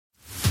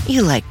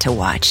You like to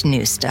watch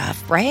new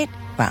stuff, right?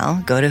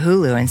 Well, go to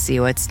Hulu and see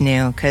what's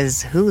new,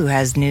 because Hulu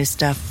has new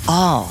stuff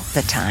all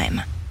the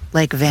time.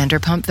 Like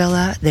Vanderpump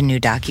Villa, the new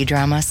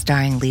docudrama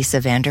starring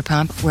Lisa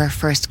Vanderpump, where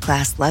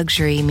first-class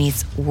luxury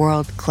meets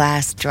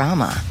world-class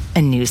drama.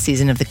 A new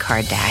season of The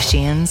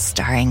Kardashians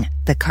starring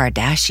The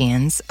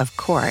Kardashians, of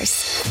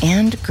course.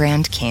 And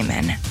Grand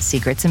Cayman,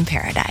 Secrets in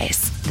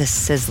Paradise, the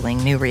sizzling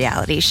new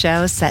reality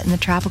show set in the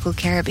tropical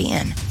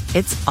Caribbean.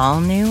 It's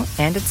all new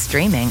and it's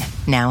streaming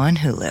now on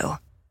Hulu.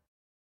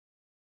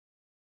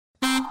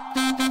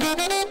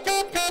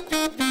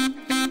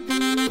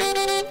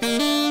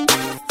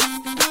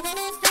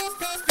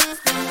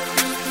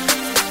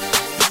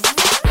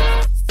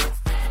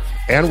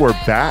 And we're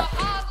back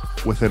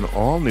with an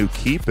all-new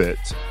Keep It.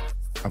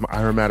 I'm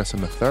Ira Madison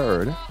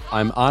III.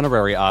 I'm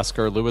honorary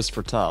Oscar Louis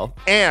Fertel.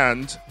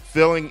 And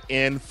filling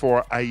in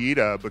for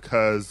Aida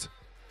because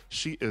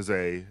she is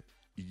a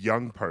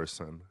young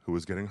person who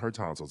is getting her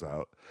tonsils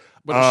out.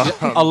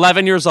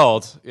 11 years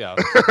old. Yeah.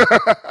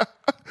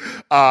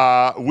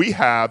 We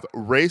have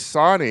Ray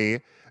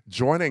Sani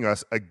joining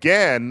us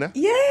again.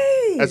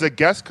 Yay! As a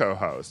guest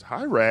co-host.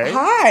 Hi, Ray.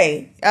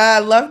 Hi.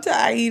 Love to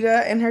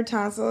Aida and her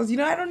tonsils. You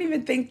know, I don't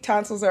even think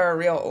tonsils are a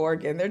real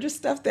organ. They're just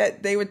stuff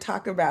that they would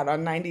talk about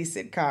on 90s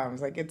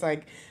sitcoms. Like, it's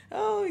like,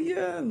 oh,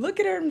 yeah, look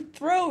at her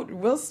throat.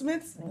 Will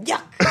Smith's,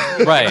 yuck.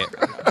 Right.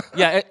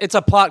 Yeah, it's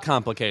a plot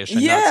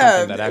complication, not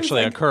something that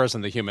actually like, occurs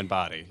in the human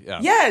body.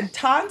 Yeah,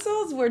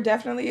 tonsils were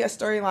definitely a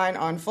storyline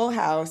on Full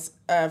House,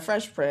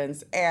 Fresh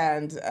Prince,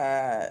 and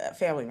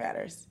Family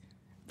Matters.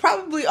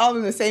 Probably all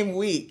in the same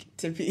week,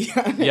 to be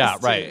honest. Yeah,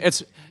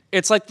 right.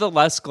 It's like the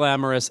less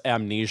glamorous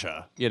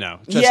Amnesia, you know.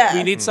 Just,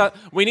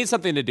 we need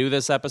something to do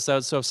this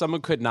episode, so if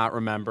someone could not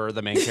remember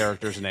the main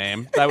character's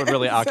name, that would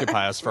really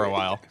occupy us for a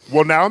while.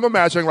 Well, now I'm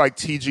imagining like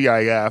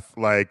TGIF,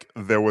 like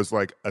there was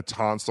like a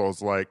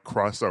tonsils like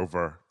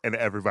crossover and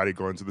everybody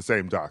going to the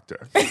same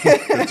doctor.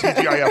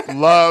 TGIF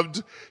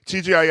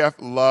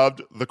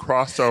loved the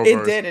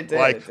crossovers. It did.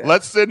 Like,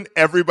 let's send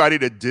everybody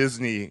to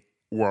Disney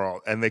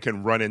World and they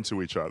can run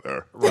into each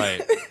other.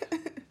 Right.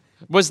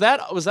 Was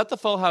that the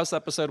Full House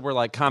episode where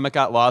like Comet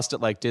got lost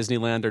at like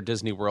Disneyland or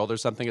Disney World or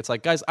something? It's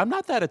like, guys, I'm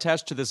not that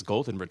attached to this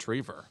golden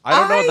retriever. I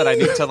don't know that I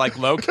need to like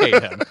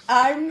locate him.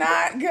 I'm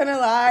not gonna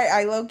lie,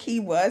 I low key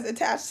was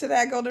attached to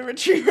that golden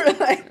retriever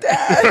like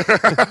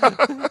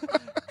that.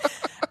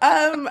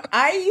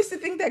 I used to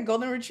think that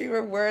golden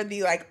retriever were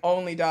the like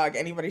only dog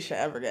anybody should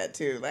ever get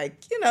to. Like,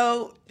 you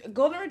know,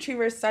 golden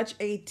retriever is such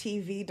a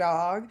TV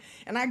dog,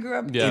 and I grew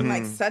up in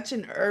like such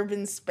an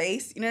urban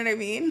space. You know what I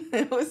mean?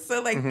 It was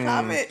so like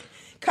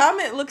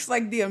Comet looks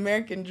like the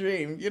American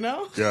dream. You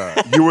know?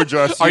 Yeah, you were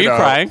just. Are you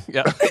crying?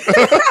 Yeah.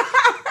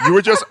 You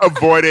were just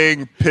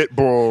avoiding pit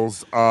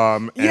bulls.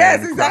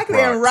 Yes, exactly,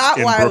 and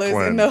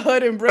Rottweilers in the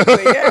hood in Brooklyn.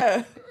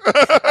 Yeah.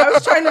 I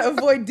was trying to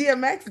avoid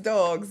DMX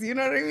dogs, you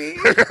know what I mean?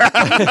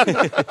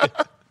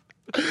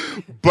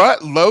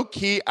 But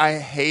low-key, I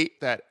hate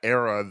that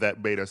era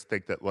that made us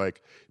think that,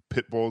 like,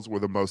 pit bulls were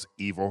the most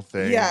evil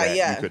thing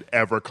you could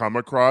ever come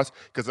across.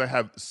 Because I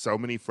have so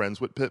many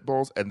friends with pit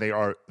bulls, and they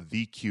are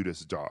the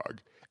cutest dog.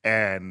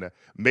 And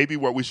maybe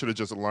what we should have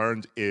just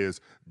learned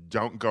is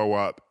don't go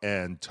up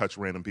and touch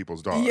random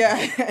people's dogs. Yeah,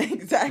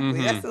 exactly.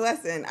 Mm-hmm. That's the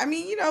lesson. I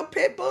mean, you know,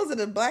 pit bulls are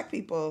the black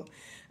people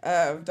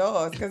of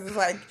dogs, because it's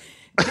like,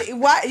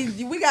 why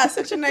we got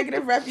such a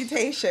negative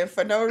reputation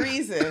for no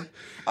reason.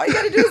 All you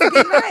gotta do is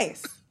be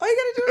nice.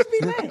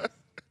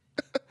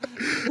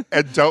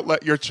 And don't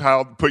let your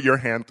child put your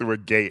hand through a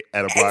gate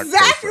at a black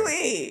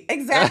person.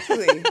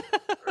 Exactly.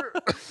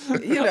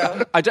 You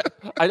know.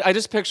 I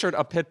just pictured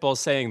a pit bull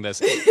saying this.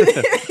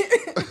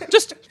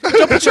 Just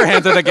don't put your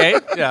hand through the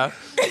gate. Yeah.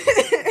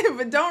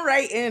 But don't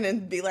write in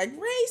and be like,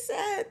 Ray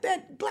said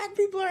that black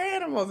people are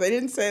animals. They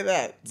didn't say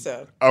that.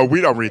 So. Oh,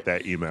 we don't read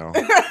that email.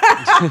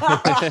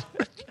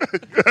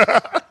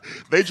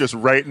 They just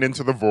writing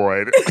into the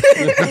void.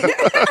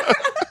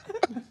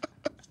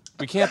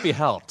 We can't be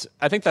helped.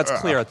 I think that's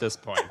clear at this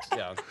point.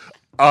 Yeah.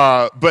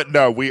 But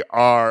no, we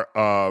are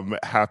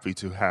happy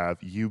to have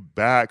you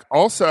back.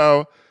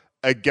 Also,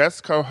 a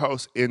guest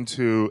co-host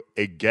into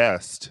a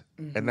guest,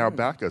 and now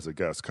back as a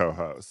guest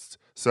co-host.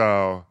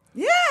 So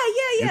yeah.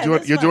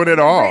 You're doing it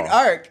all. Great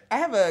arc. I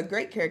have a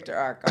great character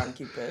arc on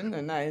Keep It.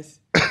 They're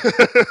nice.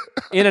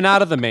 In and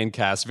out of the main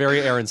cast,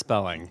 very Aaron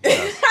Spelling.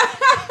 Yes.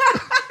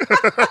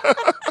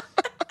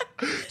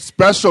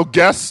 Special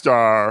guest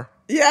star.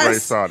 Yes. Ray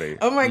Sani.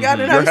 Oh my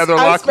God. And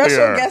I'm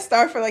special guest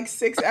star for like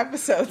 6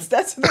 episodes.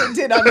 That's what they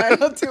did on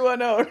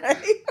 90210,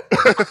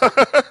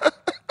 right?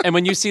 And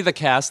when you see the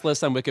cast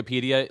list on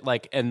Wikipedia,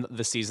 like, and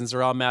the seasons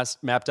are all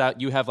mapped out,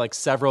 you have like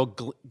several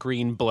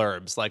green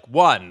blurbs, like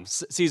 1,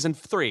 season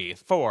 3,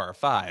 4,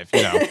 5.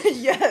 You know,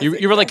 yes,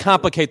 you really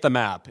complicate the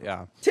map.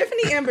 Yeah.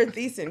 Tiffany Amber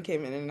Thiessen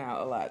came in and out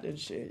a lot, didn't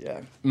she?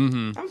 Yeah.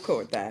 Mm-hmm. I'm cool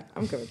with that.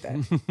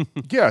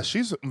 Yeah,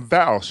 she's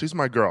Val. She's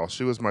my girl.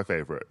 She was my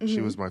favorite. Mm-hmm.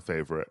 She was my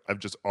favorite. I've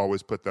just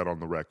always put that on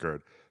the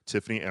record.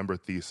 Tiffany Amber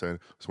Thiessen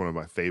was one of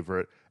my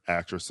favorite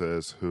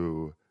actresses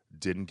who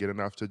didn't get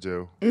enough to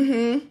do.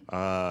 Mm-hmm.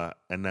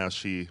 And now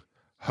she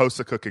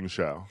hosts a cooking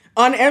show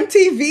on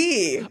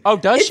MTV. Oh,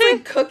 does she? It's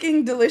like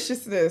Cooking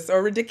Deliciousness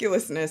or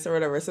Ridiculousness or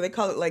whatever. So they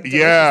call it like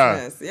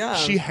Deliciousness. Yeah.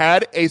 She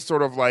had a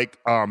sort of like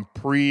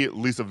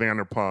pre-Lisa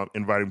Vanderpump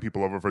inviting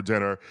people over for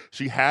dinner.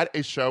 She had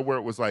a show where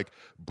it was like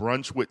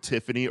brunch with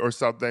Tiffany or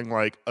something.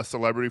 Like a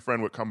celebrity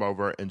friend would come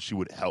over and she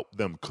would help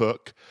them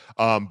cook.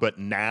 But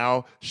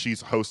now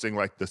she's hosting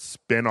like the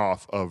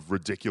spinoff of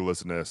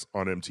Ridiculousness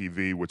on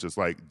MTV, which is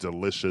like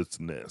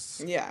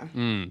Deliciousness. Yeah.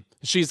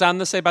 She's on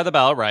the Saved by the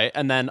Bell, right?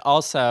 And then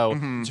also,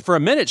 for a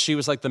minute, she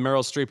was like the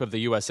Meryl Streep of the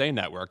USA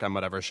Network on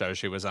whatever show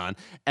she was on.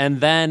 And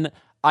then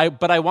I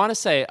want to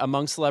say,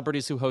 among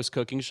celebrities who host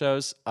cooking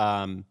shows,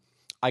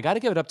 I got to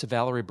give it up to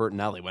Valerie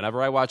Bertinelli.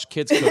 Whenever I watch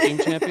Kids Cooking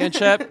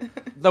Championship,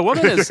 the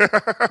woman is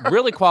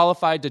really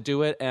qualified to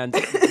do it and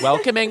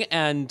welcoming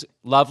and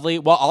lovely,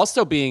 while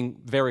also being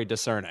very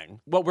discerning.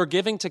 What we're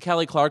giving to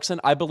Kelly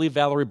Clarkson, I believe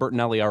Valerie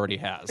Bertinelli already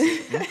has.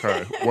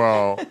 Okay,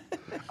 well,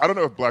 I don't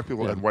know if black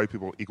people and white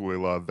people equally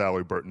love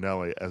Valerie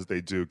Bertinelli as they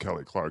do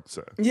Kelly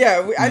Clarkson.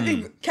 Yeah, I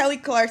think Kelly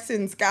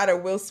Clarkson's got a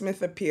Will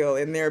Smith appeal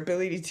in their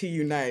ability to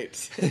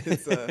unite.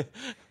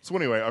 So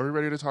anyway, are we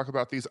ready to talk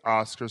about these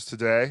Oscars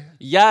today?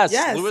 Yes.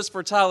 Louis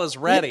Vuitton is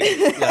ready.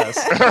 Yes.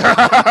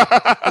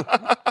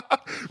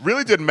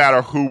 Really didn't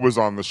matter who was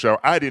on the show.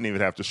 I didn't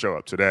even have to show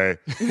up today.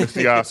 It's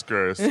the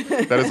Oscars.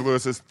 That is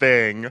Louis's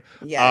thing.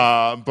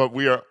 Yes. But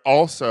we are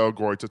also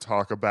going to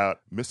talk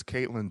about Miss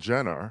Caitlyn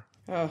Jenner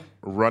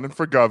running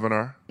for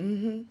governor.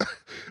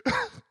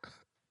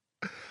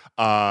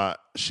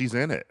 She's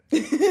in it.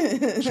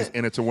 She's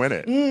in it to win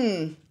it.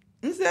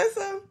 Is that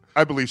so?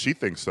 I believe she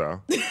thinks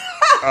so.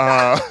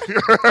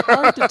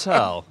 Hard to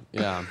tell.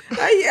 Yeah.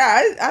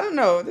 I don't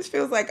know. This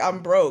feels like I'm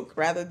broke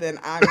rather than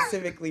I'm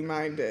civically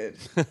minded.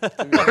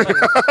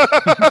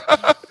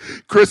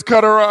 Chris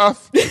cut her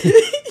off.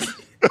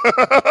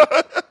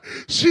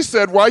 She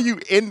said, "Why you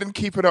ending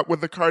Keeping Up with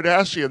the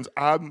Kardashians?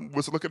 I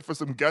was looking for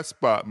some guest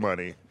spot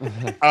money."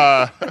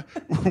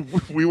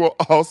 We will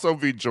also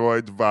be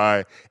joined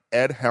by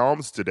Ed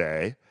Helms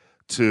today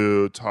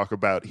to talk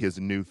about his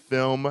new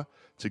film,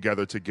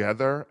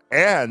 Together,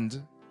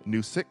 and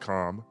new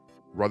sitcom,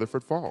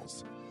 Rutherford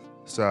Falls.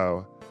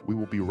 So we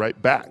will be right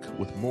back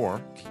with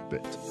more Keep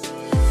It.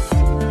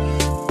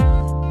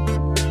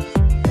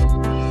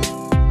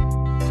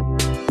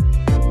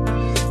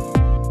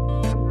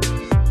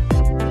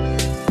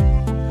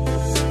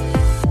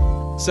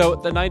 So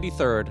the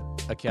 93rd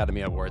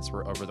Academy Awards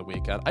were over the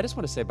weekend. I just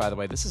want to say, by the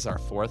way, this is our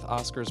 4th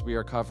Oscars we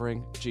are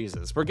covering.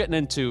 Jesus, we're getting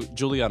into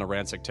Juliana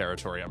Rancic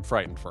territory. I'm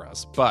frightened for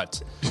us.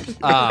 But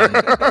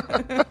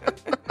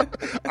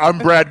I'm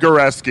Brad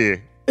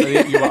Goreski.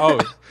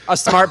 A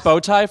smart bow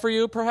tie for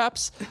you,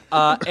 perhaps?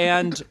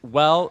 And,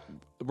 well,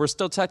 we're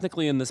still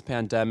technically in this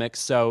pandemic,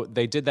 so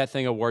they did that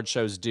thing award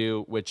shows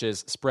do, which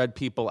is spread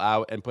people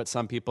out and put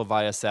some people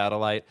via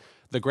satellite.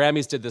 The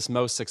Grammys did this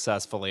most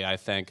successfully, I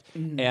think.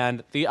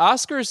 And the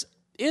Oscars,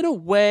 in a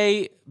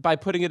way, by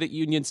putting it at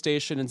Union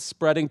Station and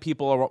spreading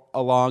people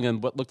along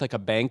in what looked like a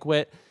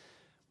banquet,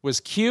 was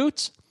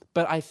cute.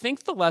 But I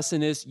think the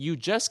lesson is you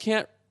just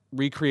can't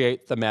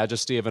recreate the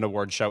majesty of an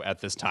award show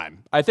at this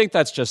time. I think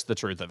that's just the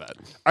truth of it.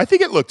 I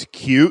think it looked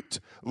cute.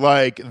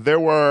 Like, there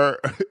were...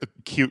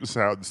 cute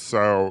sounds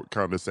so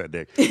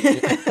condescending.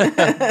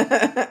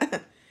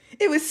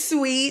 It was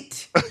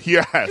sweet.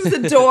 Yes. It was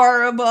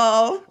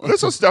adorable.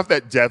 This was stuff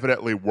that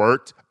definitely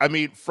worked. I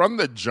mean, from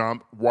the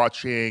jump,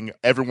 watching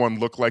everyone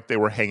look like they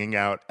were hanging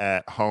out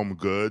at Home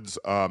Goods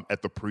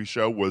at the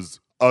pre-show was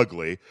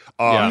ugly.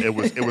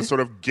 It was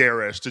sort of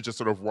garish to just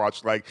sort of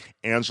watch like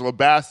Angela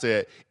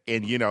Bassett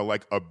in,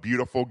 like a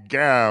beautiful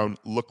gown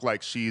look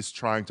like she's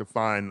trying to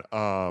find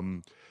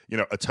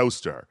a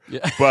toaster.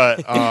 Yeah.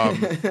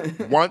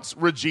 But once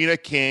Regina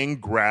King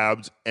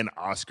grabbed an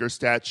Oscar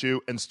statue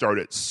and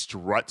started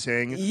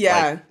strutting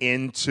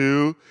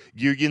into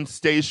Union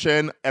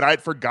Station, and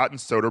I'd forgotten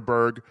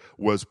Soderbergh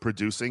was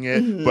producing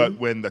it, but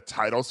when the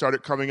title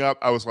started coming up,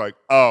 I was like,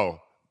 oh,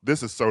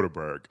 this is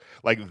Soderbergh.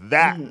 Like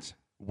that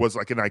was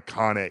like an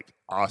iconic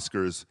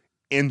Oscars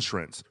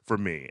entrance for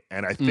me.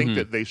 And I think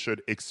that they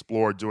should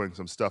explore doing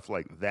some stuff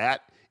like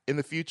that in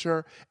the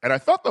future. And I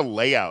thought the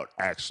layout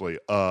actually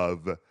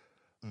of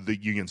the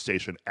Union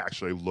Station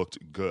actually looked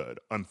good.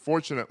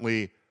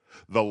 Unfortunately,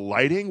 the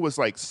lighting was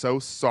like so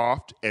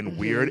soft and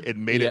weird. It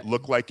made it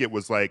look like it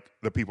was like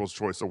the People's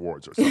Choice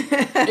Awards or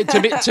something.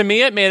 To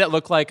me, it made it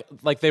look like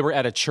they were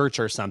at a church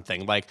or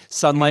something. Like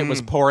sunlight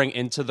was pouring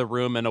into the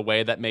room in a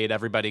way that made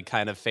everybody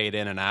kind of fade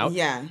in and out.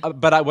 Yeah.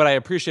 But what I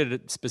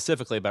appreciated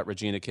specifically about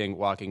Regina King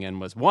walking in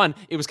was, one,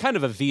 it was kind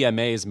of a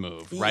VMAs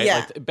move, right?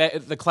 Yeah.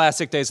 Like the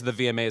classic days of the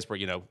VMAs where,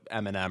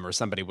 Eminem or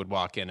somebody would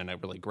walk in a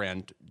really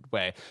grand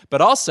way.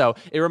 But also,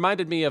 it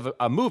reminded me of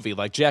a movie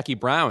like Jackie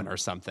Brown or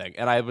something.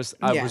 And I was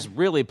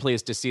really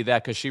pleased to see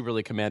that because she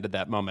really commanded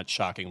that moment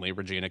shockingly.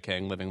 Regina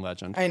King, living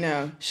legend. I know.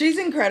 She's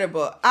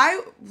incredible.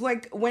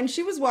 When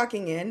she was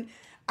walking in,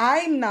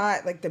 I'm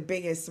not like the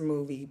biggest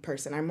movie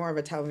person. I'm more of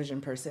a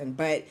television person.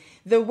 But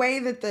the way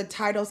that the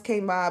titles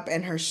came up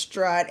and her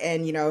strut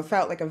and, you know, it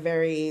felt like a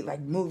very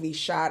like movie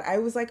shot, I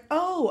was like,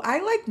 oh,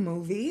 I like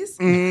movies.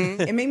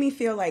 Mm-hmm. It made me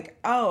feel like,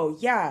 oh,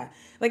 yeah.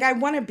 Like, I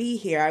want to be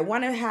here. I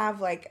want to have,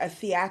 like, a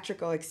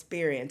theatrical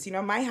experience. You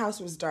know, my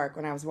house was dark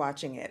when I was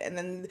watching it. And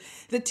then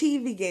the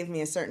TV gave me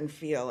a certain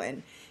feel.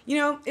 And, you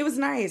know, it was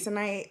nice.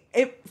 And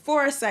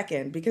for a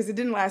second, because it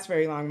didn't last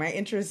very long, my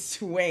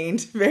interest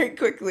waned very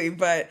quickly.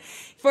 But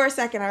for a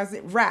second, I was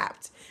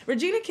rapt.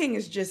 Regina King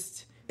is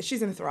just...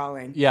 she's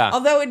enthralling. Yeah.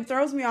 Although it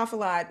throws me off a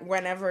lot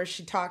whenever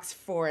she talks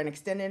for an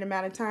extended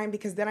amount of time,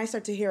 because then I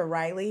start to hear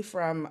Riley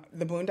from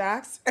the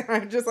Boondocks. And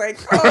I'm just like,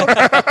 oh,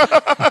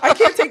 I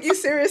can't take you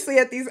seriously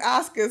at these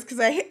Oscars because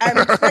I'm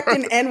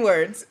expecting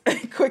N-words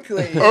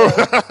quickly. You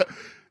know?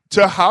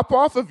 To hop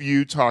off of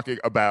you talking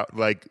about,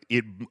 like,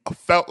 it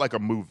felt like a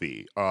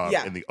movie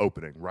in the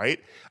opening, right?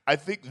 I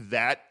think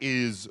that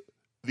is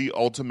the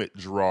ultimate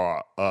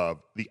draw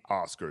of the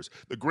Oscars.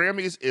 The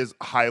Grammys is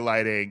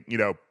highlighting, you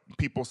know,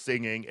 people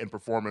singing and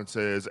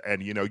performances,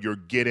 and, you know, you're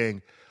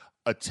getting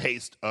a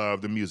taste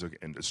of the music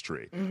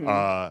industry. Mm-hmm.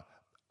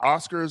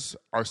 Oscars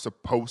are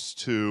supposed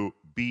to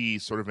be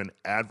sort of an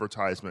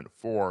advertisement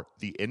for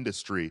the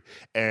industry.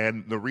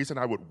 And the reason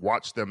I would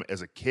watch them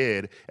as a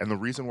kid, and the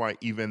reason why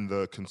even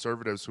the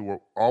conservatives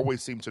who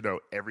always seem to know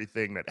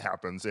everything that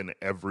happens in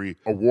every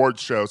award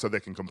show so they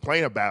can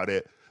complain about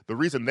it, the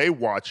reason they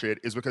watch it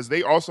is because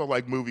they also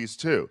like movies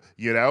too,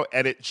 you know?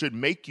 And it should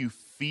make you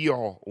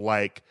feel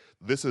like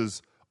this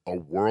is a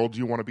world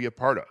you want to be a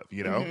part of,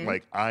 you know? Mm-hmm.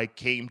 Like, I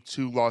came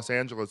to Los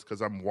Angeles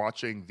because I'm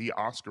watching the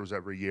Oscars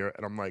every year,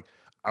 and I'm like,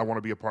 I want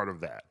to be a part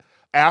of that.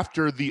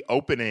 After the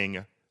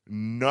opening,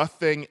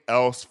 nothing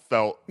else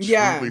felt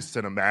truly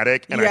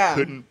cinematic, and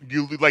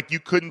you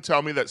couldn't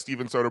tell me that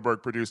Steven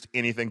Soderbergh produced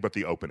anything but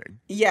the opening.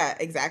 Yeah,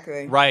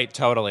 exactly. Right,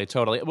 totally.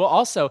 Well,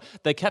 also,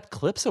 they kept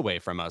clips away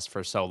from us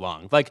for so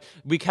long. Like,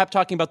 we kept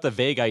talking about the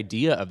vague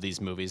idea of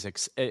these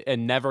movies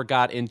and never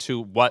got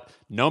into what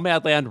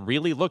Nomadland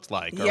really looked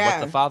like or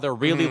what The Father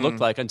really looked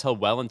like until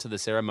well into the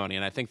ceremony,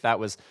 and I think that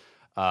was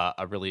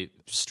a really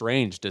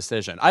strange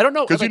decision. I don't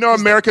know. Because, you know,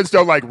 Americans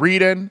don't like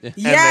reading. And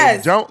they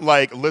don't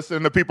like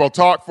listening to people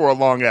talk for a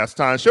long ass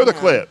time. Show the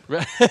clip.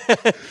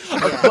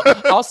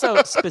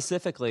 Also,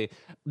 specifically,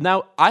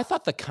 now, I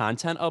thought the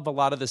content of a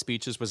lot of the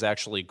speeches was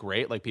actually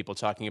great. Like, people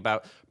talking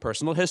about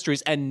personal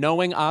histories and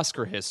knowing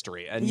Oscar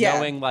history and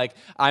knowing, like,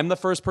 I'm the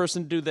first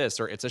person to do this,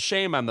 or it's a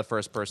shame I'm the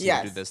first person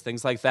to do this,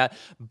 things like that.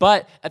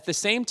 But at the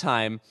same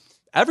time,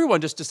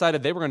 everyone just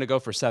decided they were going to go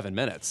for 7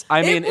 minutes.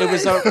 I mean, it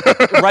was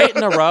right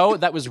in a row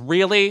that was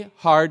really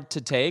hard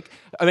to take.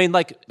 I mean,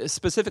 like,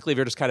 specifically if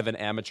you're just kind of an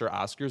amateur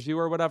Oscars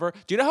viewer or whatever.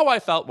 Do you know how I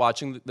felt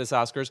watching this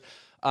Oscars?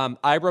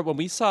 Ira, when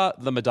we saw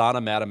the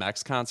Madonna Madam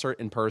X concert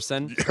in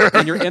person,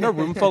 and you're in a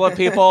room full of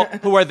people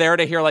who are there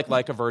to hear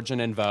like a Virgin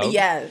in Vogue.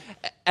 Yeah.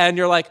 And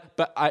you're like,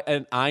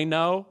 I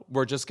know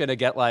we're just going to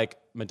get like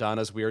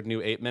Madonna's weird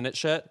new 8-minute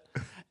shit.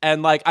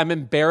 And, like, I'm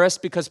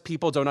embarrassed because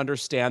people don't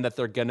understand that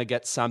they're going to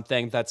get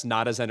something that's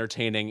not as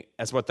entertaining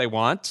as what they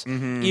want,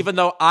 even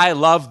though I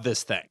love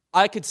this thing.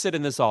 I could sit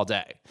in this all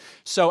day.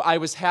 So I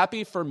was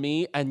happy for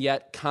me, and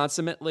yet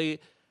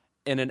consummately,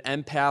 in an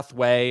empath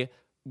way,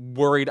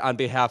 worried on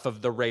behalf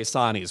of the Ray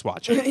Sanis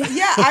watching.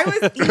 Yeah, I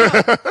was, you know,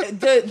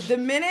 the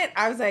minute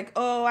I was like,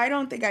 oh, I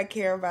don't think I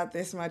care about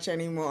this much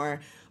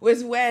anymore,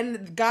 was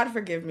when, God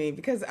forgive me,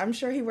 because I'm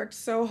sure he worked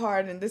so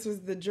hard and this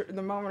was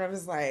the moment of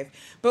his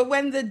life. But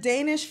when the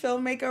Danish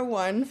filmmaker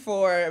won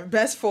for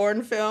Best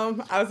Foreign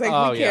Film, I was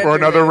like, we can't for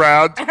another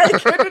round. I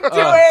couldn't do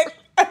it.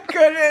 I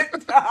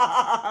couldn't.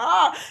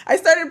 I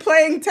started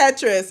playing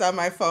Tetris on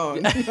my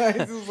phone.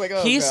 I was like,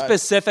 oh, he God.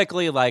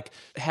 Specifically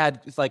had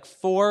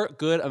 4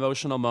 good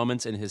emotional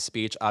moments in his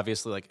speech.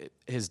 Obviously, like,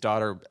 his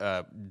daughter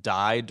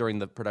died during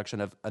the production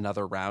of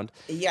Another Round.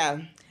 Yeah.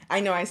 I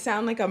know, I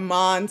sound like a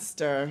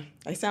monster.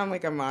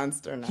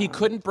 Now. He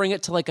couldn't bring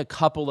it to like a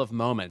couple of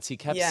moments. He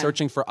kept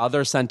searching for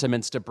other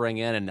sentiments to bring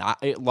in, and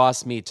it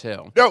lost me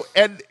too. No,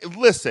 and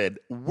listen,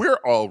 we're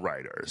all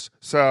writers.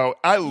 So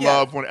I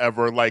love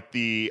whenever like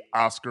the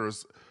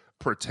Oscars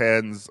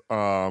pretends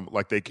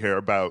like they care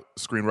about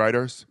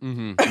screenwriters.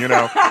 Mm-hmm. You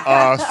know,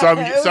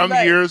 some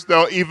years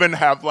they'll even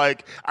have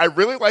like, I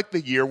really like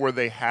the year where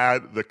they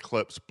had the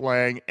clips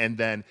playing and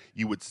then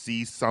you would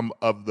see some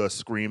of the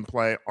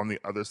screenplay on the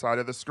other side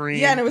of the screen.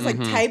 Yeah, and it was like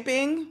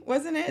typing,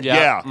 wasn't it?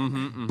 Yeah.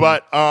 Mm-hmm.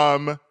 But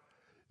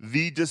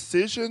the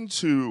decision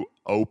to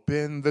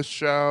open the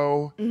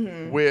show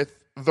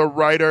with the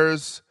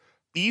writers,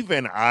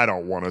 even I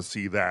don't want to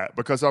see that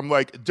because I'm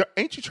like,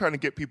 ain't you trying to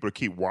get people to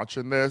keep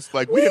watching this?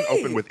 Like, we didn't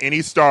open with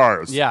any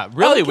stars. Yeah,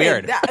 really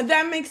weird.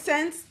 That makes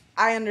sense.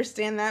 I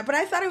understand that. But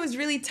I thought it was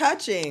really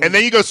touching. And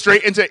then you go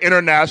straight into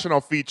international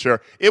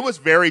feature. It was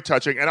very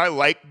touching. And I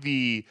like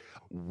the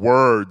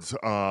words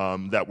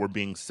that were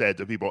being said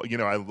to people. You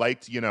know, I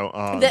liked,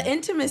 the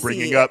intimacy,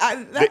 bringing up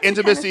the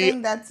intimacy,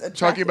 kind of that's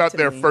talking about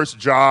their first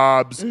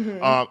jobs.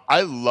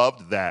 I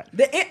loved that.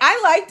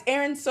 I liked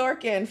Aaron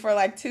Sorkin for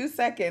like 2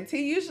 seconds.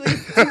 He usually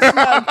is too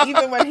smug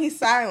even when he's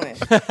silent.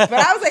 But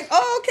I was like,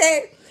 oh,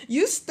 okay.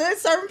 You stood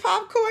serving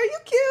popcorn. You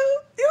cute.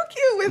 You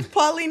cute with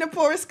Paulina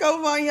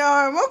Poroskova on your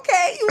arm.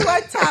 Okay, you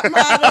like top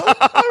model.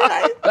 All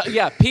right.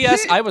 Yeah.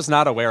 P.S. I was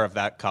not aware of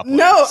that couple.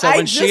 No, so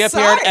when she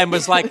appeared and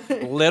was like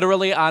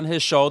literally on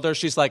his shoulder,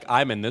 she's like,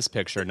 "I'm in this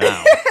picture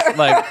now."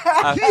 Like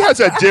he has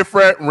a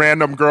different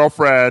random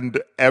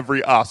girlfriend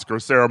every Oscar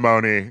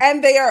ceremony,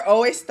 and they are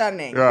always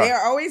stunning. Yeah. They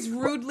are always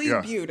rudely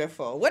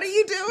beautiful. What are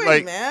you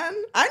doing, man?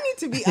 I need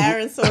to be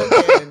Aaron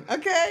Sorkin.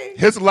 Okay.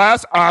 His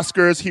last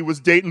Oscars, he was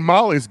dating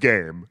Molly's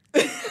Game.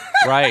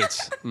 Right.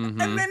 Mm-hmm.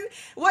 And then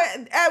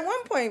at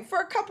one point, for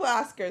a couple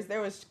of Oscars,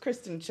 there was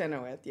Kristen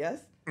Chenoweth,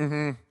 yes?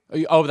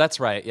 Mm-hmm. Oh, that's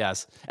right,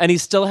 yes. And he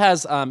still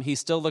has,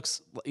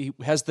 he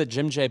has the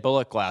Jim J.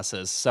 Bullock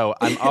glasses, so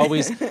I'm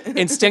always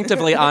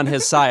instinctively on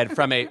his side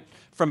from a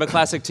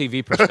classic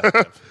TV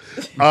perspective.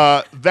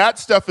 That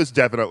stuff is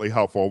definitely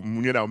helpful.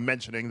 You know,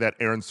 mentioning that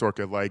Aaron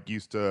Sorkin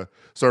used to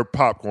serve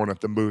popcorn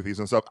at the movies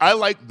and stuff. I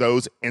like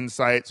those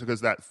insights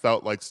because that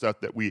felt like stuff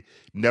that we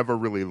never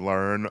really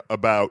learn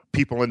about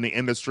people in the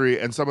industry,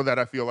 and some of that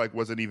I feel like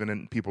wasn't even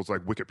in people's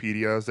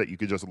Wikipedias that you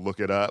could just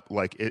look it up.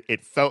 Like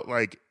it felt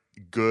like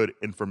good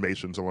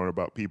information to learn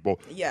about people.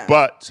 Yeah.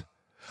 But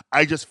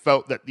I just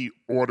felt that the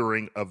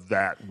ordering of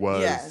that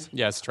was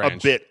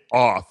strange. A bit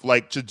off.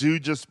 Like to do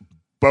just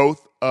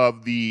both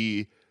of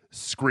the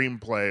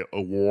screenplay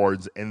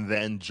awards and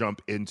then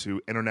jump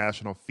into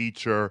international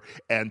feature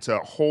and to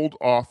hold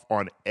off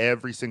on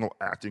every single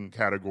acting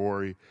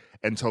category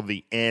until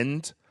the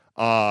end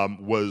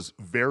was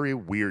very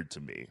weird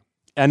to me.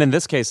 And in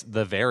this case,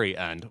 the very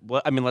end.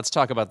 Well, I mean, let's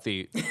talk about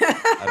I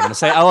don't want to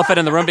say elephant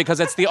in the room because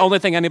it's the only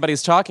thing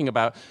anybody's talking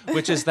about,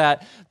 which is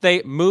that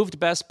they moved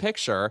Best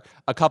Picture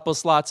a couple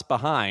slots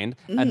behind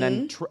and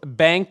then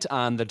banked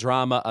on the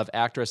drama of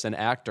actress and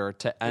actor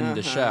to end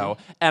the show.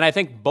 And I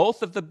think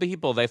both of the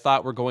people they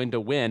thought were going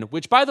to win,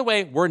 which, by the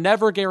way, were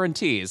never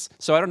guarantees.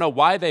 So I don't know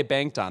why they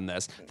banked on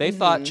this. They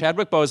thought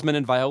Chadwick Boseman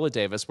and Viola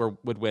Davis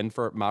would win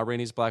for Ma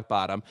Rainey's Black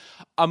Bottom,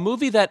 a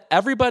movie that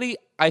everybody,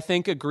 I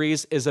think,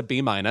 agrees is a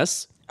B-.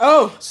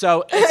 Oh.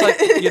 So it's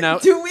like, you know.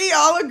 Do we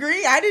all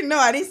agree? I didn't know.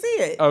 I didn't see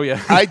it. Oh, yeah.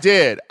 I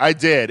did.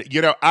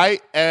 You know,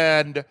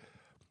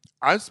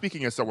 I'm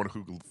speaking as someone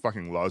who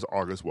fucking loves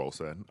August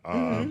Wilson.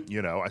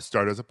 You know, I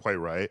started as a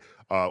playwright.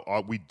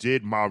 We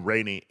did Ma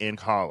Rainey in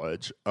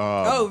college.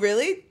 Oh,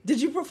 really?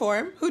 Did you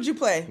perform? Who'd you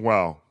play?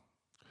 Well,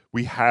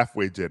 we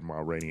halfway did Ma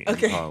Rainey in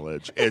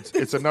college.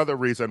 It's another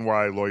reason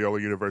why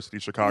Loyola University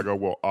Chicago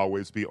will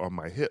always be on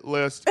my hit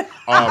list.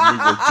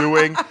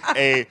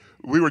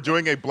 We were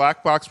doing a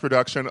black box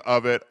production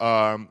of it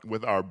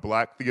with our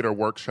Black Theater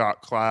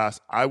Workshop class.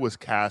 I was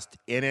cast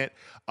in it.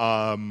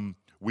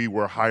 We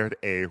were hired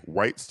a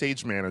white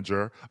stage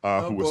manager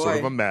who was sort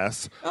of a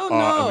mess.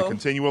 And we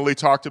continually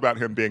talked about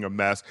him being a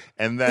mess.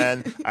 And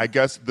then I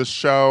guess the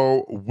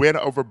show went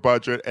over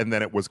budget and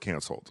then it was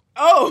canceled.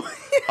 Oh.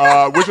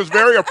 Which was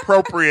very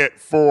appropriate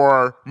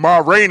for Ma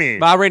Rainey.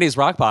 Ma Rainey's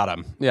Rock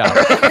Bottom. Yeah.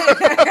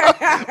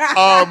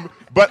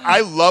 But I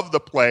love the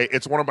play.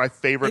 It's one of my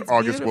favorite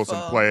August Wilson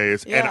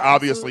plays. Yeah, and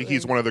obviously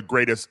he's one of the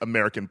greatest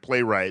American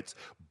playwrights.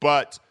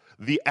 But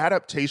the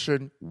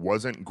adaptation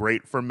wasn't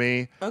great for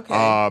me.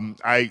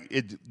 Okay.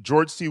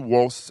 George C.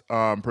 Wolfe's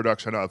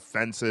production of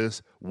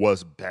Fences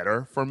was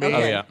better for me. Oh,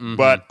 yeah. Mm-hmm.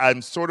 But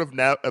I'm sort of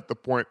now at the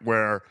point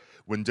where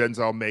when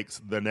Denzel makes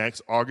the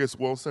next August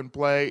Wilson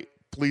play,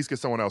 please get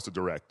someone else to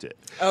direct it.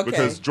 Okay.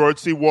 Because George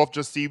C. Wolfe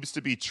just seems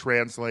to be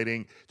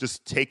translating,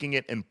 just taking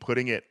it and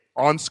putting it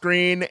on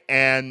screen,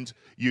 and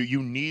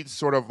you need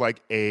sort of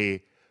like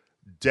a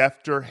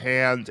defter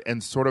hand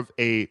and sort of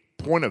a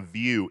point of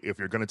view if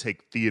you're going to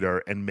take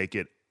theater and make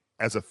it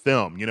as a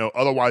film, you know,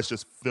 otherwise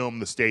just film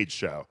the stage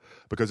show.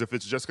 Because if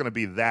it's just going to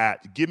be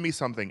that, give me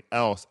something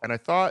else. And I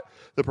thought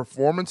the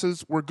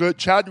performances were good.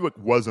 Chadwick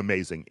was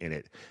amazing in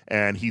it,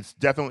 and he's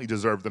definitely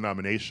deserved the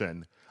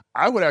nomination.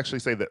 I would actually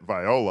say that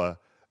Viola,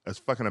 as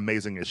fucking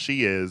amazing as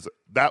she is,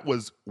 that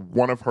was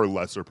one of her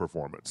lesser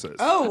performances.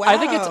 Oh, wow.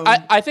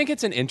 I think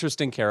it's an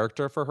interesting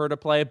character for her to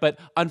play, but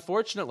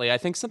unfortunately, I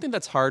think something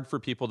that's hard for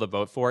people to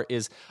vote for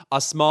is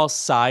a small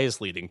size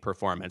leading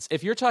performance.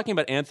 If you're talking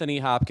about Anthony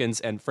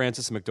Hopkins and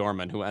Frances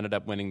McDormand, who ended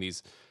up winning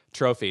these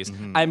trophies,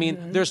 I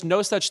mean, there's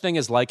no such thing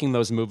as liking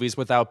those movies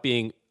without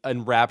being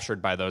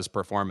enraptured by those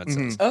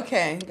performances.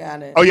 Okay,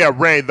 got it. Oh, yeah,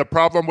 Ray, the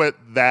problem with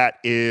that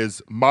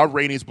is Ma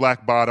Rainey's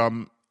Black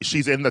Bottom,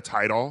 she's in the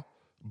title,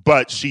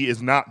 but she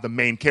is not the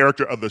main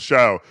character of the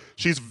show.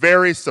 She's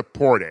very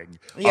supporting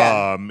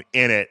in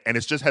it, and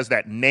it just has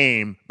that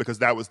name because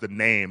that was the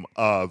name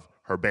of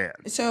her band.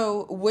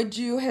 So would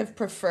you have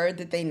preferred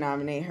that they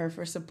nominate her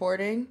for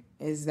supporting?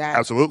 Is that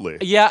absolutely?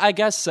 Yeah, I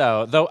guess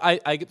so. Though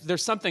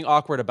there's something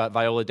awkward about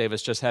Viola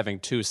Davis just having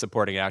 2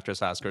 supporting actress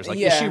Oscars. Like,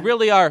 is she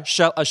really a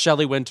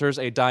Shelley Winters,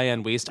 a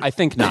Diane Wiest? I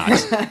think not.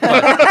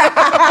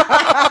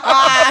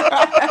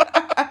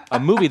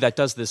 movie that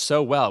does this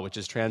so well, which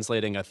is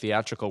translating a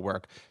theatrical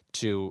work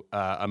to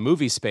a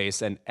movie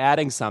space and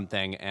adding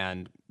something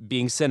and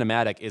being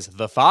cinematic, is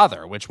The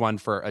Father, which won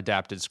for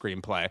adapted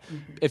screenplay.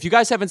 Mm-hmm. If you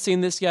guys haven't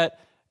seen this yet,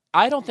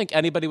 I don't think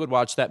anybody would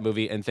watch that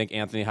movie and think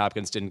Anthony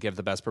Hopkins didn't give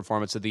the best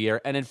performance of the year.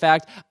 And in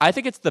fact, I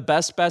think it's the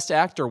best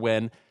actor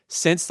win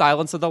since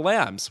Silence of the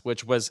Lambs,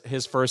 which was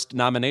his first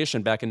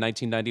nomination back in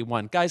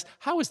 1991. Guys,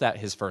 how is that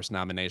his first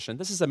nomination?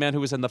 This is a man who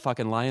was in the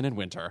fucking Lion in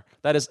Winter.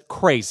 That is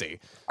crazy.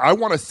 I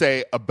want to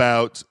say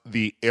about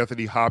the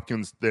Anthony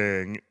Hopkins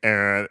thing,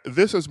 and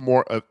this is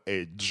more of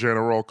a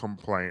general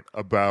complaint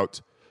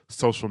about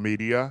social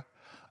media.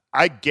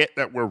 I get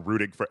that we're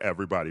rooting for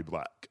everybody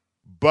black,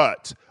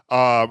 but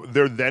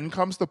there then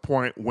comes the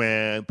point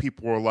when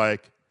people are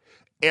like,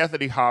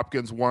 Anthony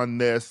Hopkins won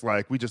this,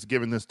 like, we just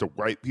giving this to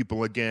white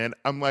people again.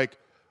 I'm like,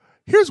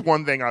 here's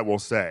one thing I will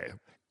say.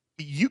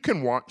 You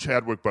can want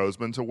Chadwick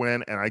Boseman to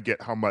win, and I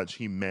get how much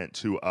he meant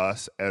to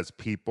us as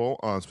people,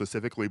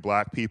 specifically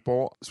black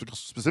people,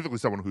 specifically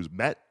someone who's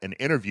met and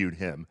interviewed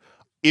him.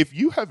 If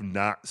you have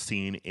not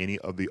seen any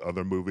of the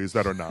other movies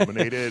that are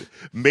nominated,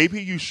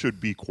 maybe you should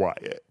be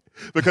quiet.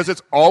 Because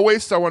it's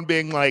always someone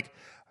being like,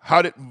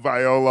 how did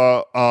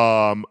Viola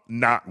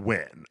not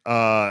win?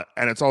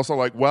 And it's also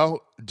like,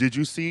 well, did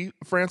you see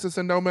Frances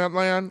in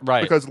Nomadland?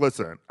 Right. Because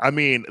listen, I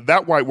mean,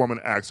 that white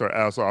woman acts her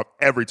ass off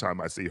every time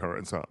I see her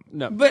in something.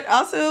 No. But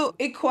also,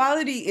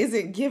 equality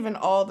isn't giving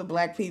all the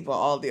black people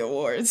all the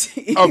awards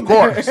either, of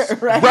course.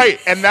 right?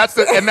 And that's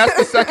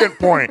the second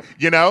point,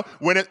 you know?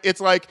 When it's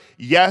like,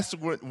 yes,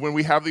 when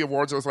we have the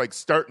awards, it's like,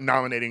 start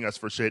nominating us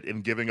for shit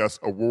and giving us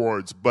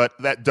awards. But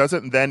that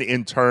doesn't then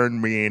in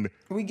turn mean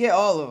we get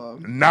all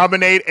of them.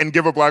 Nominate and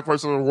give a black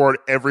person an award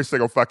every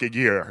single fucking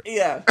year.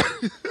 Yeah.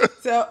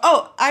 So,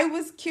 I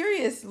was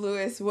curious,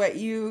 Louis, what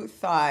you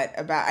thought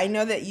about. I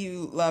know that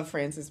you love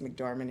Frances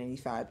McDormand and you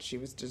thought she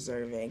was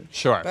deserving.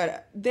 Sure.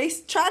 But they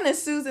trying to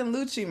Susan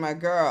Lucci, my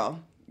girl,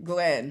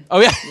 Glenn.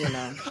 Oh, yeah. You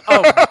know.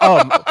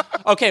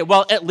 Okay,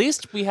 well, at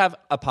least we have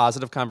a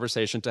positive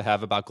conversation to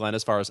have about Glenn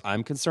as far as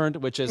I'm concerned,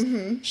 which is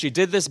she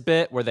did this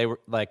bit where they were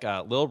like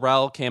Lil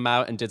Rel came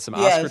out and did some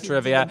Oscar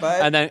trivia,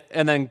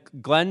 and then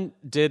Glenn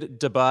did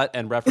debut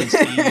and referenced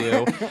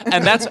EU,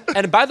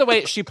 and by the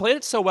way, she played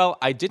it so well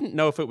I didn't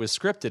know if it was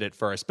scripted at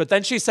first, but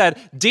then she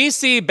said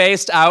DC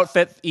based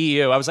outfit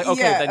EU. I was like,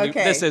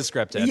 this is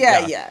scripted.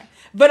 Yeah.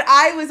 But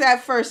I was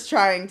at first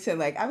trying to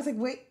I was like,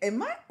 wait,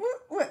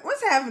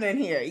 what's happening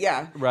here?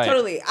 Yeah, right.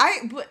 Totally.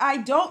 I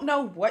don't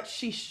know what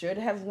she should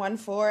have won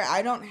for.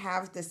 I don't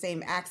have the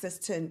same access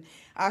to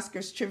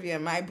Oscars trivia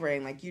in my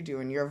brain like you do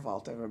in your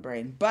vault of a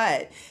brain.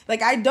 But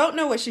I don't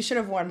know what she should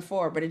have won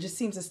for, but it just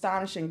seems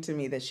astonishing to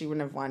me that she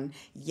wouldn't have won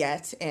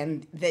yet,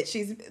 and that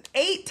she's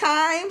 8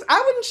 times.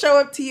 I wouldn't show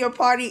up to your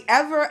party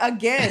ever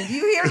again. Do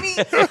you hear me?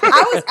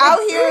 I was out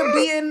here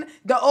being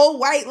the old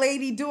white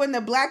lady doing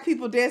the black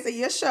people dance at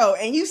your show,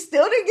 and you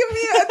still didn't give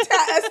me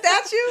a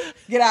statue?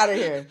 Get out of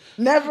here.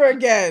 Never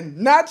again.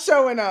 Not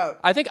showing up.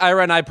 I think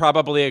Ira and I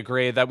probably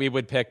agree that we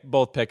would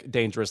both pick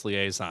Dangerous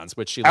Liaisons,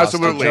 which she lost to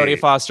Jodie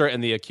Foster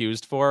and The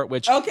Accused for,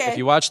 which if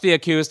you watch The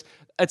Accused,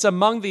 it's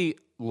among the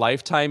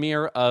lifetime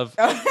year of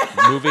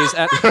movies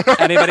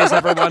anybody's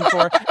ever won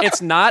for.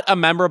 It's not a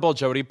memorable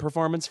Jodie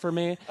performance for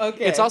me.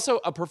 Okay. It's also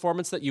a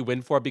performance that you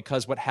win for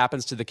because what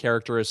happens to the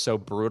character is so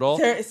brutal.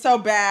 It's so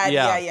bad.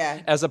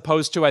 Yeah. As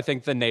opposed to, I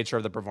think, the nature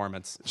of the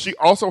performance. She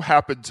also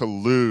happened to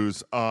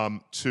lose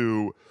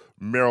to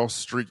Meryl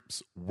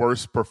Streep's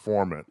worst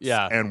performance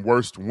and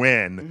worst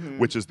win,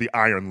 which is The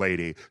Iron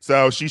Lady.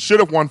 So she should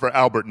have won for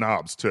Albert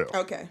Nobbs, too.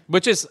 Okay.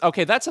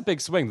 That's a big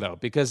swing, though,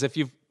 because if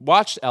you've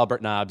watched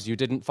Albert Nobbs, you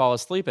didn't fall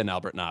asleep in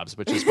Albert Nobbs,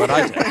 which is what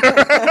I did.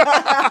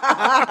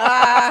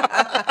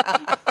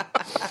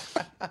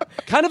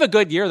 Kind of a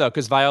good year, though,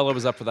 because Viola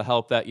was up for The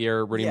Help that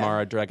year, Rooney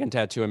Mara, Dragon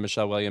Tattoo, and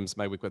Michelle Williams,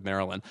 My Week with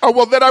Marilyn. Oh,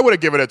 well, then I would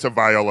have given it to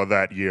Viola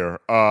that year.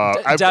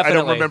 I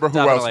don't remember who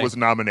else was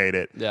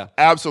nominated. Yeah.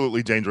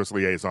 Absolutely Dangerous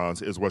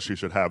Liaisons is what she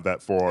should have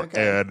that for.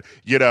 Okay. And,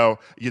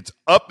 it's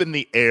up in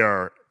the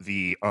air,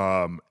 the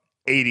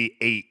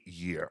 88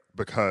 year,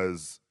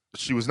 because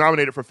she was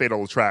nominated for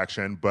Fatal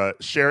Attraction,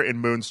 but Cher in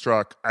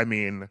Moonstruck, I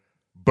mean,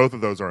 both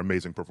of those are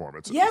amazing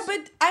performances. Yeah,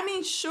 but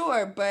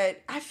sure, but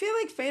I feel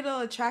like Fatal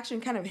Attraction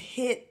kind of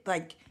hit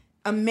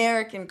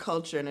American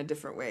culture in a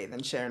different way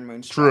than Sharon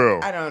Moonstruck. True.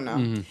 I don't know.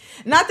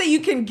 Mm-hmm. Not that you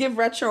can give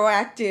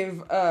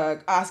retroactive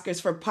Oscars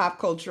for pop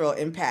cultural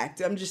impact.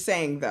 I'm just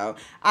saying, though.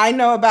 I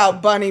know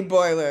about bunny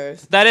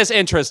boilers. That is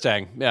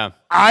interesting. Yeah.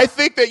 I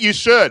think that you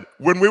should.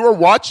 When we were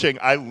watching,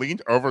 I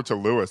leaned over to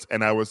Louis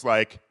and I was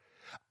like,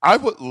 I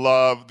would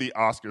love the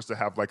Oscars to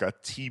have a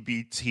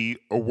TBT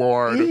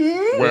award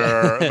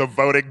where the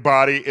voting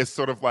body is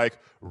sort of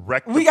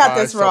rectifying we got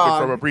this something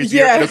wrong. from a previous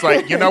year. And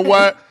it's you know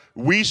what?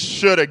 we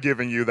should have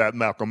given you that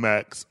Malcolm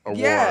X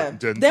award,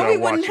 Denzel then we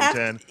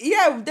Washington.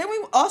 Then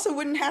we also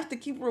wouldn't have to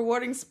keep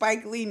rewarding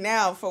Spike Lee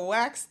now for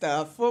whack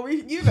stuff. For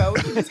we can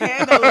just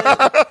handle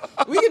it.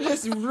 We can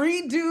just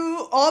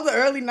redo all the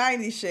early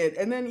 90s shit.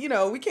 And then,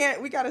 we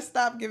got to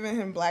stop giving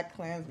him Black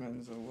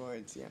Klansman's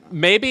awards,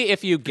 Maybe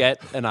if you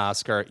get an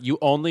Oscar, you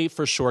only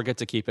for sure get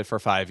to keep it for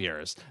 5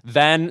 years.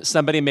 Then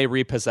somebody may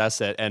repossess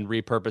it and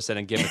repurpose it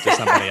and give it to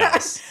somebody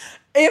else.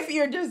 If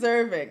you're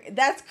deserving.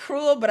 That's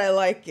cruel, but I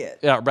like it.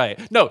 Yeah, right.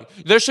 No,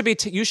 there should be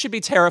you should be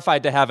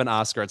terrified to have an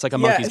Oscar. It's like a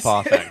monkey's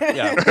paw thing.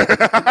 Yeah.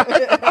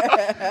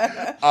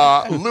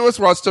 Lewis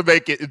wants to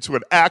make it into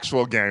an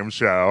actual game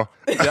show.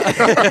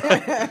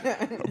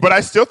 But I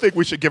still think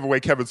we should give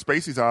away Kevin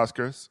Spacey's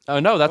Oscars. Oh,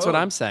 no, that's what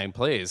I'm saying,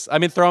 please. I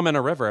mean, throw him in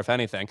a river, if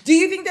anything. Do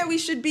you think that we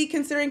should be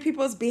considering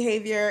people's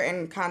behavior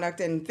and conduct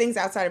and things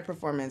outside of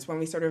performance when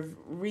we sort of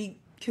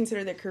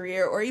reconsider their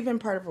career or even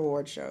part of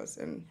award shows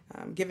and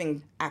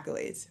giving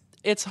accolades?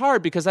 It's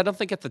hard because I don't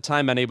think at the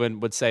time anyone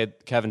would say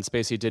Kevin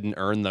Spacey didn't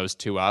earn those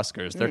 2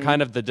 Oscars. They're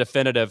kind of the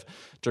definitive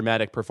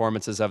dramatic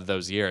performances of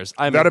those years.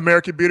 That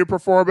American Beauty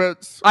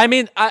performance? I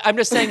mean, I'm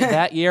just saying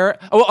that year.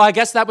 Oh, I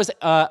guess that was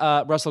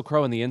Russell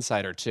Crowe in The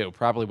Insider, too.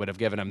 Probably would have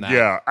given him that.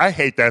 Yeah, I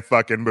hate that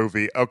fucking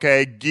movie,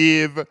 okay?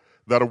 Give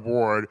that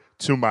award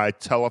to my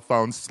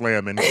telephone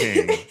slamming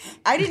king.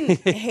 I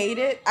didn't hate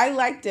it. I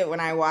liked it when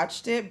I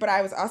watched it, but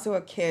I was also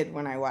a kid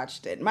when I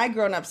watched it. My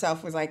grown-up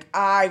self was like,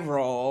 eye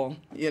roll,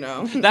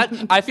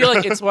 That I feel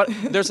like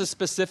there's a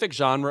specific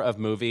genre of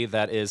movie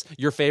that is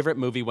your favorite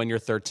movie when you're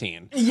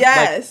 13.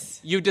 Yes.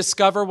 Like, you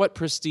discover what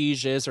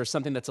Prestige is or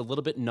something that's a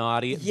little bit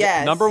naughty.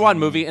 Yes. The number one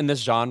movie in this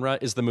genre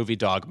is the movie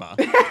Dogma.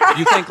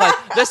 You think like,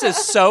 this is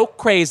so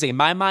crazy.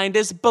 My mind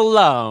is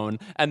blown.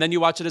 And then you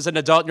watch it as an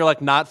adult and you're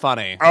like, not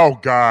funny. Oh,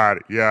 God,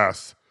 yes.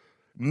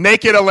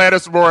 Naked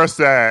Alanis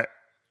Morissette.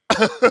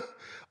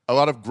 A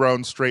lot of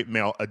grown straight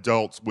male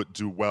adults would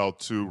do well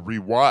to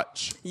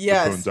rewatch the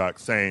Boondock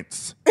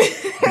Saints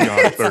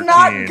beyond 13. It's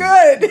not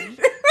good.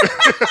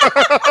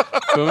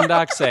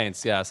 Boondock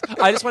Saints, yes.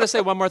 I just want to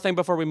say one more thing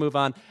before we move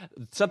on.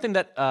 Something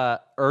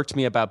that irked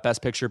me about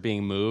Best Picture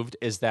being moved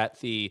is that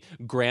the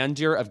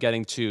grandeur of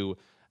getting to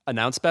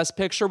announce Best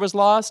Picture was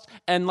lost,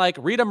 and like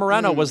Rita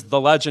Moreno was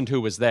the legend who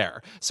was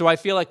there. So I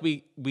feel like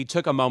we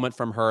took a moment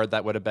from her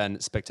that would have been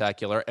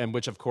spectacular, and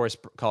which of course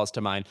calls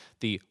to mind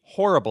the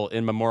horrible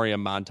In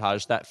Memoriam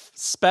montage that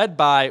sped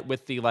by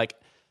with the like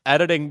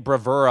editing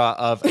bravura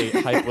of a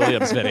Hype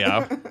Williams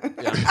video.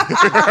 Yeah.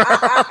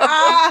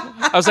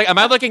 I was like, am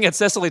I looking at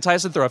Cicely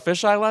Tyson through a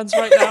fisheye lens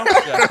right now?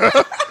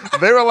 Yeah.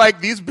 They were like,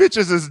 these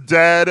bitches is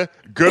dead.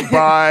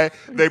 Goodbye.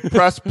 They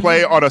pressed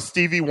play on a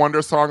Stevie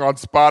Wonder song on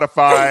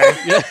Spotify.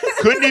 Yeah.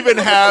 Couldn't even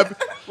have,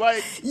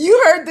 like... You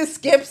heard the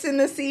skips in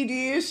the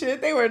CD and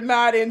shit. They were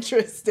not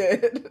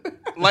interested.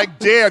 Like,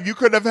 damn, you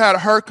couldn't have had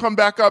her come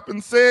back up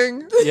and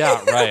sing?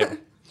 Yeah, right.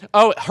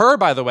 Oh, her,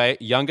 by the way,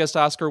 youngest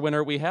Oscar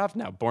winner we have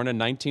now, born in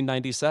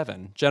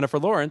 1997. Jennifer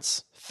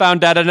Lawrence, found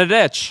dead in a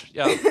ditch.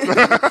 Yeah.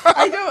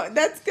 I know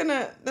that's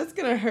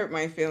gonna hurt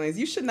my feelings.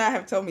 You should not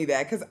have told me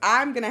that because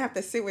I'm gonna have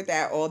to sit with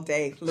that all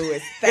day,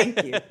 Lewis.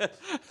 Thank you.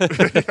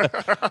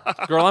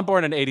 Girl, I'm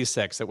born in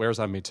 86. It wears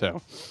on me too.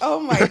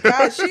 Oh my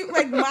God,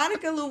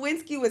 Monica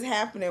Lewinsky was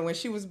happening when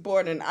she was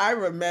born, and I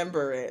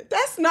remember it.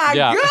 That's not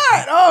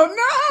good. Oh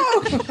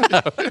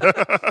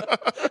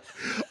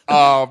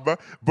no.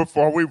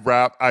 Before we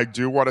wrap, I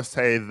do want to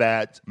say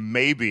that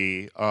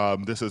maybe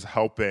this is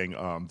helping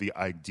the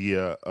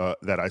idea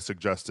that I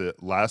suggested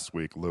last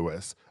week,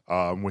 Lewis,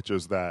 which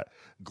is that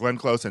Glenn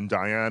Close and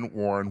Diane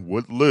Warren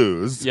would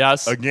lose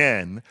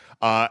again,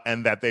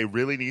 and that they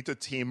really need to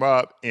team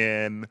up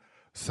in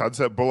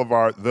Sunset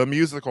Boulevard, the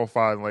musical,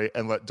 finally,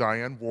 and let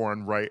Diane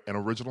Warren write an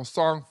original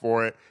song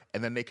for it,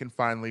 and then they can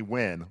finally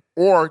win.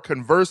 Or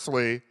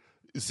conversely,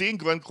 seeing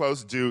Glenn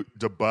Close do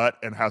Debut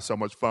and have so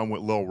much fun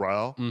with Lil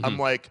Rel, I'm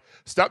like,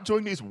 stop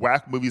doing these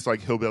whack movies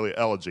like Hillbilly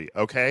Elegy,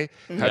 okay?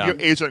 Have your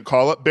agent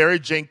call up Barry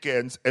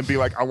Jenkins and be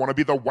like, I want to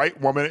be the white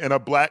woman in a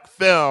black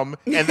film,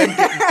 and then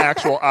get an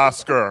actual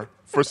Oscar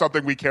for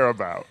something we care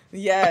about.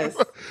 Yes.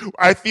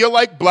 I feel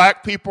like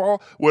black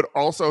people would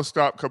also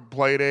stop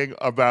complaining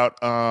about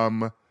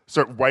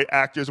certain white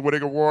actors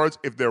winning awards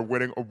if they're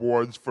winning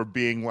awards for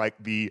being like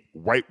the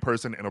white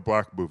person in a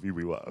black movie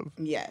we love.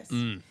 Yes.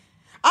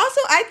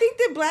 Also, I think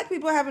that black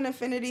people have an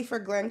affinity for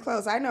Glenn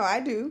Close. I know I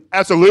do.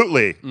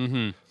 Absolutely.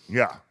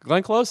 Yeah.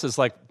 Glenn Close is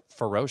like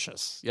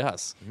ferocious.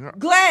 Yes. Yeah.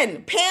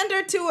 Glenn,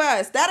 pander to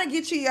us. That'll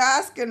get you your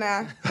Oscar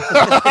now.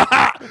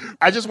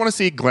 I just want to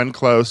see Glenn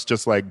Close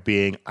just like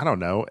being, I don't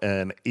know,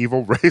 an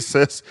evil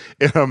racist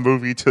in a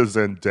movie to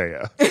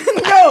Zendaya.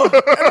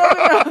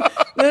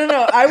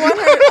 No. I want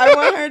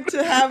her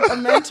to have a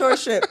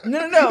mentorship.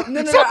 No.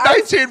 It's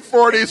a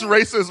 1940s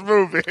racist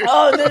movie.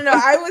 Oh no.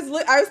 I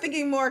was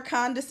thinking more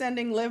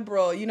condescending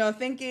liberal.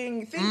 Think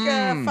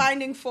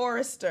Finding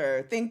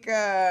Forrester.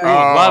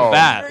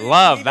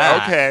 Love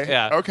that. Okay.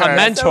 Yeah. Okay. A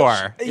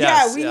mentor.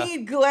 So, we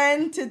need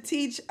Glenn to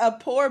teach a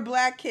poor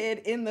black kid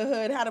in the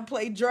hood how to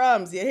play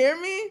drums. You hear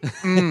me?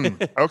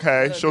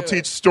 Okay. She'll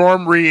teach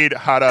Storm Reed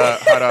how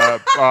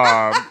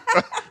to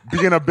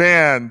be in a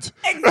band.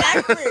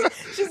 Exactly.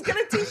 She's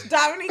gonna teach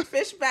Dominique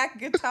Fishback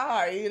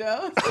guitar.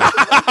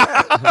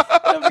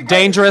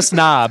 Dangerous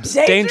knobs.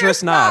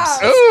 Dangerous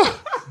knobs. Ooh.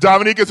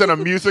 Dominique is in a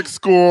music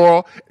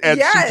school, and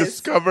she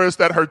discovers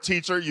that her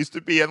teacher used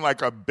to be in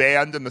like a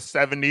band in the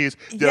 70s,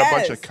 did a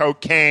bunch of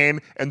cocaine,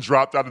 and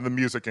dropped out of the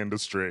music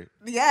industry.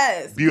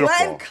 Yes. Beautiful.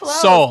 Glenn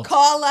Close, Sold.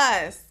 call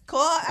us.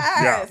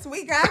 Yeah.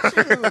 We got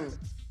you.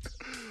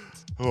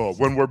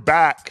 When we're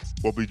back,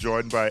 we'll be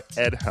joined by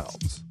Ed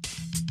Helms.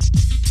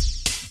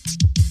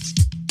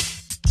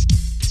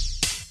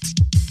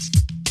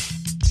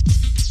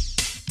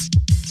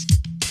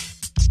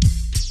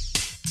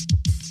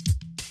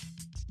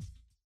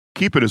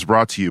 Keep It is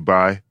brought to you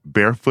by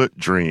Barefoot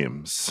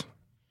Dreams.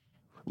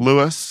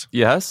 Lewis?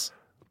 Yes?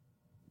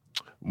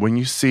 When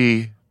you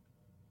see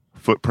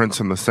footprints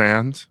in the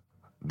sand,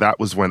 that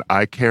was when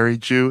I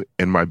carried you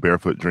in my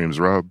Barefoot Dreams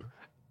robe.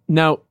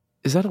 Now,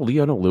 is that a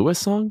Leona Lewis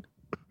song?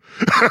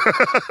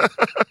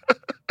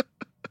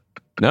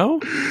 No?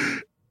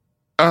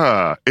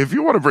 If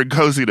you want to bring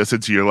coziness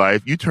into your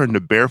life, you turn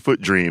to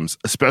Barefoot Dreams,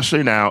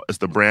 especially now as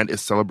the brand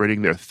is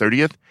celebrating their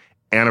 30th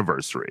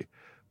anniversary.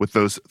 With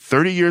those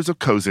 30 years of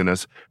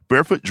coziness,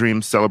 Barefoot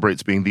Dreams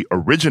celebrates being the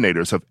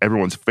originators of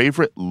everyone's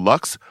favorite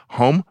luxe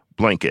home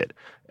blanket.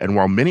 And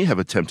while many have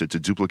attempted to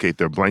duplicate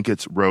their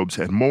blankets, robes,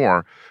 and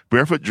more,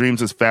 Barefoot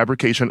Dreams'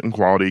 fabrication and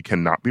quality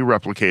cannot be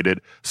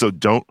replicated, so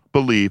don't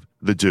believe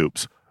the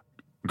dupes.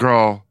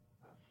 Girl,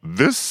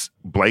 this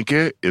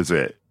blanket is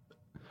it.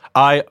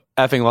 I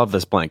effing love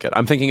this blanket.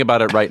 I'm thinking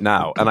about it right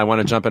now, and I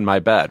want to jump in my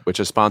bed, which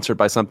is sponsored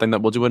by something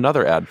that we'll do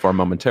another ad for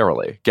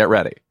momentarily. Get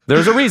ready.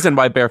 There's a reason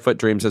why Barefoot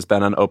Dreams has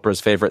been on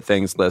Oprah's favorite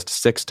things list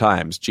 6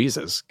 times.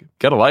 Jesus,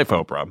 get a life,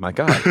 Oprah. My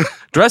God.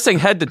 Dressing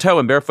head to toe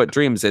in Barefoot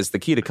Dreams is the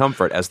key to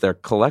comfort, as their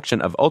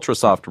collection of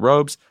ultra-soft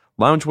robes,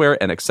 loungewear,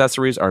 and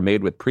accessories are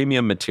made with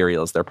premium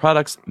materials. Their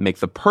products make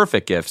the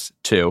perfect gifts,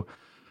 too.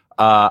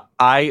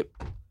 I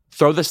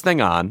throw this thing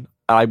on.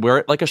 I wear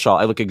it like a shawl.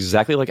 I look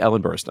exactly like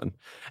Ellen Burstyn.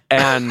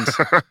 And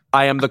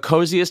I am the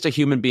coziest a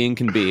human being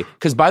can be.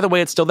 Because, by the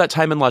way, it's still that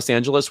time in Los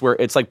Angeles where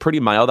it's like pretty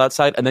mild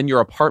outside and then your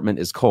apartment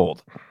is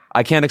cold.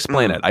 I can't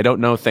explain it. I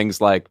don't know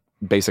things like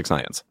basic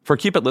science. For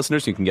Keep It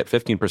listeners, you can get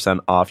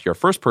 15% off your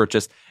first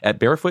purchase at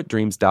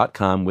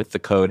barefootdreams.com with the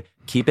code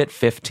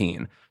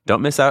KEEPIT15.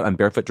 Don't miss out on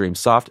Barefoot Dreams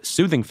soft,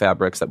 soothing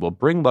fabrics that will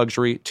bring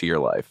luxury to your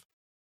life.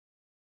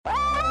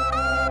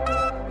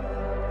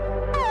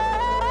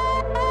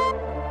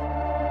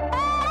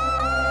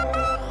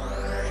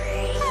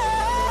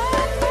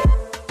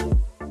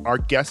 Our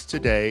guest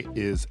today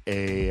is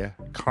a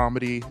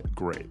comedy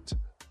great.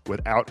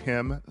 Without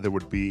him, there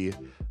would be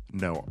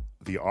no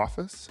The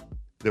Office,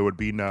 there would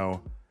be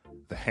no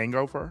The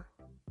Hangover,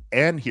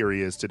 and here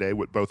he is today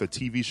with both a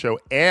TV show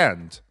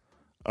and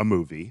a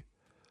movie.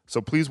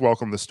 So please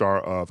welcome the star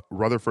of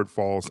Rutherford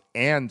Falls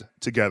and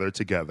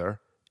Together,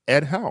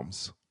 Ed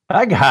Helms.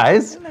 Hi,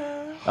 guys.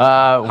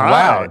 Hi.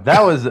 Wow,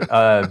 that was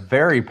a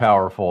very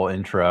powerful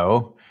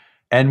intro.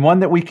 And one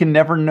that we can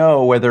never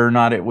know whether or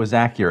not it was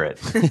accurate.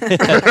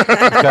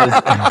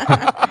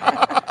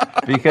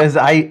 because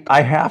I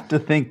have to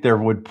think there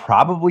would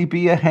probably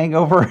be a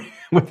hangover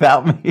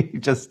without me.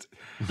 Just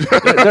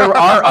there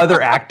are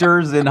other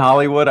actors in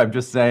Hollywood, I'm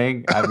just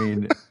saying. I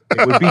mean,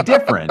 it would be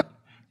different.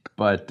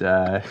 But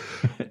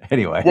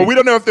anyway. Well, we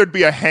don't know if there'd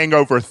be a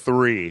Hangover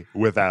 3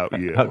 without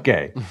you.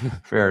 Okay,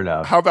 fair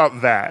enough. How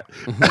about that?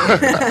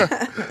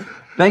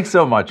 Thanks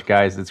so much,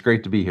 guys. It's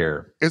great to be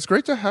here. It's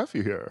great to have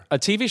you here. A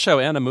TV show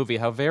and a movie.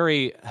 How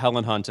very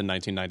Helen Hunt in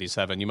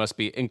 1997. You must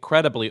be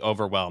incredibly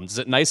overwhelmed. Is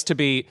it nice to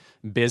be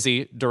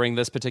busy during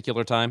this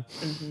particular time?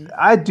 Mm-hmm.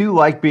 I do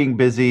like being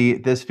busy.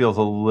 This feels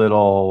a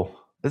little.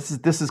 This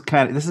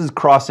is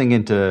crossing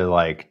into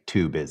like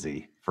too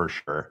busy for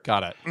sure.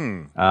 Got it.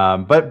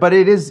 But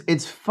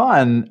it's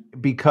fun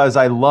because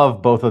I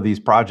love both of these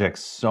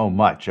projects so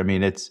much. I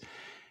mean,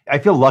 I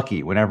feel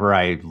lucky whenever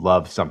I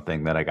love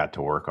something that I got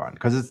to work on,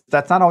 because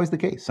that's not always the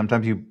case.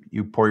 Sometimes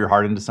you pour your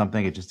heart into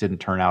something, it just didn't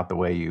turn out the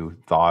way you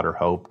thought or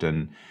hoped,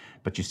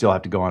 but you still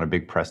have to go on a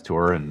big press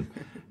tour and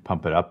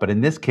pump it up. But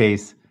in this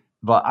case,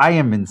 I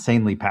am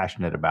insanely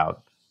passionate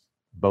about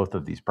both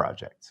of these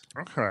projects.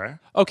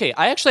 Okay.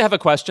 I actually have a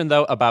question,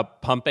 though,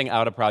 about pumping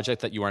out a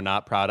project that you are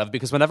not proud of,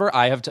 because whenever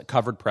I have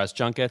covered press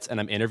junkets and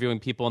I'm interviewing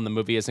people and the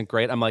movie isn't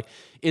great, I'm like,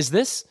 is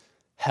this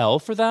hell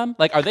for them?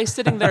 Like, are they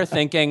sitting there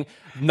thinking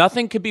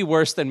nothing could be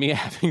worse than me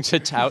having to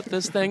tout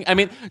this thing? I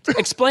mean,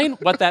 explain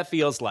what that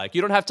feels like. You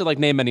don't have to like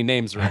name any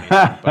names or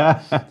anything.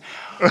 But.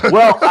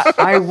 Well,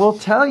 I will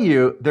tell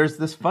you, there's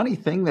this funny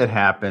thing that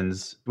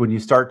happens when you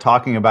start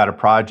talking about a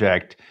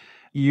project.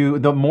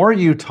 the more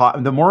you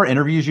talk, the more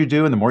interviews you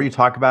do, and the more you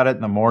talk about it,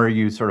 and the more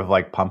you sort of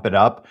like pump it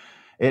up,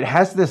 it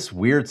has this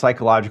weird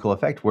psychological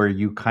effect where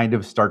you kind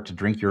of start to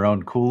drink your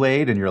own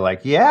Kool-Aid and you're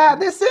like, yeah,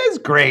 this is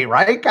great,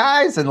 right,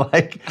 guys? And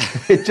like,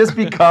 it just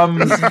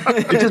becomes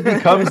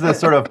this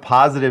sort of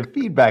positive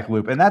feedback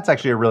loop. And that's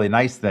actually a really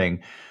nice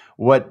thing.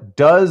 What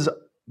does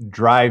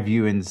drive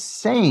you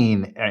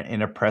insane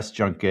in a press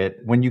junket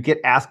when you get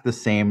asked the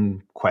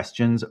same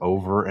questions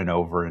over and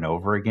over and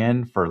over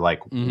again for like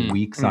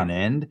weeks on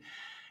end,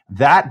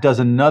 that does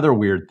another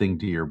weird thing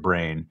to your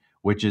brain,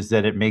 which is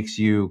that it makes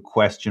you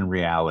question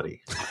reality.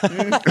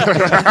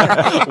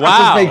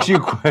 Wow.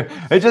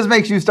 It just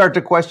makes you start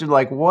to question,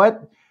 like,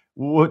 where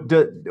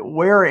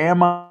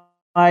am I?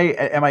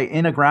 Am I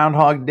in a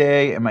Groundhog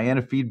Day? Am I in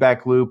a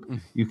feedback loop?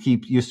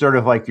 You sort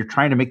of like, you're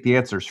trying to make the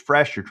answers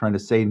fresh. You're trying to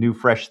say new,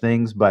 fresh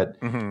things, but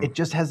it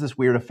just has this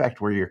weird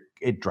effect where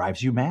it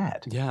drives you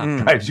mad. Yeah.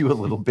 It drives you a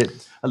little bit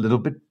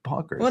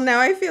bonkers. Well,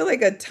 now I feel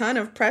like a ton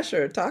of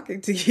pressure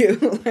talking to you.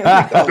 Like,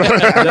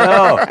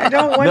 No, I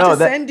don't want to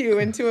send you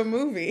into a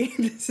movie.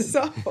 This is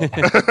awful.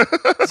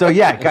 So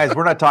yeah, guys,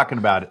 we're not talking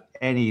about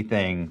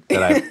anything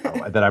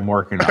that I'm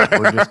working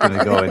on. We're just going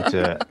to go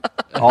into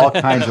all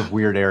kinds of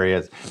weird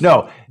areas.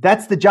 No,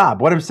 that's the job.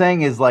 What I'm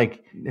saying is,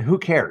 like, who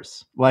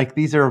cares? Like,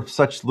 these are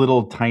such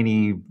little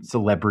tiny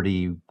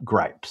celebrity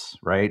gripes,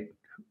 right?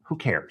 Who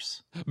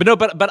cares?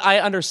 But I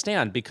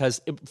understand, because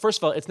first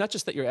of all, it's not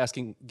just that you're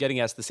getting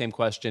asked the same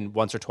question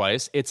once or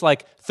twice. It's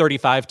like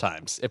 35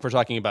 times if we're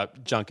talking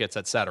about junkets,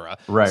 etc.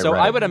 Right. So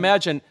I would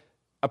imagine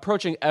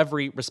approaching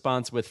every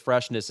response with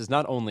freshness is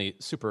not only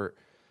super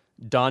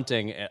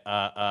daunting,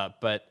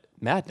 but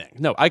maddening.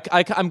 No,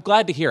 I'm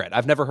glad to hear it.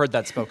 I've never heard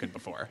that spoken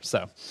before.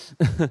 So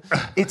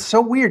it's so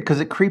weird because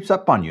it creeps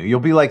up on you. You'll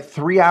be like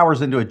 3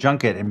 hours into a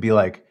junket and be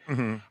like,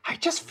 I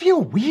just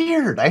feel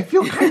weird. I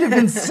feel kind of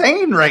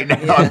insane right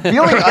now. I'm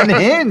feeling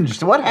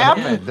unhinged. What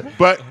happened?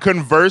 But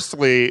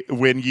conversely,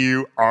 when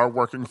you are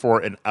working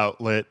for an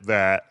outlet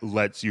that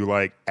lets you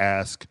like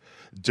ask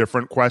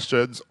different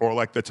questions, or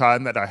like the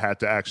time that I had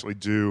to actually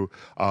do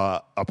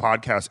a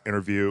podcast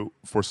interview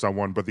for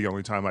someone, but the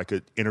only time I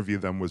could interview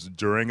them was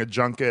during a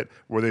junket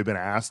where they've been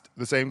asked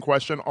the same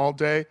question all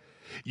day,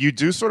 you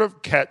do sort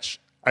of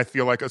catch, I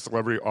feel like, a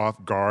celebrity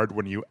off guard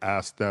when you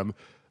ask them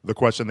the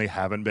question they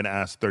haven't been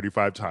asked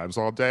 35 times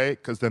all day,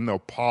 because then they'll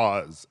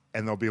pause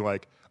and they'll be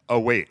like, oh,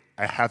 wait,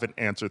 I haven't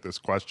answered this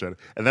question.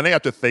 And then they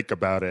have to think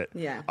about it.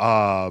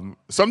 Yeah.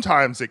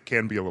 Sometimes it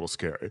can be a little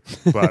scary.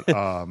 But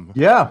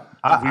yeah,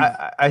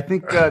 I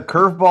think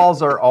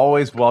curveballs are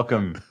always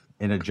welcome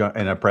in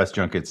a press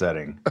junket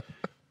setting,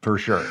 for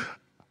sure.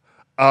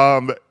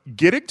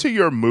 Getting to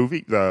your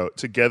movie, though,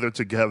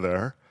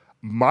 Together,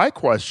 my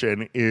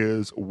question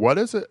is, what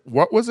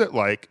was it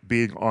like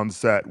being on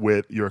set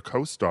with your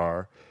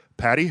co-star,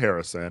 Patty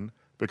Harrison?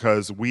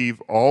 Because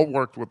we've all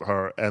worked with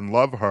her and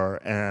love her,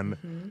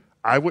 and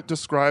I would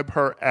describe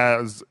her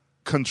as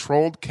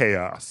controlled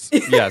chaos.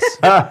 Yes.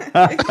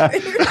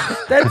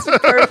 That's a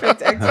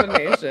perfect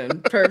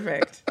explanation.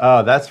 Perfect.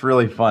 Oh, that's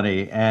really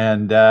funny.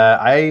 And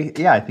I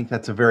think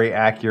that's a very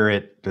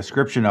accurate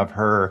description of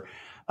her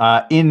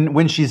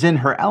when she's in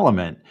her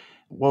element.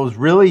 What was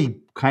really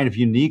kind of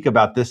unique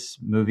about this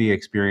movie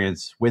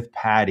experience with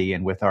Patty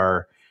and with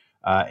our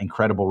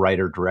incredible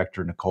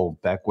writer-director, Nicole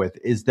Beckwith,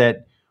 is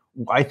that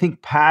I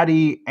think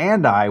Patty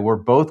and I were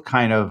both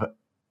kind of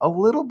a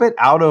little bit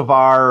out of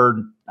our,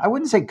 I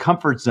wouldn't say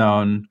comfort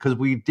zone, because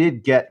we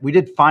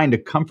did find a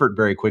comfort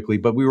very quickly,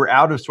 but we were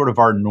out of sort of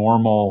our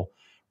normal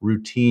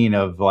routine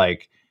of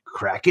like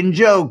cracking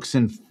jokes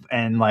and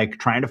like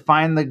trying to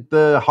find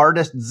the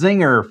hardest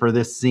zinger for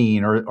this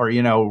scene, or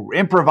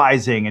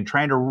improvising and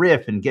trying to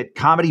riff and get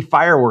comedy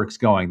fireworks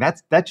going.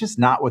 That's just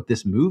not what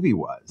this movie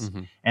was.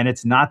 And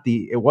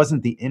it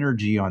wasn't the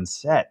energy on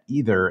set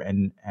either.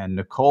 And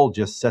Nicole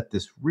just set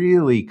this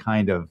really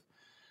kind of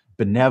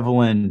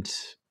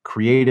benevolent,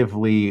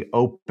 creatively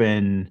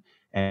open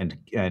and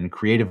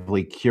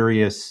creatively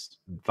curious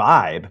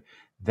vibe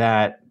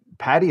that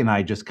Patty and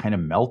I just kind of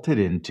melted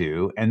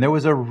into, and there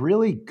was a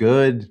really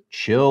good,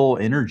 chill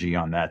energy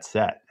on that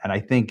set. And I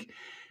think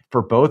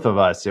for both of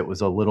us, it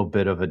was a little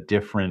bit of a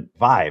different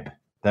vibe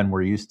than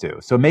we're used to.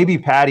 So maybe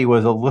Patty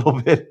was a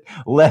little bit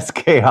less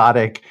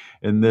chaotic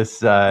in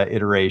this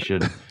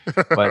iteration,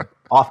 but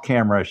off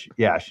camera,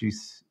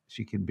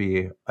 she can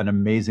be an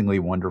amazingly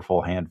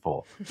wonderful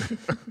handful.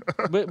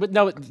 But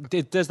no,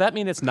 does that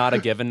mean it's not a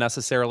given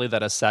necessarily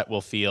that a set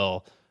will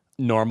feel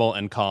normal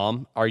and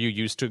calm? Are you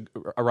used to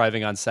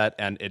arriving on set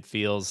and it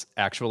feels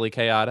actually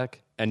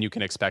chaotic, and you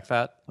can expect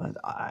that?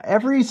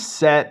 Every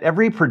set,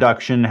 every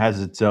production has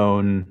its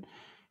own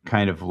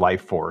kind of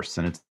life force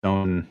and its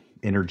own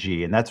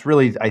energy. And that's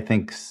really, I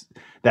think,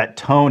 that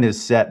tone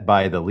is set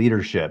by the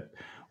leadership,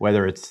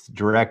 whether it's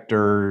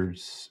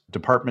directors,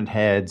 department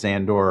heads,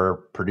 and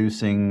or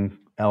producing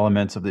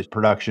elements of the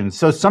production.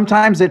 So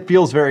sometimes it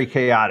feels very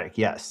chaotic,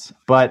 yes.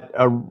 But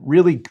a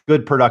really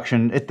good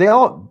production,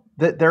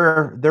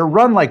 they're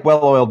run like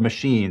well-oiled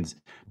machines,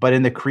 but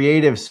in the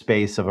creative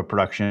space of a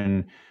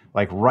production,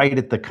 like right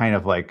at the kind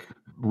of like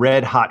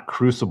red hot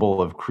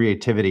crucible of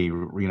creativity,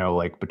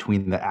 like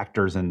between the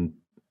actors and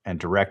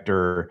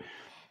director,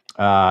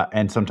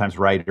 and sometimes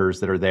writers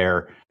that are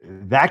there,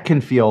 that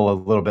can feel a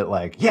little bit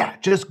like, yeah,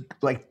 just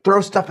like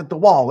throw stuff at the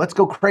wall. Let's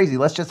go crazy.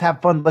 Let's just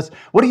have fun.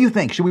 What do you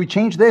think? Should we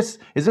change this?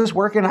 Is this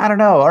working? I don't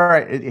know. All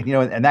right.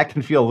 And that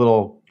can feel a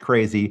little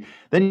crazy.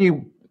 Then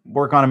you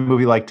work on a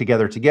movie like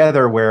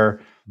Together,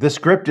 where the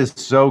script is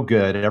so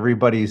good.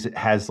 Everybody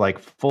has like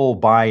full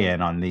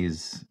buy-in on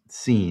these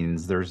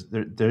scenes. There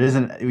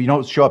isn't, you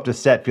don't show up to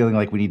set feeling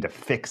like we need to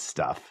fix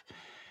stuff.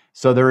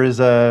 So there's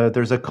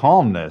a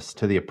calmness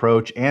to the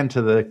approach and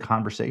to the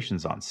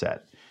conversations on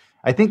set.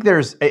 I think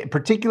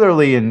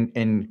particularly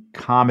in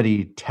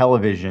comedy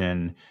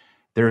television,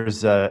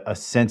 there's a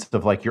sense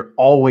of like you're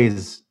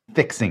always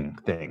fixing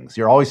things.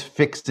 You're always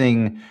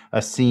fixing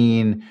a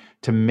scene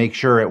to make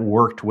sure it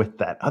worked with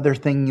that other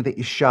thing that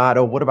you shot.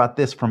 Oh, what about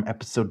this from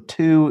episode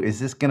 2? Is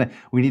this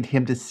we need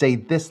him to say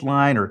this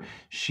line, or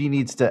she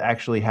needs to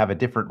actually have a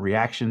different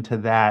reaction to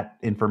that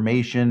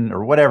information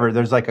or whatever.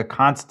 There's like a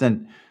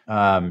constant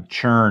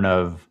churn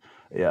of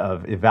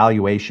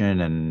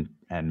evaluation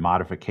and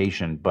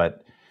modification,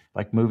 but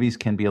like movies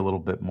can be a little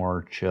bit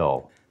more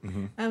chill.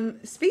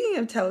 Mm-hmm. Speaking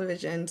of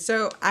television,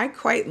 so I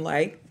quite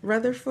like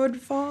Rutherford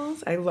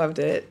Falls. I loved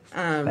it.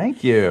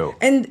 Thank you.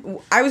 And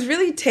I was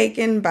really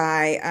taken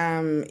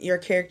by your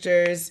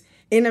character's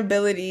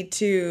inability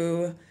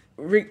to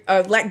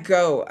let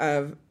go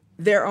of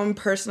their own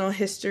personal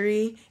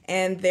history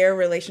and their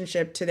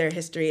relationship to their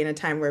history in a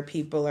time where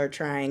people are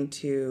trying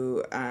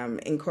to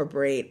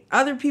incorporate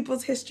other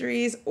people's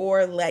histories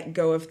or let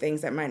go of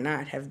things that might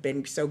not have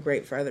been so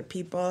great for other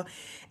people.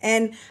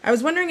 And I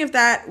was wondering if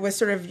that was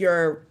sort of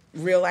your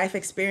real life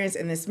experience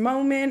in this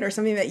moment, or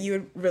something that you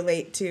would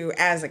relate to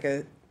as like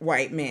a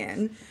white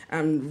man,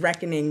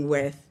 reckoning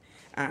with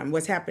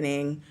what's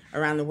happening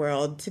around the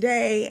world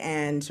today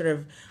and sort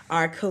of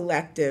our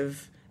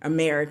collective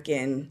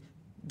American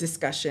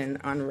discussion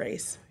on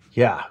race.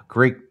 Yeah,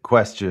 great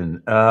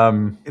question.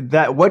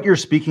 That what you're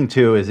speaking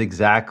to is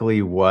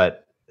exactly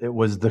what it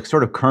was, the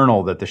sort of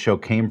kernel that the show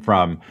came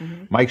from.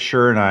 Mm-hmm. Mike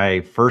Schur and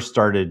I first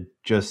started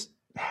just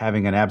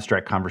having an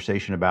abstract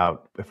conversation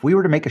about if we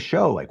were to make a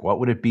show, like what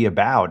would it be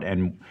about?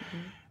 And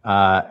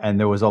and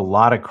there was a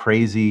lot of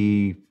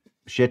crazy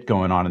shit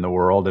going on in the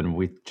world, and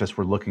we just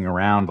were looking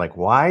around like,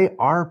 why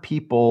are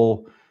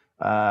people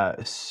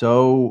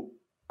so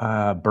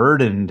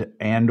burdened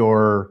and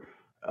or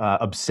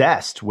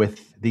obsessed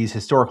with these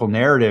historical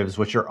narratives,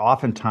 which are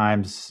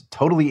oftentimes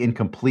totally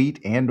incomplete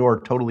and or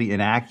totally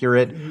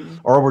inaccurate, mm-hmm.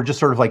 or we're just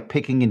sort of like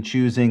picking and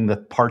choosing the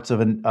parts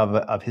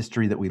of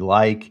history that we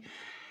like.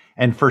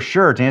 And for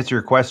sure, to answer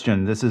your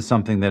question, this is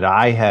something that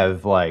I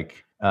have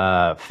like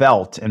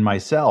felt in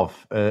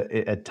myself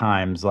at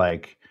times,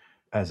 like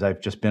as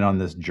I've just been on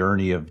this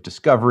journey of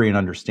discovery and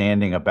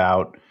understanding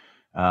about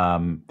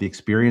the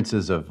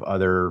experiences of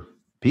other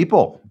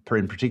people,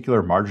 in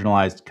particular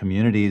marginalized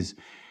communities,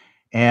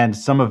 and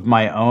some of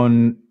my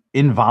own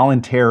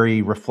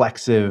involuntary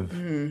reflexive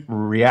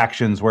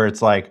reactions where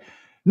it's like,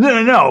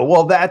 no,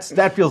 well,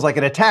 that feels like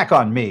an attack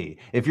on me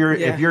if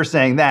you're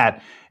saying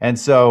that. And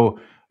so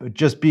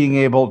just being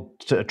able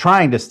to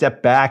trying to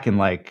step back and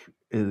like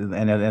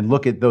and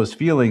look at those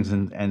feelings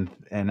and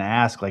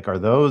ask, like, are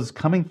those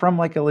coming from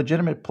like a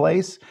legitimate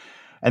place?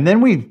 And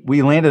then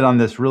we landed on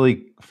this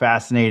really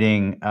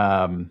fascinating,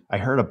 I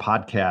heard a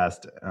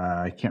podcast,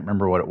 I can't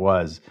remember what it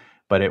was,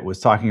 but it was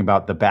talking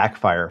about the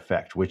backfire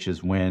effect, which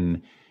is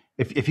when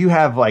if you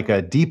have like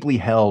a deeply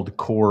held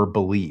core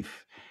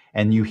belief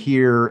and you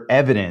hear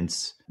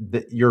evidence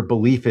that your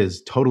belief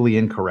is totally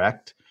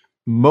incorrect,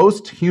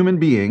 most human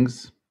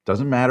beings,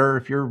 doesn't matter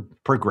if you're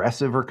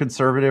progressive or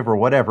conservative or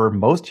whatever,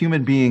 most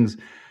human beings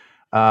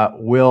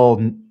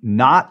will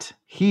not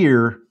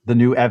hear the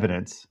new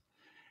evidence.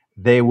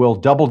 They will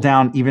double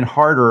down even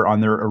harder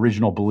on their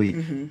original belief.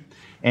 Mm-hmm.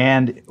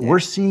 And we're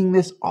seeing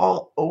this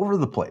all over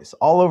the place,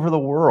 all over the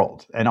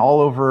world, and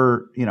all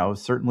over,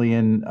 certainly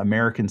in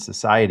American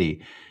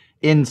society,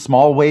 in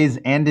small ways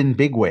and in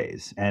big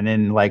ways, and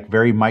in like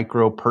very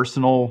micro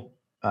personal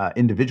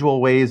individual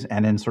ways,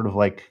 and in sort of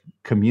like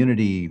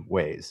community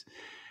ways.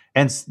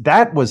 And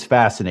that was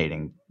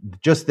fascinating,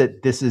 just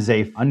that this is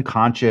a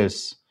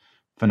unconscious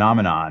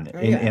phenomenon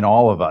in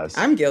all of us.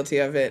 I'm guilty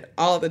of it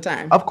all the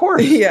time. Of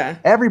course. Yeah.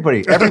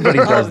 Everybody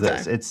does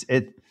this.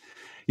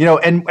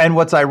 And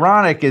what's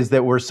ironic is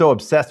that we're so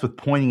obsessed with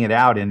pointing it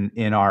out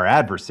in our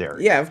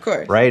adversary. Yeah, of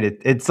course. Right?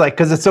 It's like,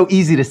 because it's so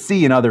easy to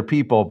see in other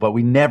people, but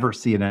we never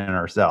see it in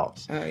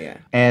ourselves. Oh, yeah.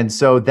 And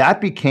so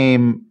that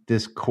became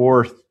this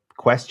core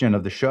question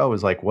of the show,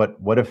 is like,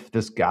 what if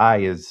this guy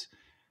is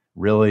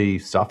really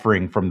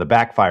suffering from the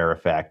backfire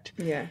effect?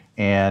 Yeah.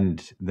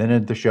 And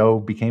then the show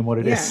became what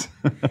it is.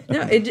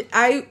 No,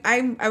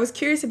 I was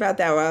curious about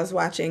that while I was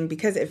watching,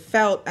 because it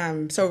felt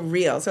so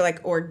real, so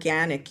like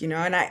organic,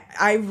 and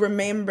I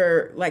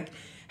remember like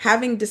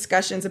having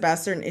discussions about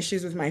certain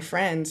issues with my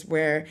friends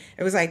where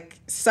it was like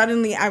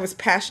suddenly I was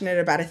passionate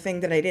about a thing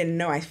that I didn't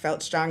know I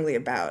felt strongly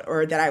about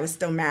or that I was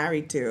still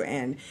married to.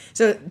 And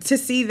so to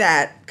see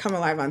that come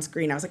alive on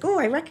screen, I was like, oh,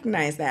 I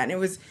recognize that. And it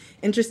was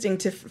interesting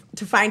to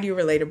find you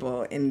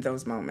relatable in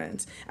those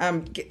moments,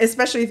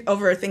 especially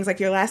over things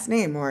like your last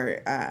name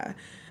or,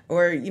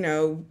 you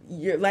know,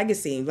 your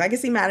legacy.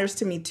 Legacy matters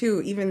to me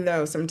too, even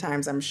though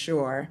sometimes I'm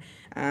sure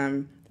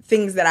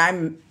things that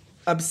I'm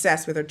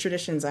obsessed with or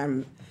traditions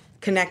I'm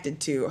connected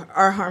to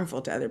are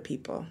harmful to other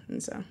people.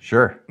 And so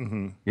sure.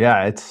 Mm-hmm.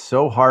 Yeah, it's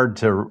so hard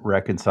to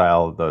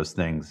reconcile those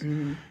things.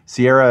 Mm-hmm.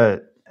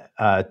 Sierra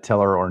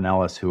Teller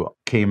Ornelas, who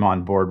came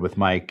on board with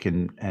Mike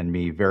and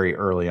me very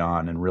early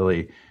on, and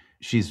really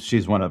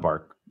she's one of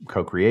our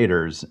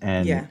co-creators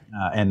and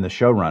the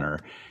showrunner.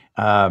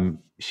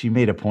 She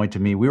made a point to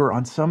me. We were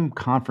on some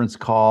conference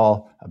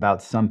call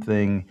about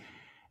something,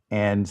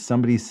 and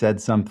somebody said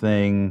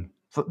something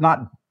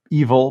not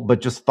evil, but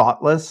just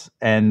thoughtless.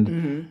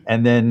 And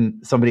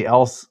then somebody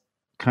else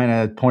kind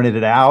of pointed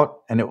it out,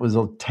 and it was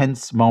a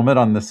tense moment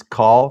on this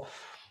call.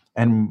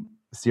 And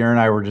Sierra and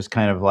I were just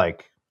kind of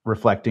like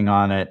reflecting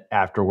on it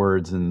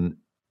afterwards. And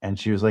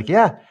she was like,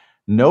 yeah,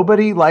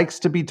 nobody likes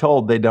to be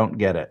told they don't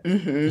get it.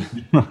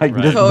 Mm-hmm. Like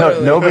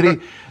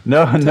totally.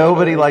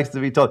 Nobody likes to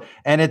be told.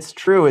 And it's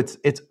true.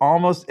 It's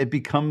almost, it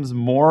becomes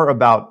more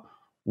about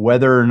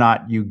whether or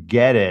not you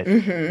get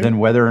it than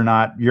whether or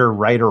not you're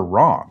right or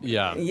wrong.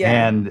 Yeah.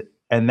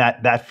 And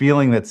that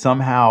feeling that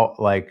somehow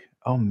like,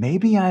 oh,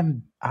 maybe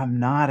I'm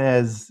not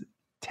as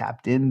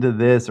tapped into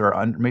this,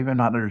 or maybe I'm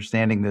not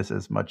understanding this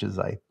as much as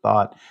I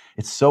thought.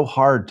 It's so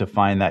hard to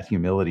find that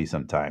humility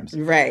sometimes.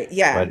 Right.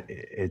 Yeah. But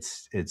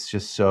it's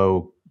just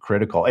so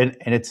critical. And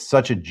it's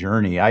such a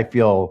journey. I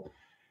feel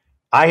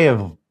I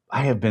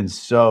have been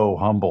so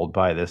humbled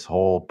by this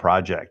whole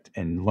project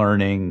and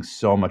learning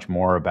so much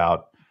more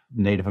about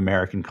Native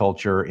American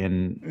culture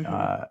in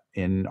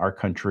our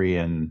country,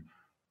 and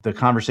the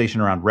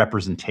conversation around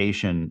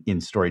representation in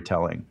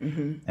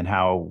storytelling, and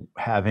how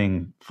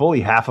having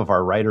fully half of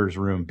our writers'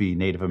 room be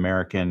Native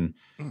American,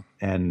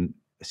 and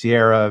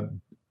Sierra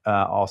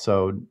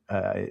also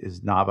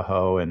is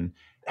Navajo, and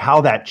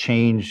how that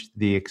changed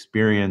the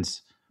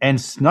experience and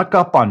snuck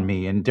up on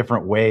me in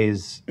different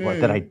ways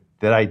that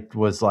I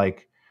was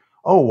like,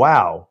 oh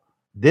wow,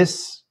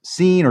 this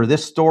scene or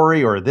this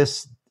story or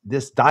this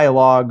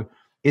dialogue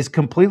is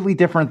completely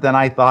different than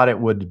I thought it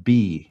would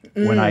be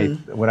when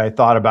I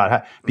thought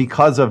about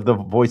because of the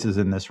voices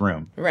in this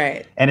room.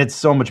 Right. And it's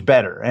so much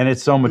better. And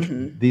it's so much,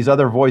 these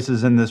other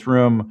voices in this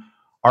room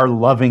are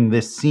loving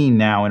this scene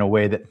now in a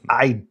way that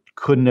I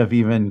couldn't have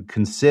even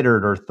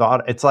considered or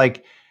thought. It's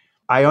like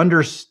I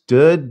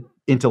understood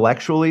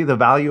intellectually the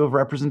value of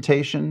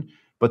representation,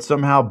 but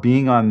somehow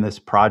being on this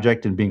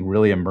project and being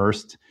really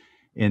immersed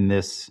in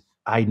this,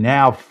 I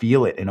now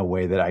feel it in a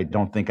way that I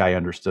don't think I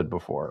understood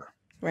before.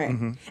 Right.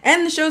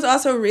 And the show's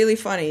also really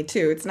funny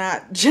too. It's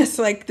not just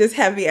like this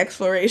heavy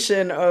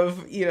exploration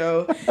of, you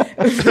know,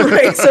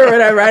 race or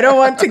whatever. I don't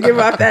want to give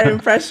off that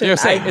impression. You're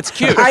saying it's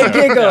cute. I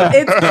giggle.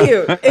 It's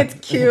cute.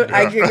 It's cute.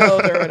 I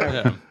giggled or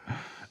whatever.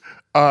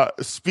 Yeah.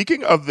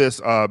 Speaking of this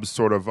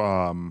sort of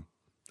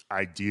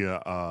idea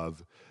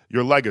of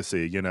your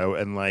legacy, you know,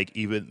 and like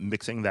even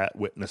mixing that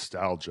with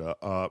nostalgia,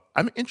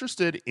 I'm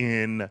interested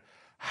in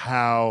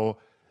how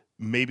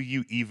maybe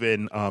you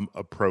even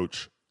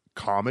approach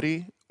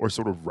comedy or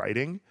sort of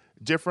writing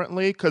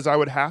differently, because I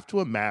would have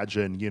to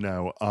imagine, you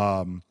know,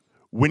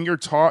 when you're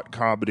taught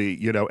comedy,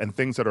 you know, and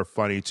things that are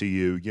funny to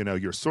you, you know,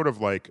 you're sort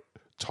of like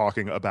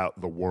talking about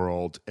the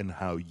world and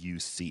how you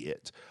see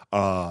it.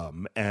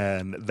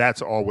 And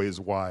that's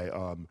always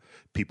why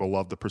people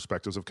love the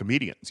perspectives of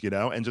comedians, you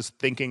know, and just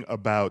thinking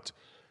about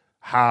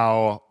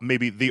how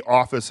maybe The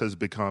Office has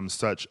become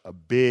such a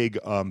big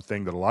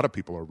thing that a lot of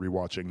people are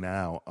rewatching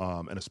now,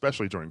 and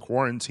especially during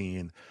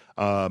quarantine,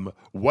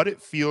 what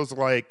it feels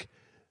like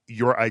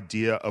your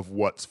idea of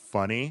what's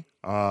funny,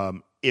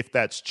 if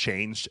that's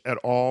changed at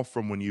all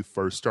from when you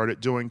first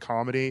started doing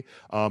comedy,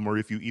 or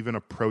if you even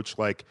approach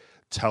like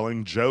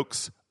telling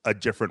jokes a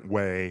different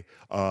way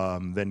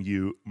than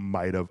you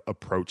might have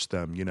approached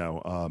them, you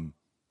know,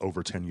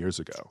 over 10 years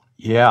ago.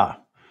 Yeah.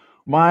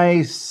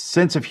 My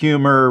sense of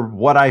humor,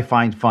 what I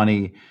find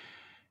funny,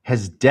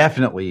 has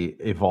definitely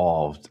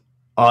evolved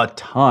a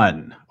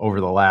ton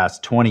over the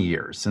last 20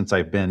 years since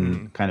I've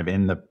been kind of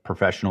in the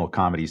professional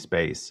comedy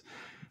space.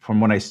 From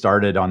when I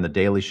started on The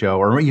Daily Show,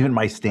 or even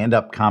my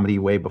stand-up comedy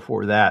way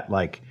before that,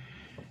 like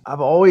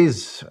I've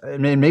always, I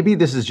mean, maybe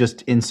this is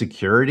just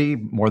insecurity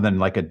more than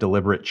like a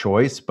deliberate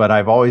choice, but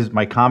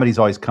my comedy's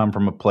always come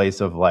from a place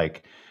of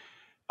like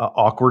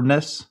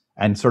awkwardness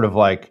and sort of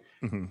like,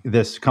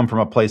 this come from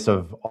a place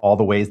of all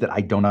the ways that I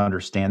don't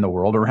understand the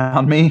world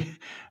around me,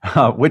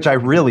 which I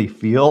really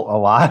feel a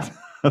lot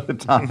of the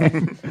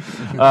time.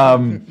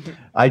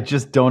 I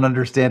just don't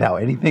understand how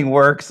anything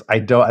works. I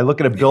look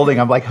at a building,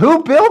 I'm like,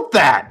 who built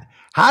that?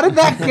 How did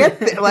that get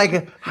there?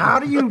 Like, how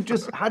do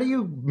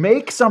you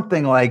make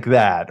something like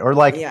that? Or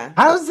like,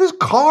 how does this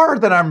car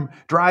that I'm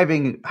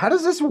driving, how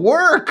does this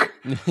work?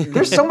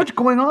 There's so much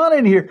going on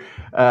in here.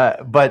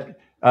 But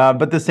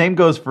the same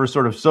goes for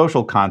sort of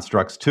social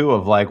constructs too,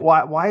 of like,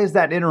 why is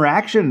that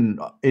interaction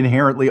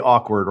inherently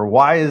awkward? Or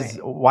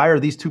why are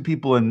these two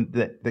people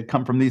that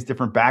come from these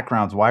different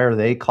backgrounds, why are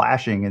they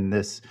clashing in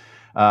this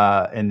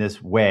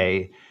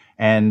way?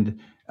 And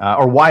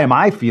or why am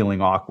I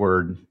feeling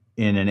awkward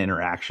in an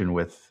interaction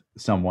with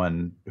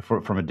someone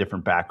from a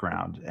different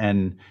background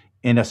and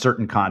in a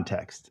certain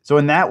context? So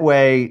in that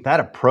way, that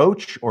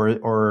approach,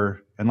 and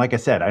like I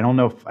said, I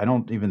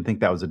don't even think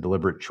that was a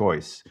deliberate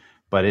choice,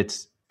 but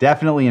it's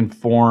definitely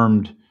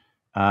informed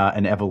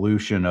an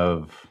evolution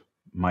of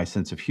my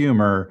sense of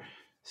humor,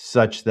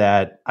 such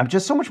that I'm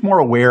just so much more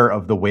aware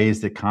of the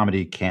ways that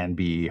comedy can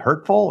be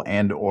hurtful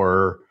and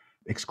or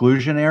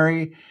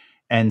exclusionary.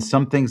 And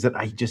some things that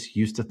I just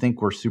used to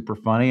think were super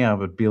funny, I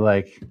would be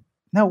like,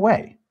 no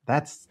way.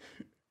 That's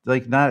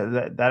like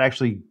that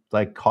actually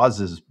like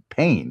causes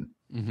pain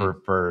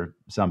for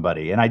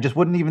somebody. And I just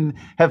wouldn't even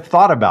have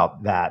thought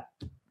about that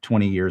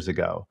 20 years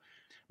ago.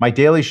 My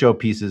Daily Show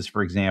pieces,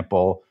 for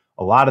example,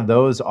 a lot of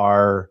those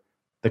are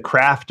the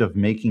craft of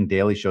making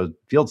Daily Show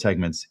field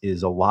segments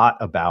is a lot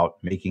about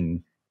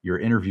making your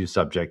interview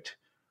subject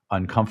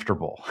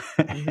uncomfortable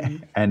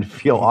and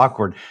feel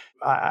awkward.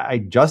 I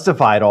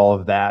justified all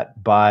of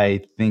that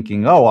by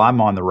thinking, oh,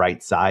 I'm on the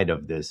right side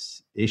of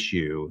this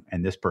issue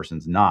and this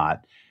person's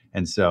not.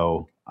 And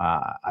so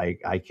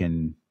I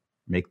can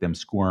make them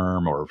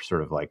squirm or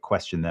sort of like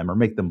question them or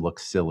make them look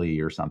silly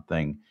or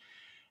something.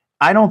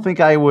 I don't think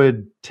I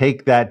would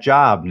take that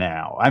job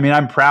now. I mean,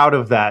 I'm proud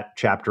of that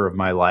chapter of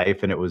my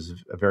life, and it was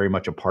very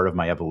much a part of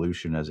my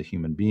evolution as a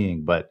human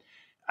being, but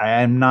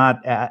I'm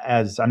not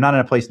in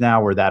a place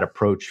now where that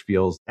approach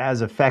feels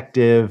as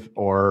effective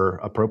or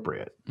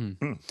appropriate.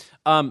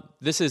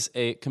 This is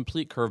a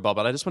complete curveball,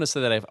 but I just want to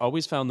say that I've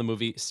always found the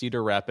movie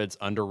Cedar Rapids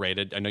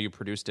underrated. I know you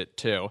produced it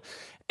too.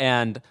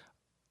 And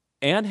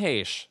Anne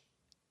Heche,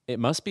 it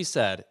must be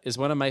said, is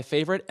one of my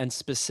favorite and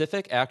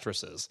specific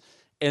actresses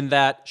in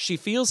that she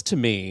feels to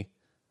me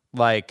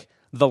like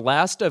the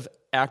last of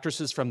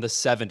actresses from the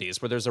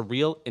 70s, where there's a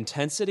real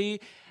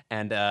intensity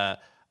and a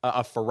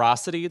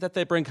ferocity that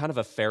they bring, kind of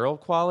a feral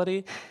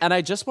quality. And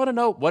I just want to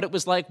know what it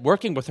was like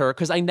working with her,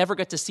 because I never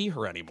get to see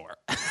her anymore.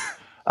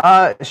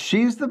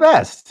 She's the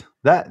best.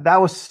 That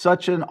was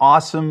such an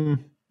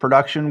awesome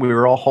production. We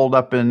were all holed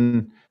up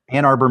in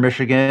Ann Arbor,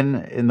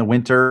 Michigan in the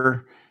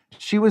winter.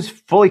 She was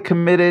fully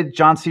committed.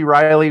 John C.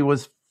 Reilly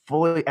was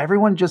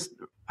everyone just,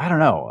 I don't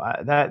know.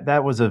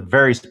 That was a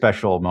very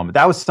special moment.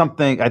 That was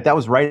something that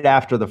was right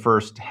after the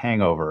first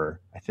Hangover,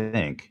 I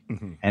think.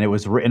 Mm-hmm. And it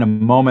was in a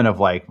moment of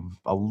like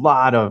a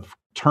lot of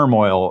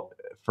turmoil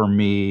for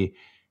me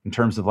in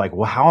terms of like,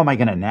 well, how am I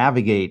going to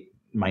navigate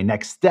my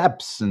next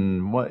steps,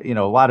 and what,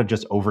 a lot of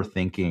just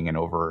overthinking and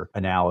over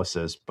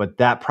analysis. But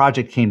that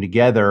project came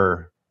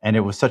together and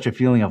it was such a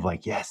feeling of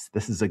like, yes,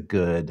 this is a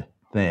good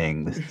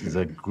thing. This is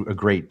a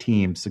great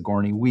team.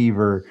 Sigourney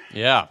Weaver.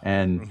 Yeah.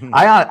 And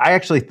I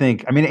actually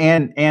think, I mean,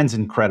 Anne's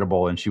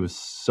incredible and she was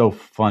so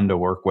fun to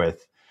work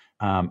with.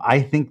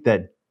 I think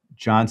that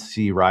John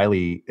C.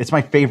 Reilly, it's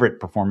my favorite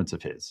performance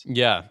of his.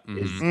 Yeah.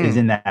 Is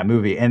in that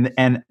movie.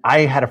 And I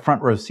had a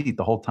front row seat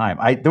the whole time.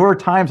 There were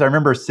times I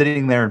remember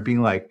sitting there and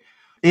being like,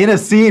 in a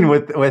scene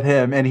with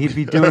him, and he'd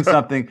be doing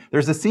something.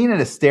 There's a scene in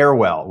a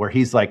stairwell where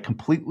he's like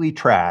completely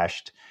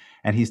trashed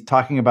and he's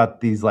talking about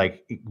these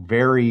like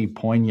very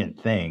poignant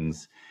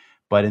things,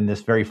 but in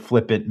this very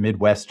flippant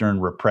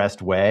Midwestern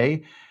repressed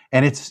way.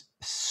 And it's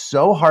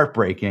so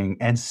heartbreaking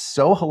and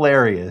so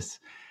hilarious.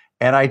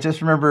 And I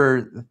just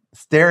remember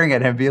staring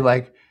at him being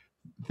like,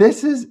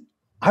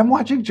 I'm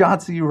watching John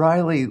C.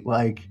 Reilly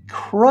like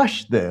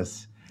crush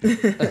this.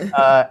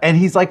 And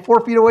he's like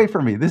 4 feet away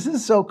from me. This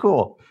is so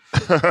cool.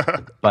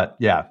 But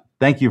yeah,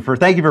 thank you for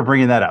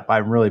bringing that up.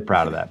 I'm really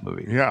proud of that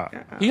movie. Yeah.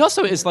 He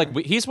also is like,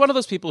 he's one of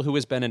those people who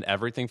has been in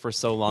everything for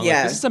so long. Yeah.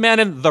 Like, this is a man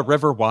in The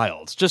River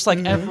Wild, just like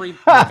every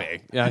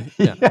movie. Yeah.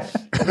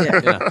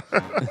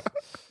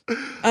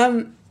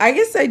 I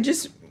guess I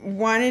just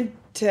wanted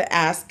to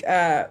ask,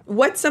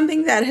 what's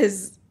something that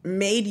has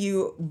made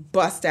you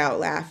bust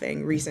out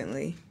laughing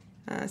recently?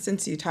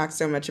 Since you talk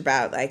so much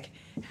about like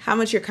how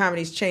much your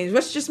comedy's changed,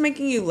 what's just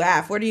making you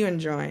laugh? What are you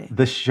enjoying?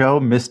 The show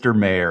Mr.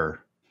 Mayor.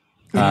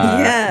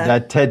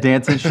 That Ted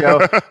Danson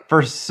show.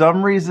 For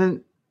some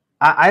reason,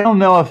 I don't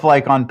know if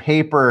like on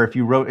paper, if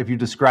you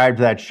described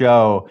that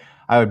show,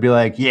 I would be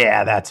like,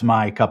 yeah, that's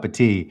my cup of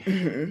tea.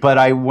 Mm-hmm. But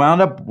I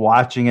wound up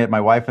watching it.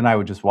 My wife and I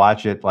would just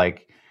watch it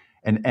like,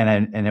 and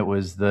it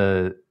was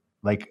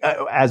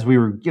as we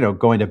were,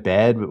 going to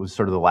bed, it was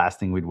sort of the last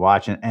thing we'd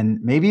watch.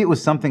 And maybe it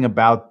was something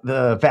about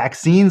the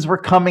vaccines were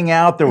coming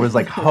out. There was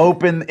like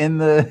hope in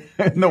the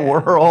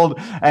world.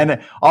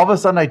 And all of a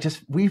sudden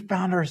we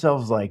found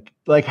ourselves like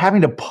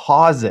having to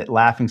pause it,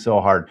 laughing so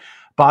hard.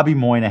 Bobby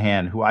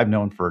Moynihan, who I've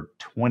known for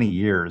 20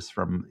 years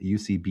from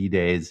UCB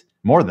days,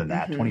 more than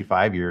that,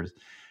 25 years,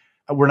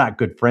 we're not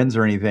good friends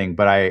or anything,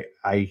 but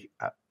I've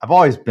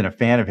always been a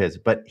fan of his,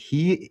 but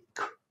he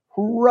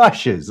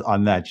crushes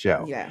on that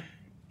show. Yeah.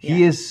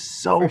 He is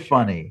so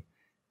funny.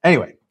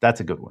 Anyway,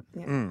 that's a good one.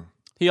 Yeah.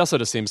 He also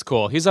just seems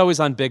cool. He's always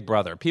on Big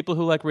Brother. People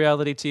who like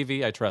reality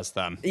TV, I trust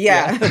them.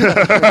 Yeah.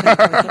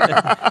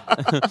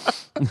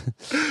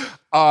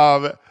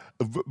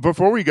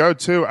 Before we go,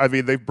 too, I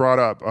mean, they've brought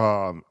up,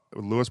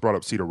 Lewis brought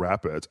up Cedar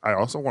Rapids. I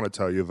also want to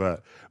tell you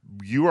that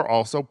you are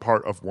also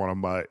part of one of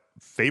my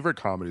favorite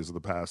comedies of the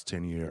past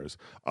 10 years,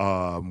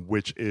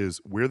 which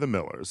is We're the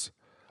Millers.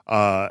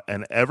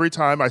 And every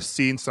time I've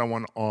seen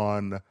someone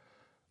on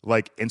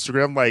like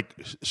Instagram, like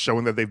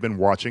showing that they've been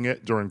watching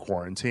it during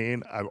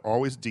quarantine, I've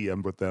always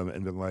DM'd with them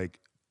and been like,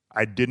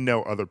 I didn't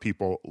know other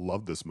people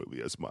love this movie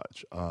as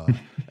much.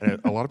 And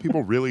a lot of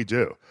people really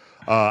do.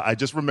 I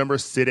just remember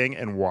sitting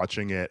and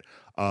watching it,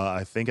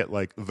 I think at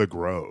like The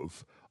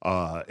Grove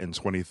in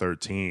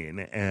 2013.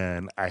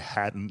 And I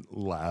hadn't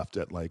laughed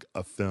at like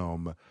a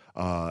film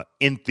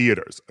in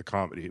theaters, a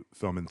comedy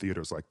film in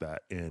theaters like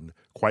that in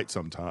quite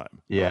some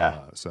time.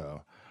 Yeah.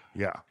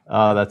 Yeah.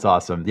 Oh, that's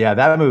awesome. Yeah,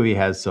 that movie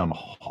has some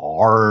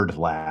hard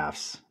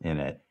laughs in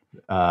it.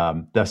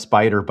 The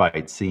spider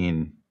bite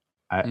scene,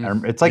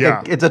 it's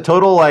like it's a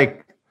total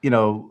like,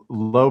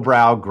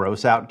 lowbrow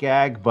gross out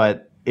gag,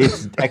 but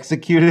it's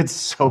executed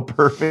so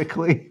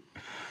perfectly.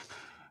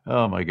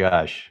 Oh my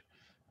gosh.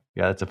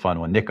 Yeah, that's a fun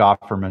one. Nick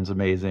Offerman's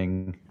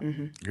amazing.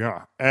 Mm-hmm.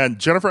 Yeah. And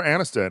Jennifer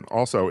Aniston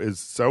also is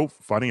so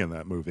funny in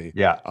that movie.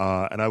 Yeah.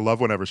 And I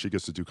love whenever she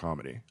gets to do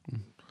comedy.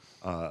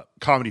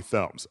 Comedy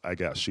films, I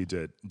guess. She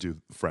did do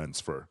Friends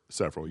for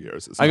several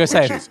years. I gotta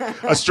say, she's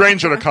a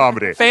stranger to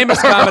comedy.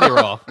 Famous comedy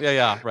role.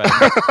 Yeah, right.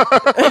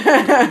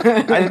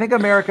 I think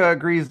America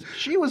agrees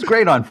she was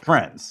great on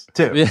Friends,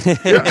 too. Yeah.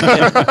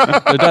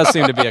 There does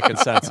seem to be a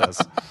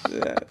consensus.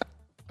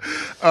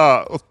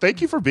 Well,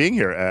 thank you for being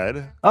here,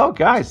 Ed. Oh,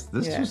 guys,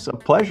 this was a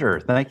pleasure.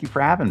 Thank you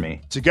for having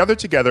me.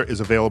 Together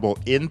is available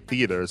in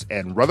theaters,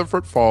 and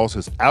Rutherford Falls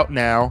is out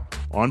now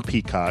on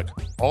Peacock,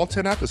 all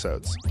 10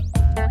 episodes.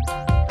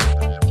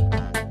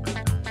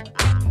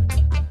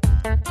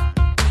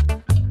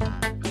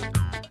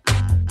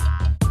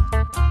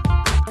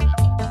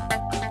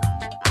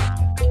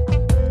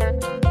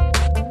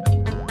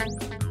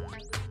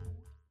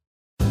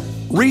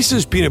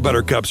 Reese's Peanut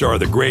Butter Cups are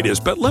the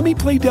greatest, but let me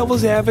play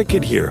devil's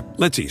advocate here.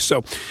 Let's see.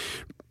 So,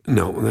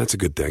 no, that's a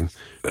good thing.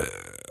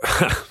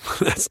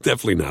 That's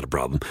definitely not a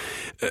problem.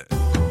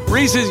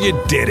 Reese's,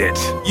 you did it.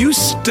 You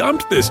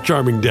stumped this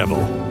charming devil.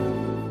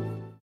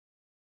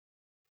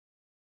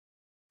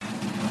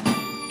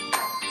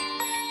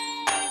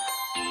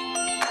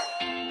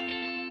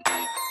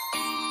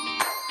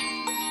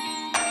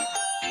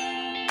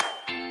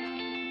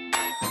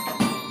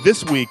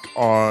 This week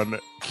on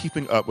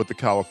Keeping Up with the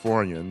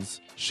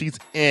Californians, she's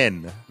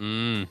in.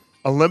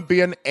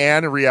 Olympian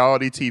and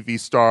reality TV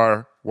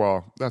star,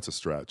 well, that's a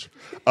stretch.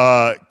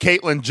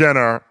 Caitlyn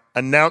Jenner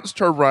announced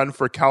her run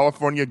for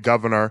California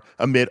governor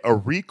amid a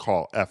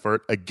recall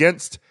effort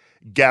against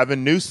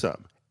Gavin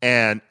Newsom.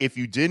 And if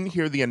you didn't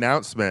hear the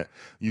announcement,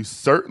 you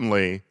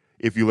certainly,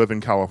 if you live in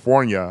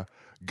California,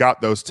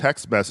 got those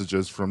text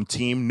messages from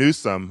Team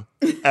Newsom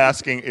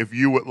asking if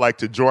you would like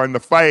to join the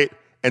fight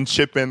and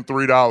chip in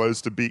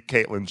 $3 to beat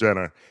Caitlyn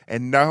Jenner.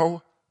 And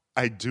no,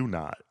 I do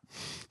not.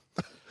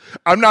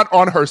 I'm not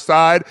on her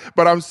side,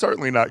 but I'm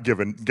certainly not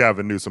giving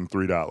Gavin Newsom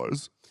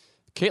 $3.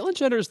 Caitlyn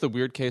Jenner is the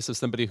weird case of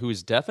somebody who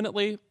is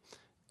definitely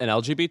an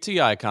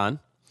LGBT icon,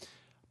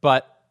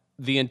 but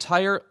the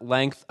entire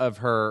length of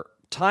her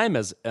time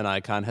as an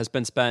icon has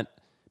been spent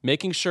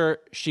making sure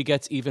she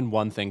gets even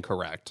one thing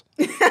correct.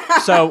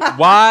 So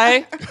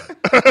why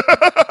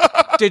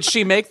did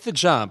she make the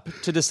jump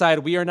to decide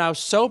we are now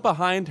so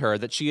behind her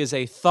that she is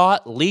a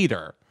thought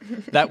leader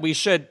that we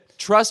should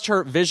trust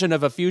her vision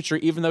of a future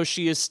even though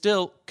she is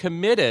still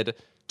committed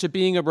to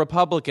being a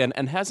Republican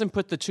and hasn't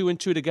put the two and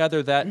two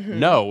together that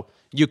no,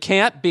 you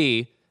can't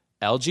be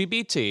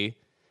LGBT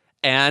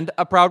and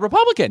a proud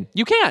Republican.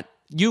 You can't.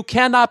 You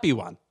cannot be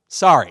one.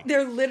 Sorry.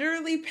 They're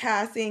literally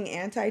passing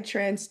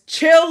anti-trans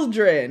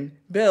children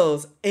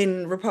bills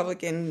in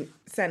Republican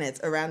senates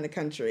around the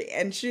country.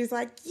 And she's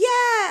like, yeah,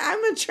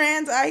 I'm a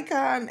trans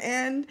icon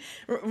and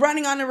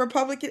running on a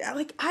Republican.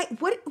 Like,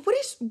 what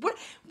is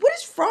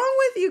wrong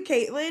with you,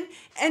 Caitlyn?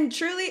 And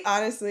truly,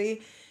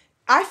 honestly,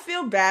 I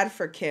feel bad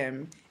for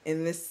Kim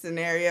in this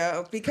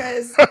scenario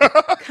because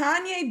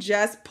Kanye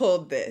just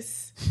pulled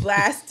this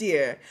last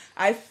year.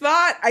 I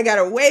thought I got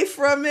away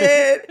from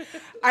it.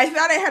 I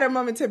thought I had a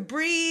moment to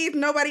breathe.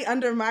 Nobody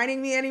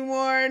undermining me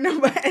anymore.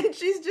 And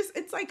she's just,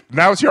 it's like.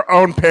 Now it's your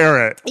own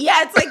parent.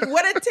 Yeah, it's like,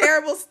 what a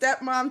terrible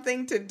stepmom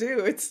thing to do.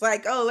 It's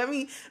like, oh, let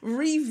me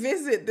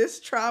revisit this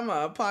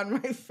trauma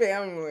upon my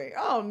family.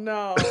 Oh,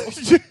 no.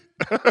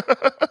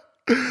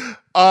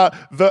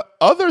 The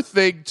other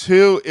thing,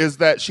 too, is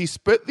that she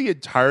spent the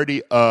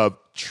entirety of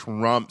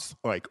Trump's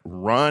like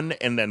run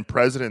and then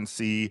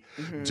presidency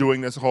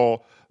doing this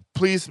whole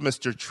please,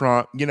 Mr.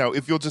 Trump,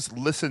 if you'll just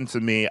listen to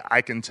me,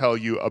 I can tell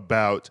you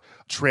about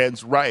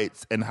trans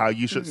rights and how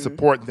you should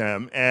support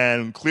them.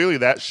 And clearly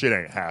that shit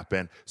ain't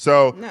happened.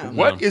 So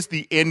what is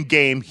the end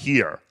game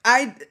here?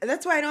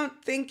 That's why I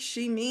don't think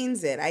she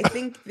means it. I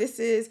think this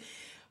is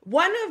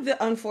one of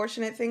the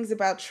unfortunate things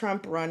about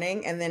Trump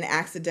running and then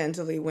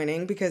accidentally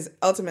winning, because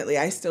ultimately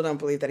I still don't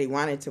believe that he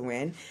wanted to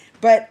win.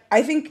 But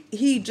I think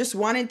he just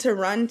wanted to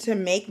run to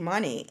make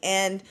money.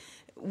 And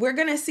we're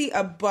going to see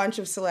a bunch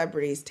of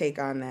celebrities take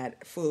on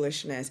that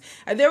foolishness.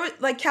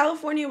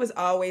 California was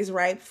always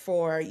ripe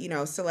for,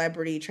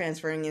 celebrity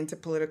transferring into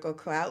political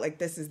clout. Like,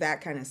 this is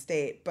that kind of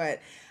state.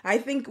 But I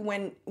think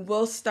when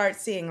we'll start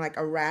seeing like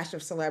a rash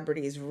of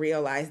celebrities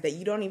realize that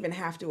you don't even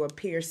have to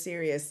appear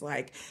serious,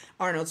 like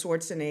Arnold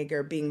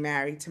Schwarzenegger being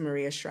married to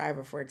Maria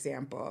Shriver, for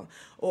example.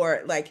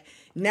 Or like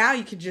now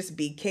you could just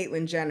be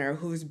Caitlyn Jenner,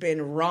 who's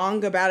been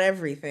wrong about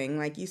everything,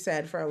 like you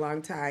said, for a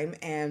long time,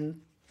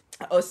 and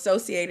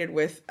associated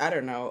with, I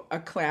don't know, a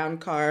clown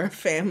car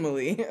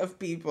family of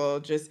people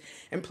just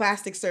in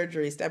plastic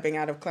surgery stepping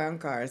out of clown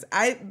cars.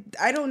 I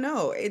don't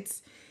know.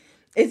 It's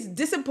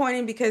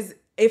disappointing because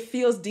it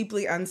feels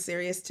deeply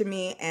unserious to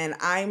me, and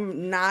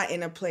I'm not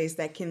in a place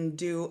that can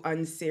do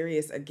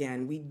unserious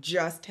again. We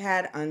just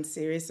had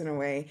unserious in a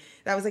way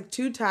that was like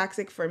too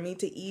toxic for me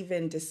to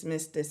even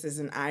dismiss this as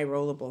an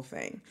eye-rollable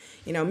thing.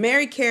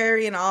 Mary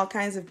Carey and all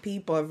kinds of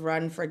people have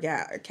run for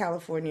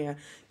California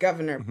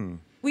governor. Mm-hmm.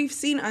 We've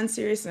seen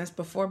unseriousness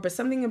before, but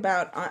something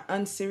about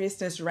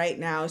unseriousness right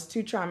now is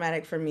too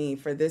traumatic for me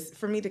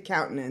to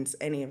countenance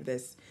any of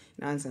this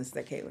nonsense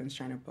that Caitlyn's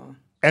trying to pull.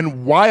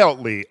 And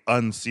wildly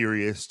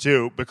unserious,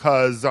 too,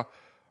 because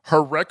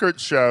her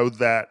records show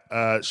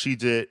that she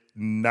did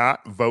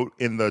not vote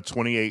in the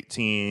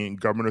 2018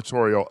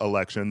 gubernatorial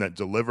election that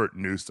delivered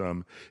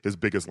Newsom his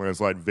biggest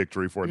landslide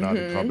victory for a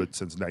non-incumbent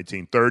since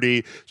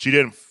 1930. She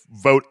didn't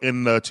vote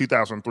in the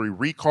 2003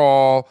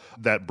 recall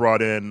that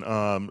brought in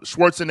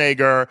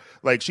Schwarzenegger.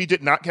 Like, she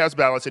did not cast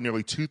ballots in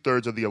nearly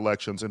 2/3 of the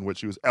elections in which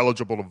she was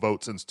eligible to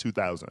vote since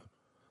 2000.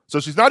 So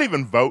she's not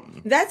even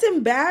voting. That's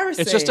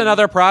embarrassing. It's just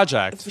another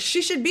project.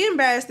 She should be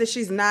embarrassed that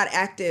she's not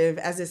active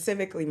as a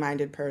civically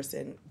minded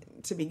person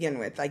to begin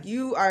with. Like,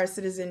 you are a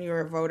citizen, you're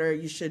a voter,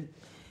 you should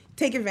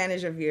take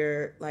advantage of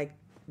your,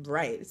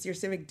 right. It's your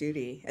civic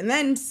duty. And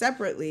then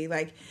separately,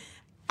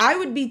 I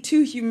would be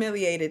too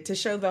humiliated to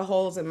show the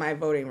holes in my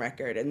voting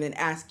record and then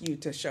ask you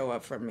to show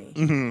up for me.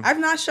 Mm-hmm. I've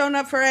not shown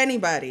up for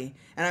anybody,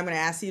 and I'm going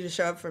to ask you to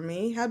show up for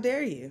me? How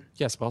dare you?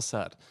 Yes, well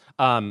said.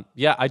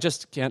 I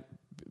just can't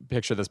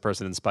picture this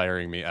person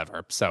inspiring me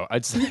ever. So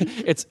it's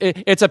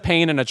a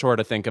pain and a chore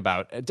to think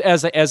about.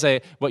 As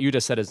a what you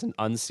just said is an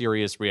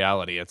unserious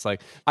reality. It's like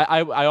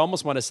I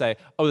almost want to say,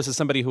 oh, this is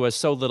somebody who has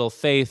so little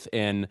faith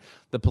in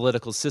the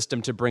political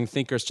system to bring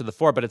thinkers to the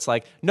fore. But it's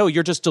like, no,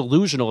 you're just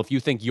delusional if you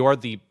think you're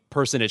the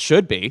person it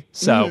should be.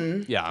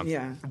 So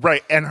yeah,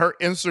 right. And her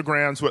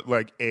Instagrams with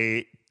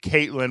a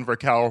Caitlyn for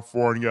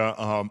California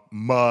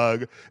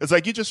mug. It's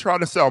like, you're just trying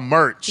to sell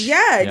merch.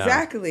 Yeah,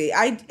 exactly.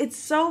 It's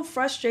so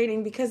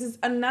frustrating because it's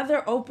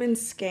another open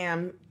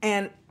scam,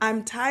 and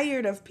I'm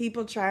tired of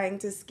people trying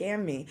to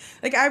scam me.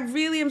 I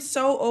really am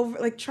so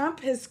over,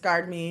 Trump has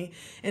scarred me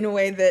in a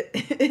way that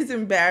is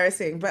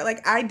embarrassing, but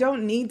I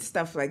don't need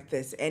stuff like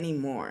this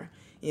anymore,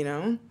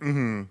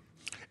 Mm-hmm.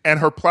 And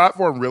her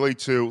platform really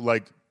too,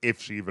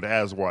 if she even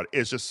has one,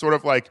 it's just sort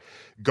of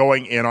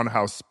going in on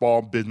how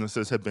small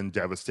businesses have been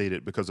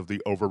devastated because of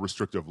the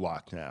over-restrictive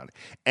lockdown.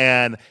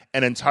 And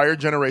an entire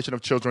generation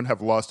of children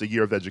have lost a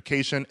year of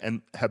education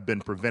and have been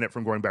prevented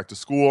from going back to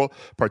school,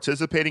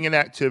 participating in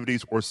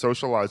activities, or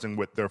socializing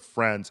with their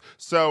friends.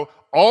 So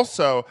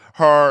also,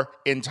 her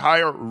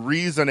entire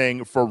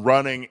reasoning for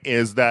running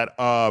is that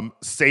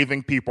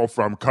saving people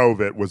from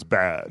COVID was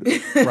bad.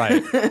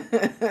 Right.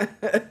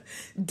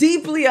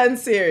 Deeply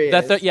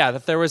unserious.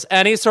 That there was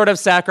any sort of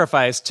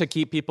sacrifice to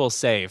keep people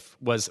safe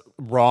was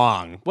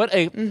wrong.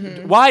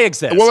 Why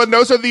exist? Well, and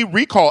those are the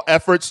recall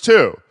efforts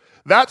too.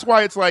 That's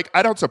why it's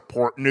I don't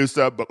support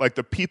Newsom, but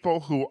the people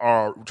who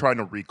are trying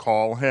to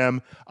recall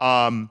him,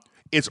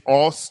 it's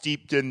all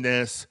steeped in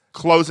this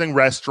closing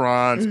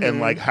restaurants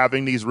and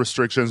having these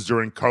restrictions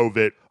during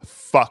COVID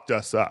fucked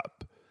us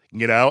up,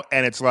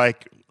 And it's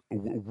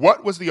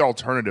what was the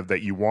alternative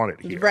that you wanted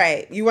here?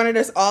 Right. You wanted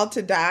us all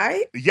to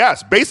die?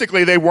 Yes.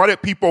 Basically, they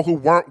wanted people who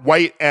weren't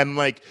white and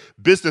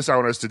business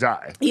owners to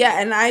die.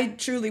 Yeah, and I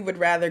truly would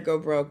rather go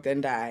broke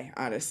than die,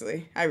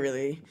 honestly. I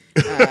would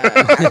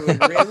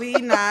really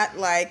not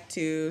like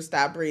to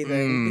stop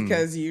breathing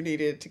because you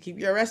needed to keep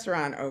your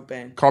restaurant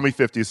open. Call me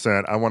 50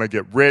 Cent. I want to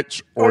get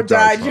rich or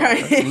die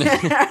trying.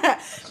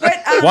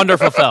 But,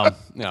 wonderful film.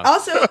 Yeah.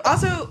 Also,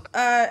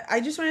 I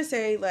just want to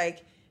say,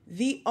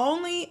 the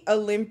only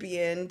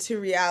Olympian to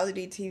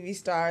reality TV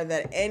star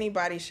that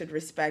anybody should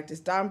respect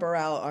is Dawn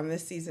Burrell on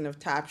this season of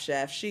Top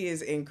Chef. She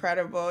is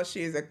incredible.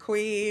 She is a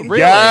queen. Really?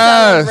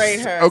 Yes. Celebrate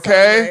her. Okay.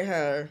 Celebrate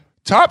her.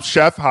 Top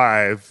Chef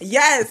Hive.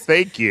 Yes.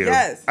 Thank you.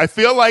 Yes. I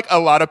feel like a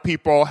lot of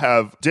people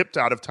have dipped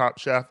out of Top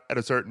Chef at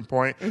a certain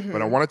point,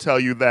 but I want to tell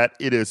you that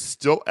it is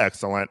still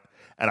excellent.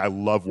 and I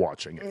love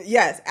watching it.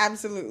 Yes,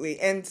 absolutely.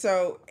 And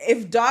so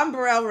if Dawn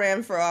Burrell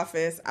ran for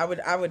office, I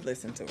would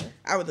listen to her.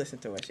 I would listen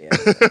to what she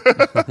has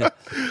to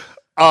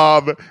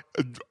say.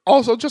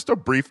 Also, just a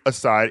brief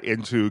aside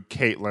into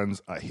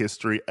Caitlyn's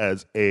history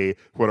as a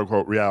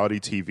quote-unquote reality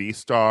TV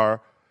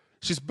star.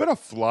 She's been a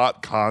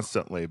flop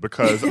constantly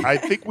because I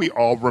think we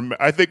all remember.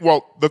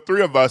 The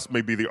three of us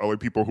may be the only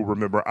people who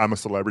remember I'm a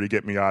Celebrity,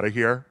 Get Me Out of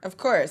Here. Of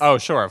course. Oh,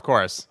 sure, of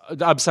course.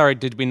 I'm sorry,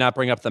 did we not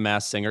bring up The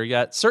Masked Singer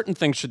yet? Certain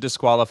things should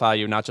disqualify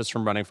you, not just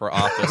from running for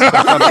office, but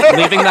from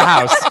leaving the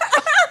house.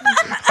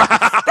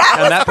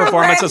 That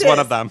performance is one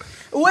of them.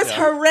 It was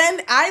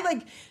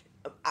horrendous.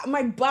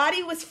 My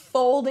body was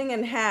folding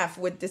in half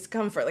with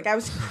discomfort. Like I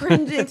was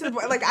cringing to the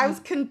point. Like I was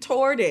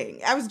contorting.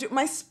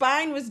 My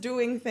spine was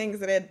doing things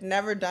that I had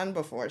never done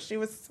before. She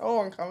was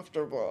so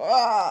uncomfortable.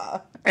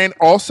 Ah. And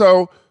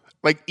also,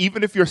 like,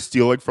 even if you're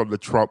stealing from the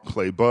Trump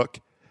playbook,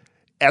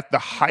 at the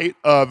height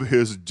of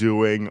his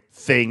doing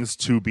things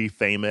to be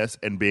famous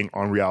and being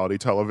on reality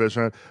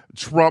television,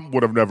 Trump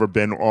would have never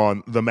been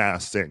on The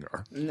Masked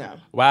Singer. No.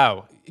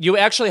 Wow. You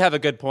actually have a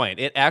good point.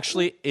 It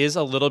actually is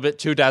a little bit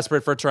too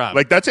desperate for Trump.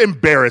 Like, that's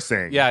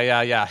embarrassing.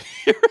 Yeah.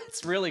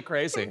 It's really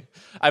crazy.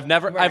 I've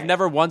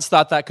never once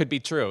thought that could be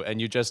true, and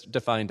you just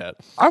defined it.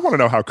 I want to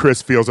know how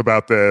Chris feels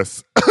about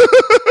this.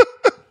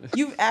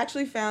 You've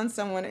actually found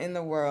someone in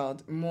the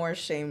world more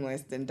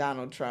shameless than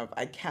Donald Trump.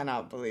 I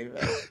cannot believe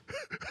it.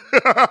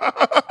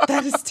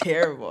 That is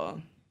terrible.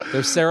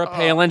 There's Sarah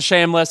Palin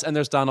shameless, and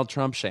there's Donald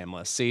Trump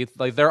shameless. See,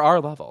 like there are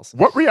levels.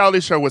 What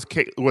reality show was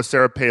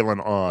Sarah Palin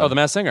on? Oh, The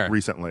Masked Singer.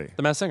 Recently.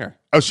 The Masked Singer.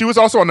 Oh, she was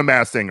also on The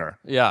Masked Singer.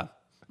 Yeah.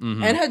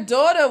 Mm-hmm. And her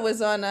daughter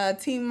was on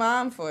Teen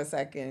Mom for a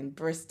second,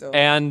 Bristol.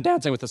 And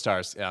Dancing with the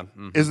Stars, yeah.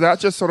 Mm-hmm. Is that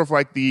just sort of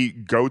like the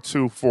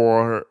go-to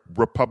for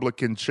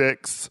Republican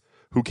chicks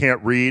who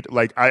can't read?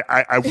 Like,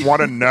 I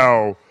want to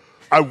know.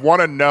 I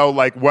want to know,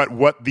 like,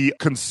 what the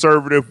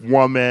conservative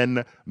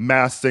woman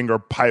Masked Singer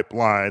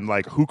pipeline,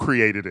 like, who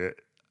created it?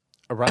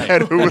 Right.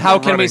 And how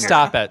can we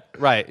stop it?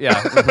 Right, yeah.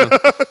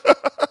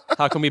 Mm-hmm.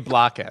 How can we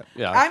block it?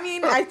 Yeah. I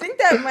mean, I think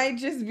that might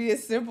just be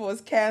as simple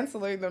as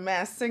canceling The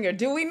Masked Singer.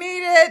 Do we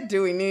need it?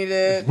 Do we need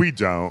it? We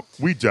don't.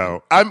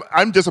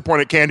 I'm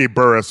disappointed Candy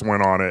Burris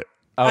went on it.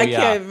 Oh, I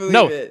can't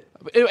believe it.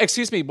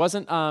 Excuse me,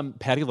 wasn't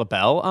Patti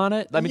LaBelle on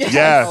it? I mean,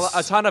 yes.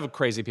 A ton of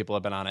crazy people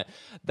have been on it.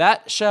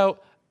 That show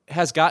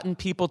has gotten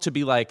people to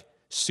be like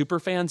super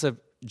fans of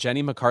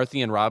Jenny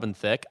McCarthy and Robin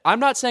Thicke. I'm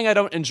not saying I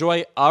don't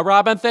enjoy a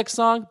Robin Thicke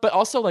song, but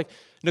also like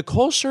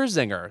Nicole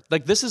Scherzinger.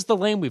 Like this is the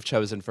lane we've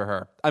chosen for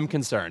her. I'm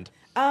concerned.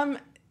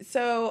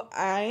 So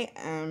I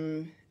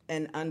am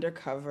an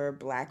undercover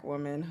Black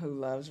woman who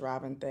loves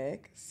Robin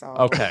Thicke. So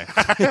okay.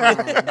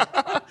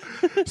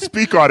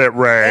 Speak on it,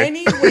 Ray.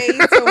 Any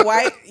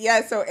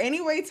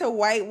way to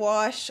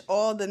whitewash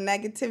all the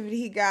negativity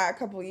he got a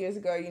couple of years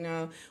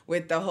ago,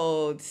 with the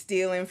whole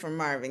stealing from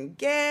Marvin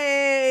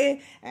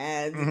Gaye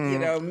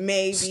and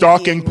maybe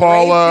stalking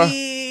Paula.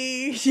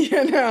 Rapey,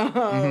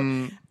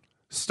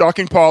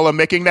 Stalking Paula,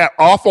 making that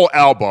awful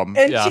album.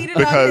 And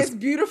cheated on his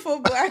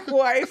beautiful Black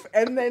wife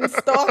and then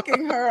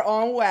stalking her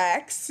on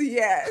wax.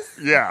 Yes.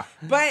 Yeah.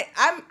 But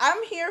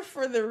I'm here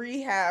for the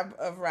rehab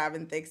of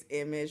Robin Thicke's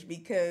image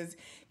because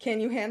Can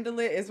You Handle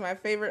It is my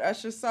favorite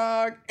Usher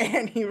song,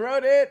 and he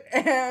wrote it,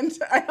 and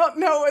I don't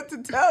know what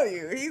to tell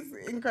you. He's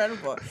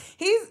incredible.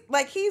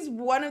 He's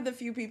one of the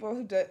few people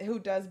who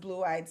does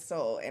Blue Eyed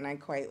Soul, and I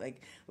quite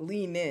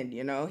lean in,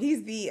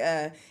 He's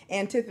the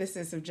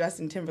antithesis of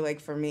Justin Timberlake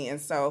for me, and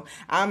so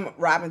I'm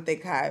Robin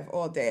Thicke Hive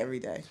all day, every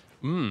day.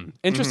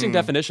 Interesting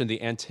definition,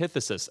 the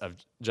antithesis of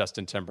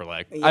Justin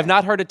Timberlake. Yeah. I've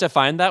not heard it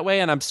defined that way,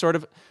 and I'm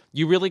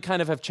you really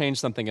kind of have changed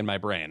something in my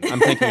brain. I'm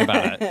thinking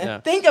about it. Yeah.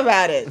 Think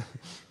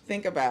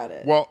about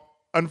it. Well,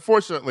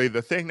 unfortunately,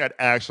 the thing that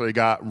actually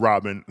got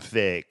Robin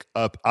Thicke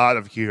up out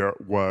of here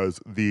was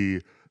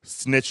the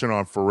snitching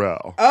on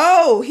Pharrell.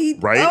 Oh,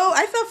 right? Oh,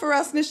 I thought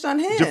Pharrell snitched on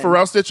him. Did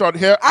Pharrell snitch on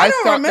him? I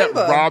don't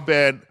remember. That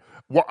Robin...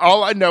 Well,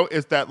 all I know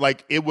is that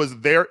it was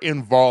their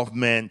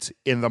involvement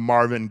in the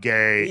Marvin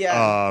Gaye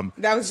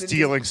that was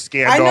stealing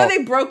scandal. I know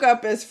they broke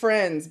up as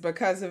friends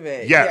because of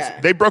it.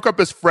 Yes, they broke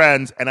up as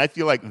friends, and I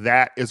feel like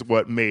that is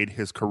what made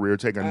his career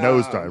take a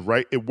nosedive,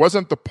 right? It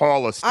wasn't the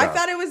Paula stuff. I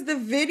thought it was the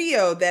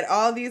video that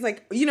all these,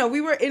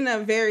 we were in a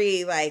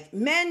very,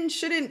 men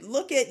shouldn't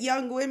look at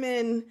young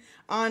women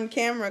on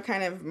camera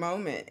kind of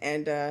moment,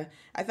 and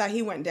I thought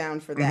he went down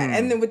for that. Mm-hmm.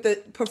 And then with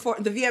the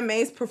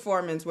VMA's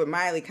performance with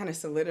Miley kind of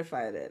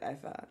solidified it, I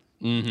thought.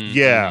 Mm-hmm.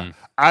 Yeah. Mm-hmm.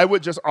 I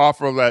would just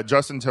offer that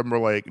Justin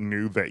Timberlake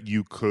knew that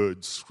you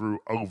could screw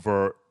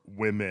over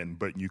women,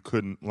 but you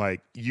couldn't,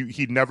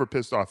 he never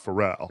pissed off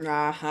Pharrell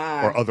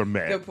or other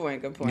men. Good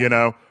point.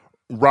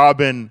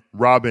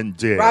 Robin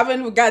did.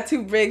 Robin got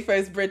too big for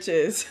his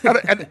britches.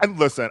 and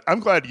listen, I'm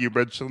glad you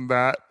mentioned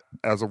that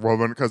as a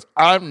woman, because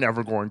I'm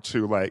never going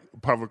to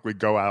publicly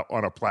go out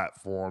on a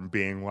platform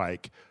being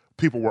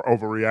people were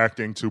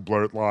overreacting to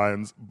Blurred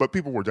Lines, but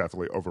people were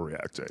definitely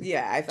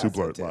overreacting to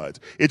Blurred Lines.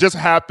 It just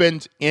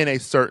happened in a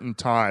certain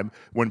time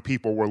when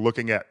people were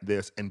looking at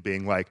this and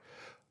being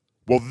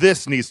well,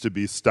 this needs to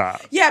be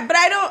stopped. Yeah, but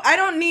I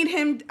don't need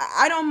him.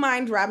 I don't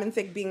mind Robin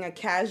Thicke being a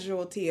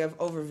casualty of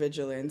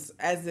overvigilance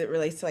as it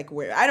relates to like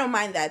where I don't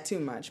mind that too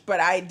much, but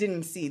I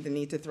didn't see the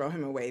need to throw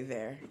him away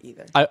there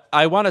either.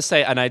 I want to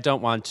say, and I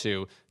don't want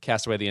to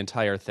cast away the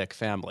entire Thicke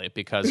family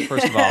because,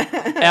 first of all,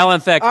 Alan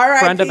Thicke,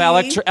 friend of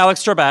Alex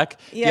Trebek,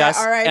 yes,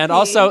 R.I.P. and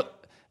also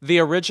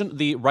the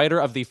writer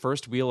of the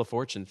first Wheel of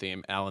Fortune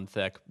theme, Alan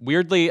Thicke,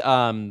 weirdly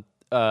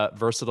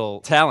versatile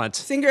talent.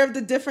 Singer of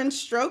the Different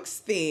Strokes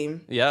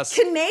theme. Yes.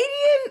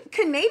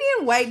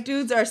 Canadian white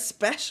dudes are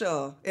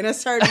special in a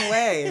certain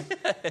way.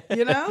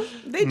 You know?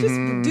 They just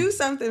do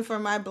something for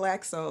my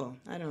black soul.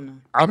 I don't know.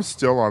 I'm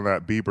still on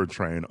that Bieber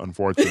train,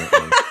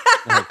 unfortunately.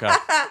 Okay.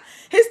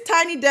 His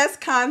Tiny Desk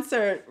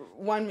concert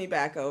won me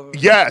back over.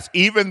 Yes,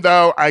 even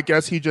though I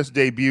guess he just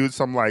debuted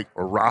some like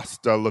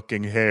Rasta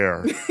looking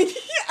hair.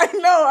 I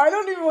know. I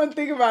don't even want to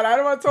think about it. I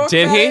don't want to talk about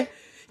it. Did he?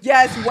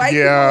 Yes, white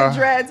people with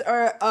dreads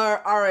are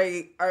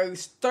a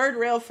third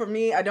rail for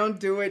me. I don't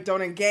do it.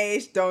 Don't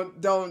engage. Don't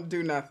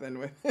do nothing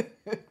with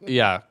it.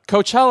 Yeah.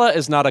 Coachella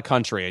is not a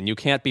country, and you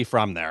can't be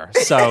from there.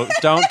 So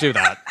don't do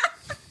that.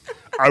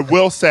 I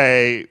will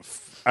say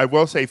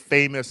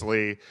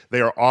famously,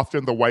 they are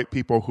often the white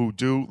people who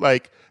do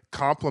like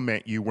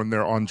compliment you when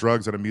they're on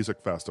drugs at a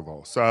music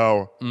festival.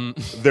 So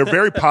they're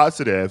very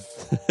positive.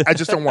 I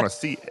just don't want to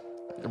see it.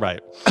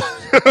 Right.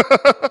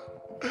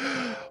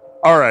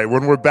 All right,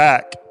 when we're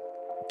back,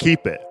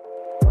 keep it.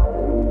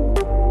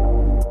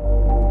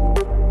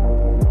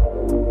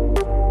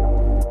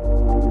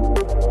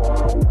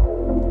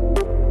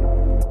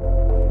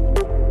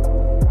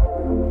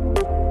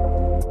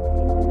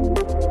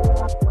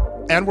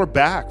 And we're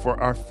back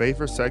for our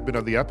favorite segment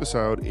of the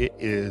episode. It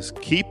is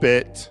Keep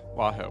It.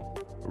 Wahoo.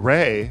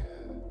 Ray,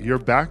 you're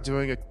back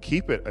doing a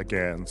Keep It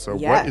again. So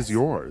Yes. What is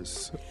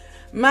yours?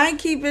 My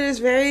Keep It is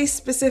very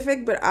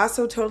specific, but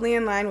also totally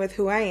in line with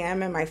who I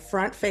am and my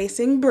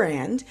front-facing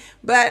brand.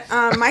 But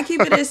my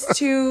Keep It is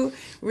to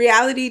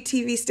reality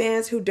TV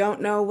stans who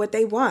don't know what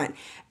they want.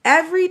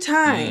 Every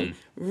time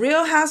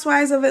Real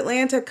Housewives of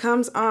Atlanta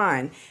comes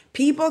on,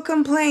 people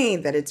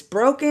complain that it's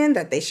broken,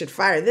 that they should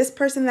fire this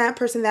person, that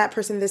person, that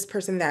person, this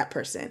person, that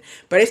person.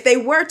 But if they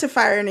were to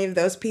fire any of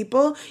those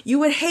people, you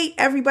would hate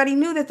everybody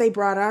new that they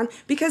brought on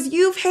because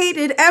you've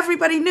hated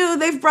everybody new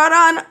they've brought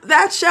on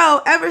that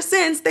show ever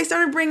since they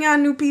started bringing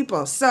on new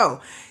people. So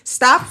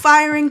stop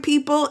firing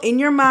people in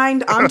your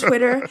mind on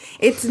Twitter.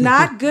 It's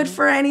not good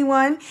for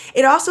anyone.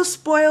 It also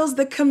spoils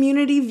the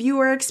community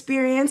viewer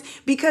experience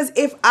because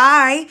if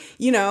I,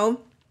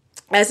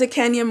 as a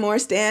Kenya Moore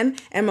stan,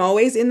 am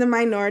always in the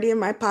minority in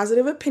my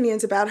positive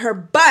opinions about her.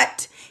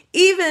 But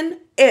even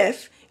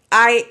if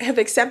I have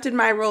accepted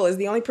my role as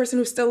the only person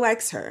who still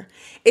likes her,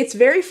 it's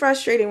very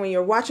frustrating when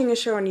you're watching a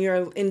show and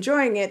you're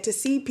enjoying it to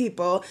see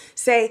people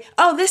say,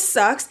 oh, this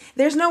sucks.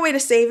 There's no way to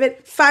save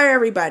it. Fire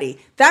everybody.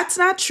 That's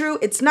not true.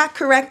 It's not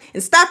correct.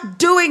 And stop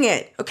doing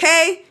it,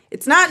 okay?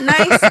 It's not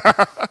nice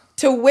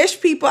to wish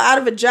people out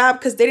of a job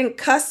because they didn't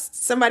cuss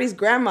somebody's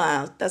grandma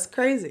out. That's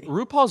crazy.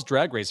 RuPaul's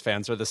Drag Race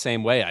fans are the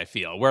same way, I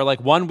feel, where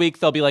like one week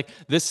they'll be like,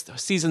 this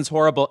season's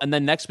horrible, and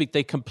then next week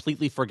they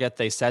completely forget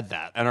they said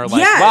that and are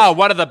like, wow,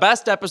 one of the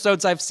best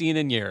episodes I've seen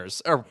in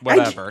years, or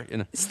whatever.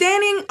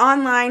 Standing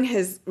online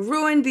has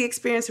ruined the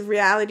experience of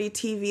reality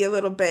TV a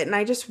little bit, and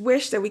I just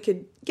wish that we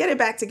could get it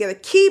back together.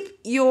 Keep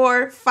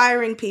your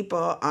firing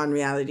people on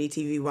reality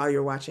TV while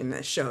you're watching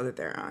the show that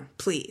they're on,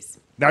 please.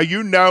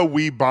 Now,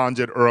 we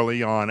bonded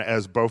early on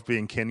as both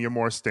being Kenya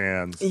Moore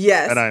stans.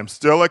 Yes. And I am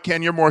still a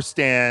Kenya Moore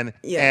stan.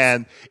 Yes.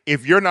 And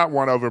if you're not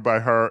won over by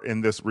her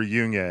in this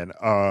reunion,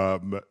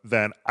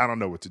 then I don't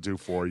know what to do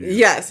for you.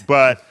 Yes.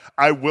 But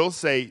I will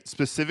say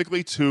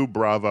specifically to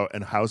Bravo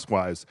and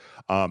Housewives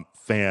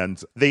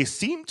fans, they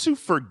seem to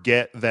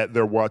forget that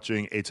they're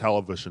watching a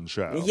television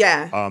show.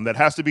 Yeah. That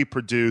has to be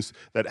produced,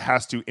 that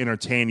has to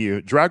entertain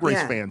you. Drag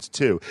Race fans,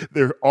 too.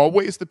 They're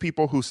always the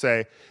people who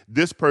say,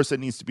 this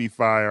person needs to be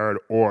fired,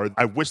 or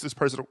I wish this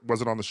person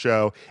wasn't on the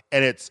show.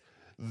 And it's,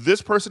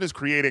 this person is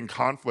creating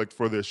conflict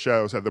for this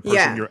show so the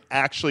person you're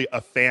actually a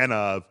fan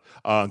of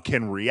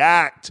can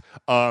react,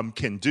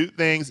 can do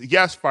things.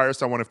 Yes, fire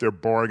someone if they're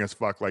boring as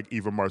fuck like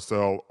Eva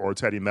Marcel or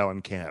Teddy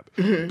Mellencamp.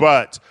 Mm-hmm.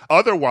 But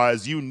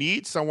otherwise, you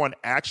need someone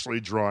actually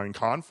drawing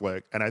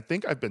conflict. And I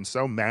think I've been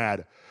so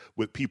mad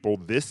with people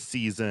this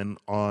season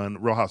on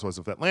Real Housewives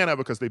of Atlanta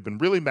because they've been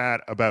really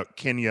mad about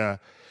Kenya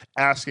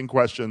asking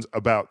questions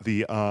about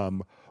the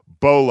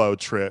Bolo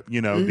trip,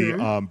 the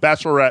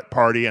bachelorette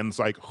party, and it's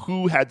like,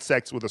 who had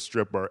sex with a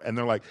stripper? And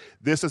they're like,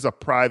 this is a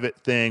private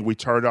thing. We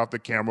turned off the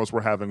cameras.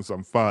 We're having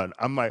some fun.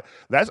 I'm like,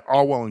 that's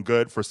all well and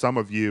good for some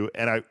of you.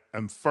 And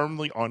I'm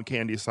firmly on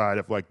Candy's side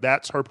of like,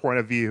 that's her point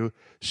of view.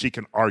 She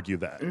can argue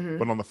that. Mm-hmm.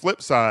 But on the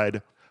flip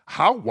side,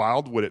 how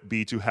wild would it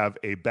be to have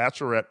a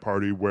bachelorette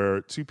party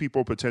where two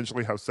people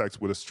potentially have sex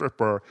with a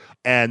stripper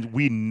and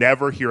we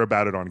never hear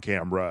about it on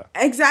camera?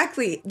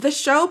 Exactly. The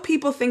show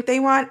people think they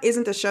want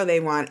isn't the show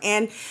they want.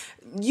 And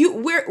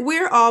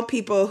we're all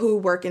people who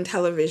work in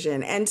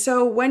television. And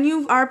so when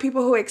you are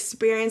people who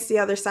experience the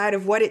other side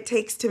of what it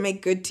takes to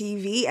make good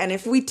TV, and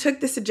if we took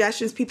the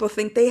suggestions people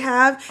think they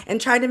have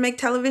and tried to make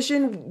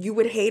television, you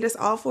would hate us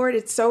all for it.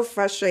 It's so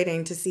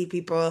frustrating to see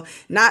people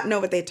not know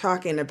what they're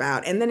talking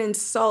about and then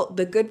insult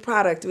the good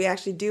product we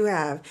actually do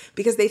have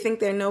because they think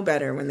they know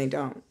better when they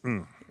don't.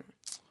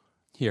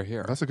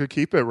 Here. That's a good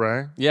keep it,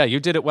 Ray. Yeah, you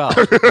did it well.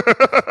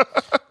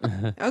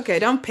 Okay,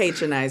 don't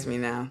patronize me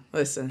now.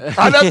 Listen.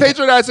 I'm not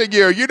patronizing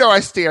you. You know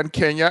I stand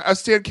Kenya. I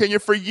stand Kenya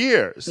for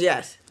years.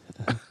 Yes.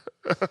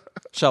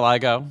 Shall I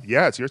go?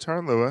 Yeah, it's your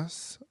turn,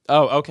 Lewis.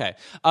 Oh, okay.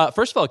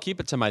 First of all, keep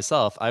it to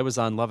myself. I was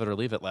on Love It or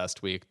Leave It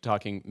last week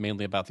talking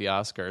mainly about the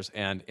Oscars.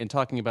 And in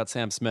talking about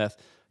Sam Smith,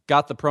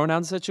 got the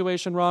pronoun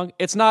situation wrong.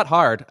 It's not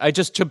hard. I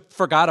just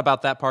forgot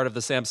about that part of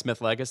the Sam Smith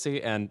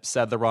legacy and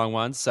said the wrong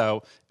one.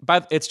 So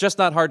it's just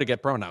not hard to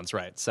get pronouns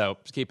right. So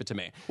keep it to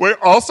me. We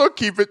also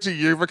keep it to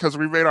you because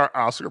we made our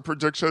Oscar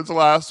predictions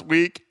last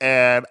week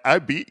and I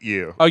beat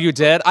you. Oh, you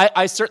did?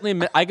 I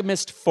certainly I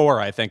missed 4,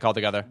 I think,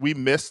 altogether. We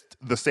missed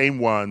the same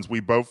ones. We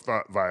both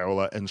thought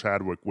Viola and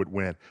Chadwick would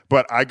win,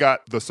 but I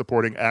got the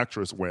supporting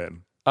actress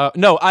win.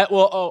 No,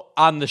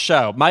 on the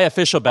show. My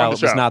official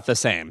ballot was not the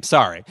same.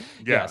 Sorry.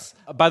 Yeah. Yes.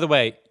 By the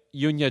way,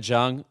 Yunya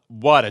Jung,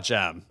 what a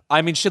gem.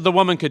 I mean, the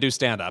woman could do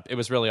stand-up. It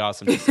was really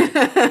awesome to see.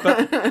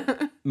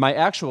 But my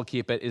actual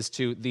keep it is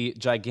to the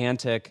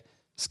gigantic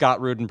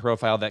Scott Rudin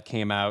profile that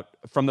came out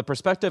from the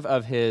perspective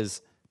of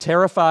his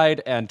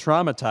terrified and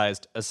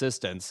traumatized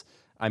assistants.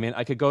 I mean,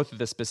 I could go through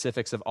the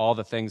specifics of all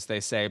the things they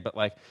say, but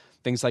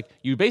things like,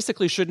 you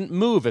basically shouldn't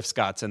move if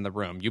Scott's in the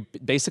room. You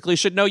basically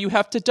should know you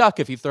have to duck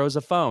if he throws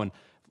a phone.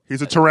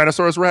 He's a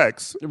Tyrannosaurus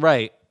Rex.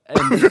 Right. And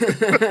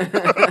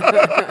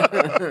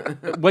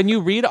when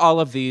you read all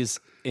of these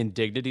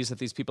indignities that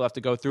these people have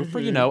to go through for,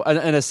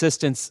 an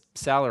assistant's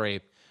salary,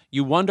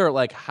 you wonder,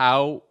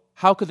 how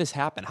could this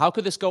happen? How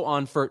could this go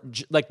on for,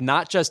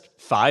 not just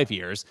 5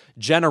 years,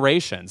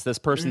 generations? This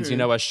person's, a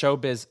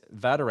showbiz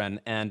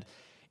veteran. And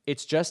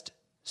it's just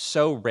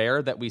so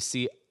rare that we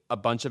see a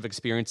bunch of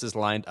experiences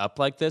lined up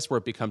like this where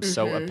it becomes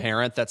so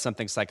apparent that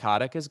something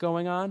psychotic is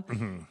going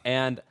on.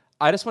 And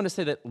I just want to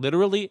say that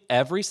literally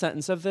every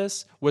sentence of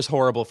this was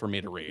horrible for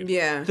me to read.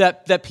 Yeah.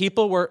 That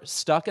people were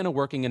stuck in a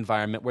working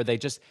environment where they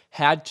just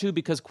had to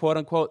because, quote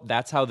unquote,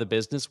 that's how the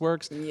business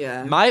works.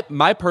 Yeah.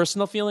 My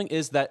personal feeling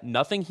is that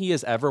nothing he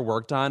has ever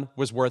worked on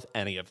was worth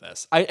any of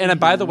this.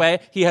 And by the way,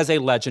 he has a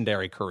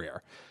legendary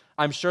career.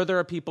 I'm sure there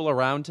are people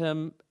around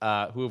him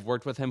who have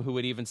worked with him who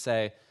would even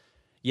say,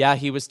 yeah,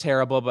 he was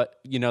terrible,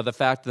 but the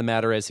fact of the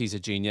matter is he's a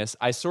genius.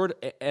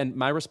 And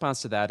my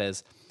response to that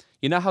is,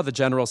 you know how the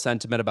general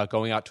sentiment about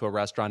going out to a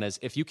restaurant is,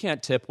 if you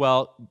can't tip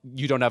well,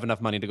 you don't have enough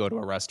money to go to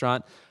a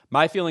restaurant.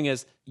 My feeling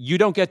is you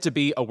don't get to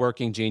be a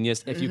working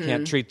genius if you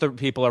can't treat the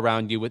people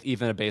around you with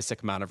even a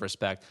basic amount of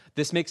respect.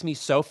 This makes me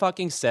so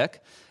fucking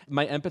sick.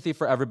 My empathy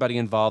for everybody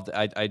involved,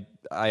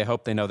 I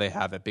hope they know they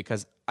have it,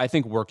 because I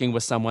think working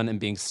with someone and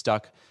being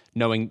stuck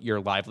knowing your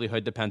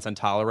livelihood depends on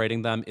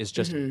tolerating them is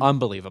just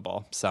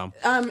unbelievable. So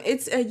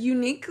it's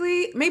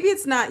maybe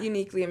it's not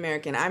uniquely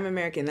American. I'm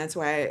American. That's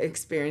why I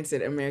experience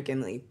it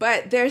Americanly.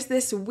 But there's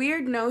this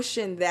weird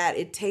notion that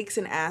it takes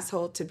an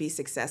asshole to be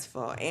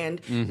successful. And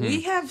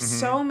we have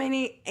so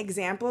many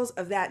examples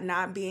of that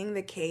not being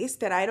the case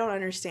that I don't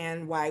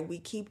understand why we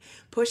keep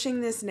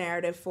pushing this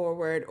narrative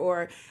forward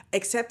or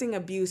accepting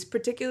abuse,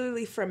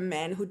 particularly from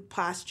men who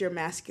posture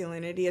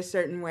masculinity a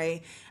certain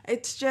way.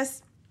 It's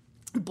just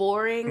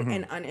boring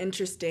and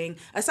uninteresting.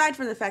 Aside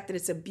from the fact that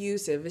it's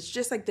abusive, it's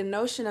just the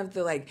notion of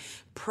the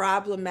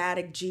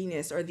problematic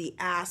genius or the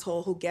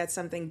asshole who gets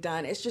something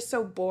done. It's just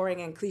so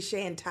boring and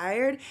cliche and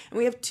tired. And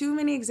we have too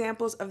many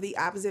examples of the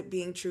opposite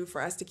being true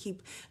for us to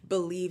keep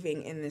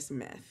believing in this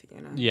myth,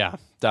 Yeah,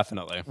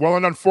 definitely. Well,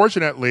 and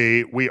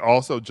unfortunately, we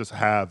also just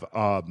have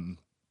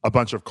a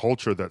bunch of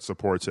culture that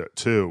supports it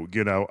too,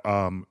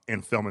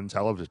 in film and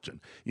television.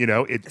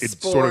 It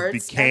Sports, sort of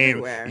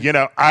became,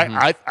 everywhere.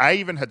 I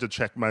even had to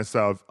check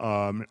myself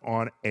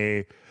on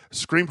a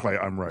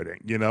screenplay I'm writing,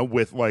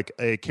 with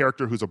a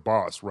character who's a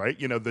boss, right?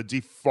 The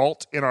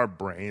default in our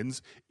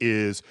brains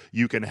is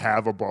you can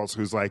have a boss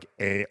who's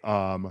a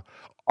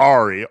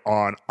Ari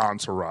on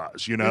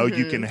Entourage, you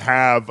can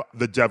have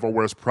The Devil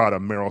Wears Prada,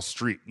 Meryl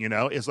Streep,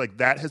 it's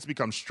that has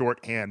become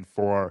shorthand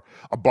for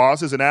a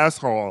boss is an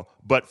asshole,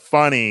 but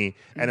funny.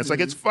 And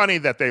it's funny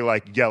that they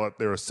yell at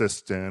their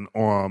assistant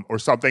or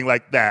something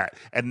like that.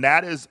 And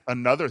that is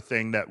another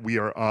thing that we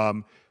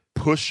are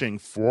pushing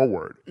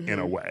forward in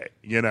a way,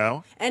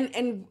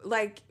 And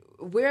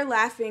we're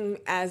laughing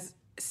as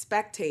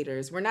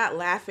spectators. We're not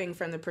laughing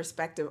from the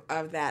perspective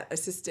of that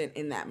assistant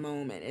in that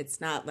moment.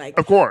 It's not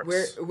of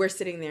course we're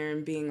sitting there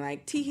and being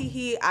tee hee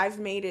hee, I've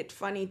made it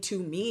funny to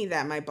me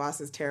that my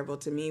boss is terrible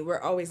to me. We're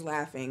always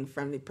laughing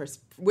from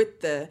with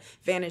the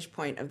vantage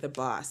point of the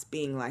boss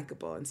being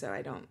likable. And so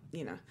I don't,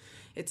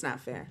 it's not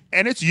fair.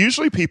 And it's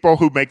usually people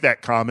who make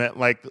that comment,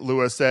 like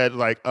Lewis said,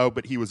 oh,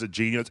 but he was a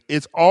genius.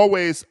 It's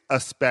always a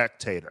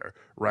spectator,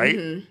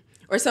 right?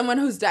 or someone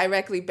who's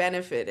directly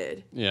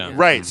benefited. Yeah.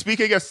 Right.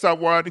 Speaking as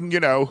someone,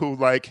 who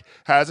like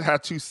has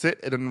had to sit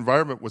in an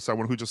environment with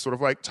someone who just sort of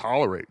like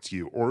tolerates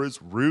you or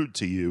is rude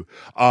to you.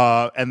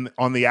 And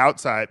on the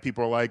outside,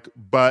 people are like,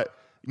 but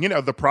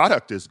the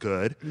product is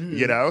good,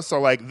 so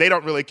like they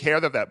don't really care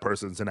that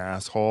person's an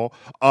asshole.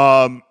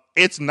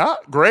 It's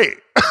not great.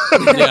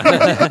 And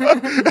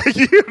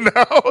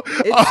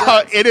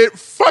it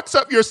fucks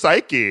up your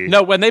psyche.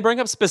 No, when they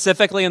bring up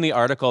specifically in the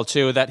article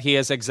too that he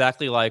is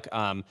exactly like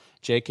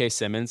J.K.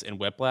 Simmons in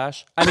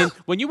Whiplash. I mean,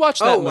 when you watch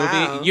that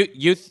movie,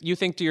 you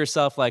think to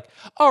yourself like,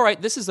 all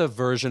right, this is a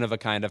version of a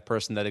kind of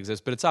person that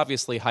exists, but it's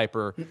obviously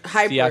hyper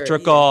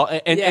theatrical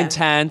and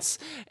intense.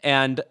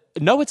 And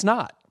no, it's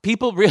not.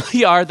 People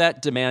really are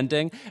that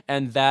demanding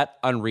and that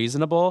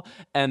unreasonable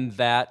and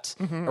that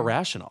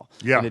irrational.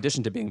 Yeah. In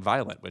addition to being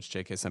violent, which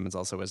J.K. Simmons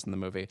also is in the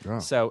movie. Yeah.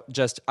 So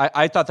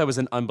I thought that was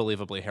an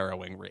unbelievably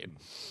harrowing read.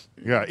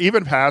 Yeah,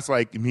 even past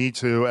like Me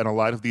Too and a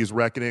lot of these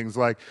reckonings,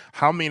 like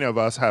how many of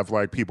us have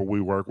like people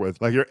we work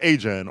with, like your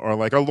agent or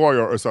like a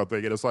lawyer or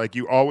something, and it's like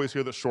you always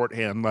hear the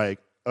shorthand like,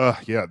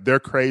 yeah, they're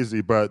crazy,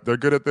 but they're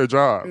good at their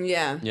job.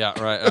 Yeah.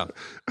 Yeah, right.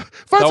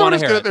 Find someone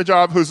who's good at their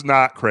job who's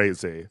not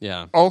crazy.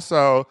 Yeah.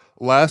 Also,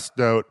 last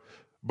note,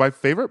 my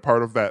favorite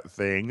part of that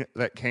thing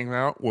that came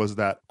out was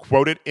that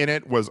quoted in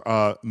it was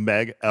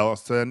Meg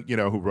Ellison,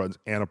 who runs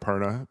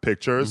Annapurna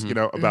Pictures,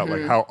 about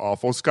like how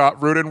awful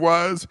Scott Rudin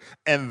was.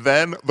 And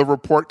then the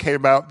report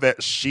came out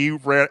that she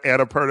ran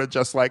Annapurna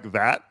just like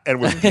that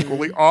and was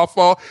equally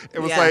awful. It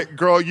was like,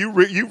 girl, you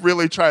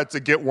really tried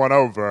to get one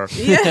over.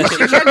 Yeah,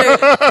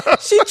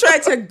 she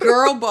tried to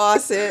girl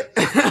boss it.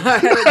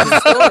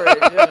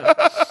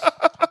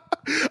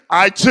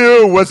 I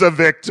too was a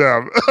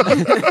victim.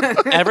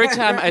 Every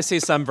time I see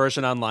some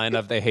version online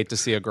of they hate to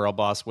see a girl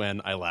boss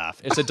win, I laugh.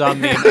 It's a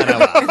dumb meme and I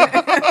laugh.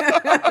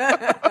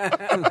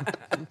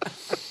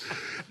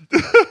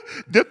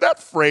 Did that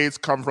phrase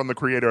come from the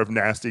creator of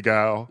Nasty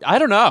Gal? I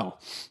don't know.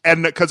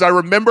 And because I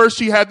remember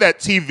she had that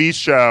TV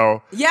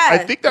show. Yeah. I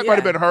think that might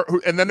have been her.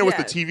 And then there was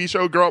the TV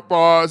show Girl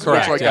Boss,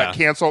 Correct, which got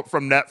canceled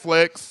from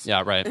Netflix.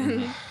 Yeah, right.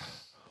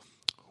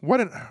 What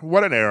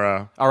an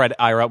era. All right,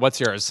 Ira, what's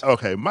yours?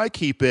 Okay, my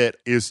keep it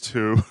is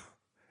to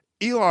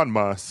Elon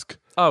Musk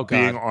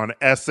being on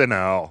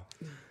SNL.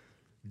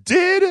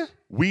 Did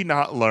we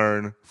not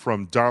learn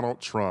from Donald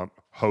Trump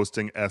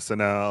hosting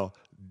SNL?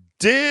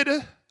 Did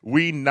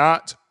we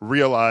not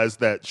realize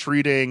that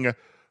treating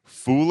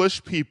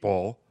foolish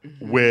people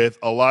with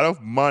a lot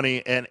of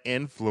money and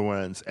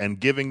influence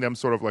and giving them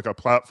sort of like a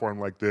platform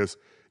like this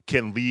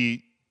can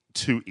lead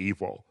to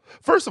evil?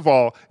 First of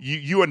all,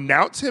 you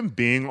announce him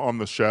being on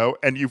the show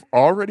and you've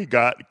already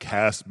got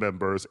cast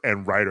members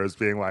and writers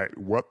being like,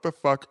 what the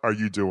fuck are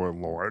you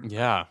doing, Lord?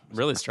 Yeah,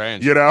 really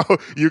strange. You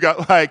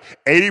got like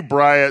Aidy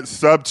Bryant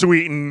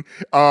subtweeting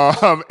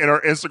in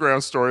her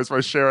Instagram stories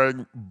by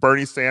sharing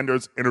Bernie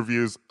Sanders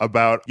interviews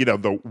about,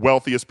 the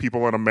wealthiest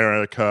people in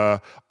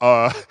America.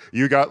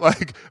 You got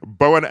like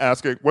Bowen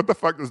asking, what the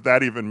fuck does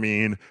that even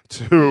mean,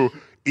 to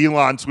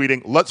Elon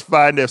tweeting, let's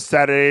find if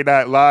Saturday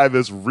Night Live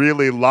is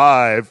really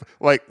live.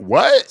 Like,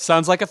 what?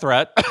 Sounds like a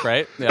threat,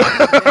 right? Yeah.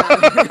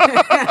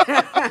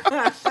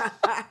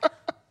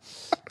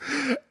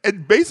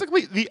 And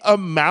basically, the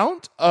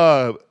amount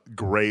of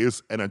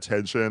grace and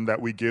attention that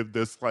we give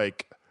this,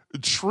 like,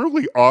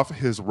 truly off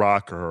his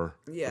rocker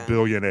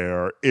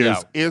billionaire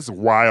is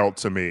wild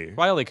to me.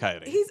 Wile E.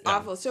 Coyote. He's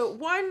awful. So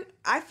one,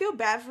 I feel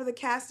bad for the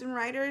cast and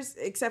writers,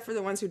 except for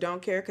the ones who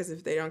don't care, because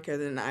if they don't care,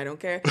 then I don't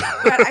care.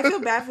 But I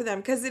feel bad for them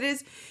because it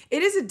is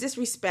a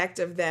disrespect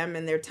of them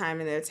and their time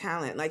and their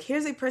talent. Like,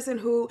 here's a person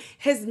who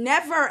has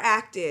never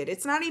acted.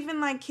 It's not even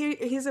like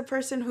he's a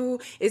person who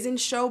is in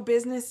show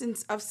business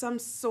of some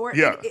sort.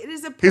 Yeah. It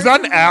is a person he's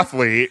not an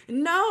athlete.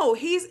 No,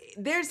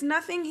 there's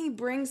nothing he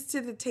brings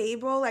to the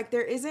table. Like,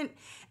 there isn't.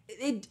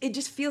 It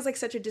just feels like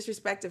such a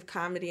disrespect of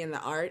comedy and the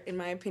art, in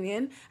my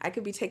opinion. I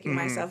could be taking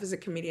myself as a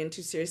comedian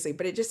too seriously,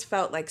 but it just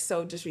felt like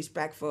so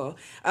disrespectful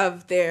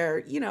of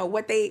their,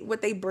 what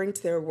they bring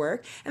to their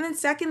work. And then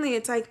secondly,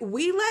 it's like,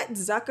 we let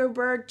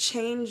Zuckerberg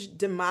change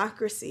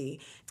democracy.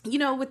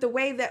 With the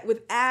way that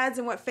with ads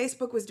and what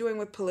Facebook was doing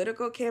with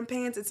political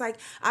campaigns, it's like,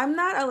 I'm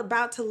not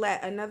about to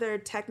let another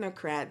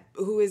technocrat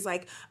who is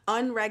like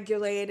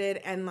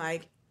unregulated and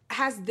like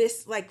has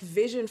this like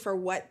vision for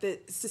what the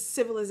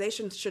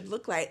civilization should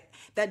look like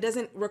that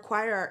doesn't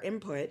require our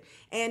input,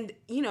 and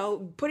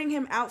putting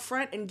him out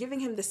front and giving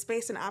him the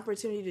space and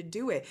opportunity to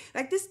do it.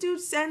 Like, this dude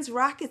sends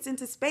rockets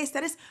into space.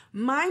 That is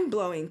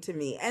mind-blowing to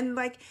me. And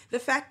like the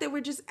fact that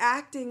we're just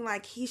acting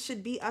like he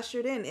should be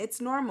ushered in,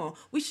 it's normal.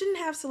 We shouldn't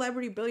have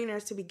celebrity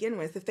billionaires to begin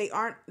with if they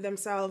aren't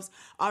themselves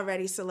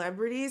already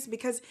celebrities,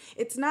 because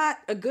it's not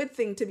a good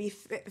thing to be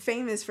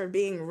famous for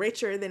being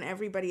richer than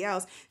everybody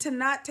else, to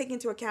not take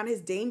into account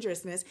his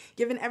dangerousness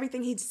given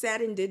everything he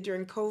said and did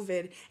during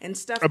COVID and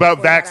stuff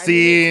about vaccines.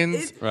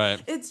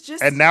 Right. It's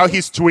just, and now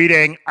he's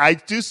tweeting, I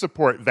do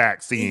support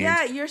vaccines.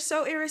 Yeah, you're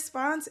so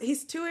irresponsible.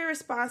 He's too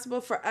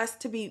irresponsible for us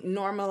to be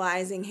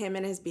normalizing him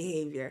and his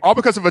behavior. All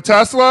because of a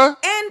Tesla?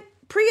 And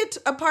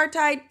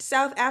pre-apartheid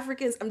South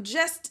Africans, I'm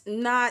just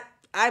not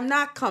I'm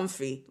not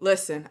comfy.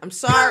 Listen, I'm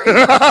sorry.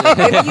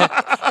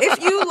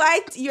 if you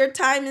liked your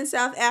time in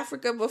South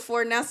Africa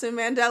before Nelson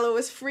Mandela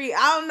was free,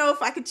 I don't know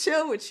if I could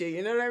chill with you.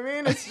 You know what I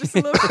mean? It's just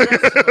a little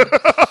stressful.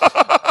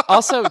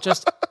 Also,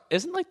 just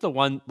isn't like the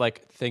one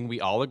like thing we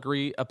all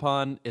agree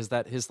upon is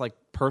that his like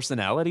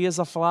personality is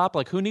a flop.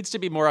 Like, who needs to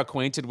be more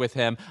acquainted with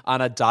him on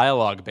a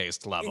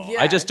dialogue-based level?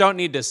 Yeah. I just don't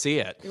need to see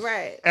it.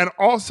 Right. And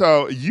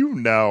also,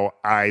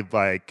 I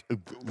like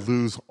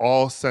lose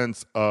all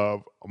sense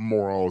of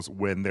morals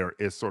when there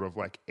is sort of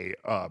like a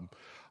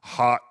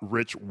hot,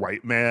 rich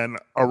white man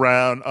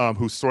around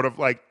who's sort of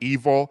like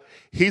evil.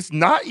 He's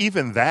not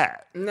even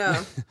that.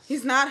 No,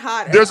 he's not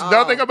hot at There's all.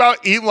 nothing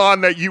about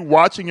Elon that you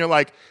watch and you're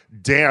like,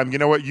 damn, you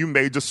know what? You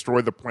may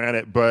destroy the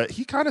planet, but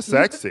he kind of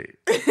sexy.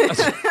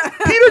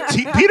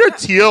 Peter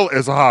Thiel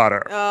is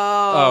hotter.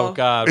 Oh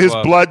God. His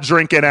blood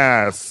drinking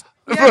ass.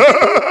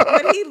 Yeah,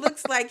 but he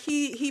looks like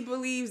he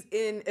believes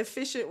in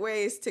efficient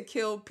ways to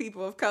kill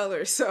people of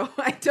color. So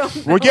I don't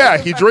know. Well, yeah,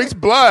 he drinks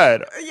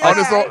blood on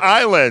his own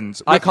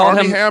island. I call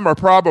Armie him Hammer,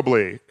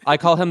 probably. I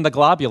call him the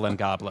globulin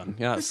goblin.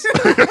 Yes.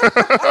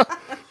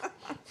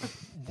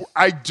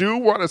 I do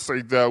want to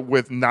say, though,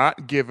 with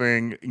not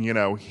giving,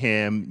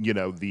 him,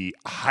 the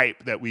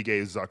hype that we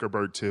gave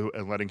Zuckerberg to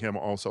and letting him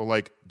also,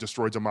 like,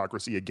 destroy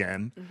democracy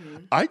again,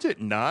 I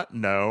did not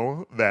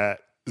know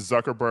that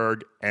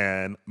Zuckerberg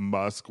and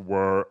Musk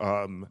were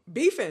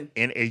beefing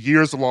in a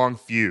years-long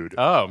feud.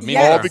 Oh, me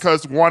Yes. All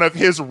because one of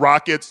his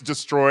rockets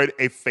destroyed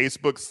a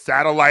Facebook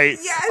satellite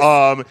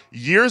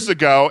years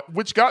ago,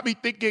 which got me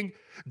thinking,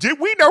 did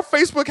we know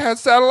Facebook had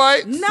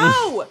satellites?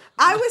 No,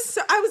 I was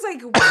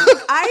like,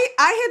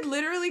 I had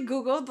literally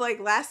Googled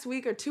like last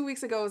week or 2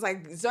 weeks ago. It was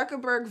like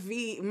Zuckerberg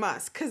v.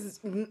 Musk because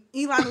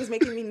Elon was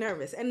making me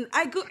nervous, and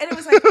it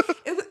was like,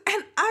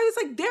 and I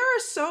was like, there are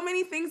so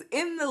many things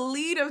in the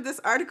lead of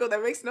this article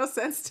that makes no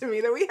sense to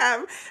me. That we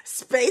have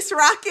space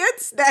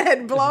rockets that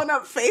had blown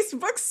up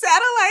Facebook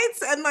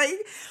satellites, and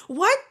like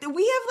what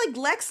we have like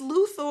Lex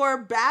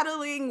Luthor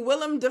battling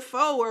Willem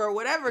Dafoe or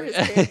whatever his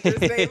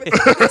character's name is.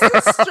 This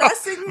is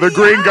stressing me The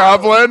Green out.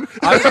 Goblin?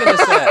 I was going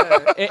to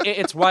say,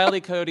 it's Wile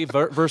E. Coyote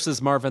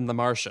versus Marvin the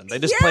Martian. They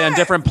just play on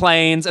different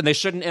planes, and they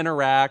shouldn't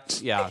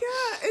interact. Yeah.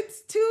 Yeah,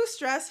 it's too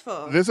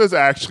stressful. This is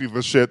actually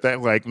the shit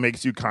that like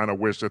makes you kind of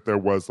wish that there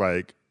was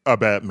like a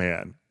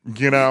Batman.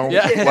 Yeah.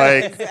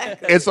 Like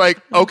Exactly. it's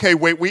like, okay,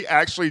 wait, we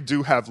actually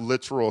do have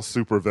literal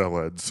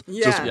supervillains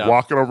just Yeah.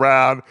 walking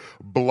around,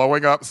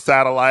 blowing up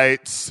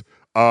satellites,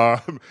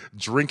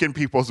 drinking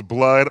people's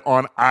blood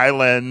on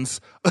islands.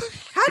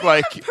 How do you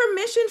have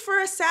permission for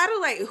a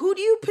satellite? Who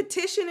do you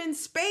petition in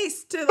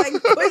space to like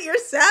put your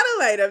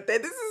satellite up there?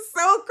 This is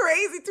so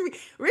crazy to me.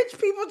 Rich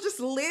people just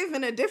live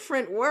in a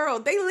different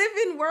world. They live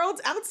in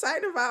worlds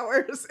outside of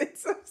ours.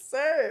 It's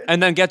absurd.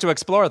 And then get to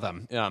explore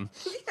them. Yeah.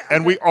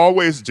 And we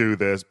always do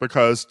this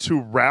because to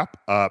wrap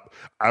up,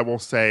 I will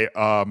say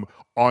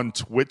on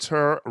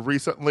Twitter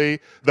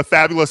recently, The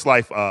Fabulous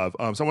Life of,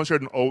 someone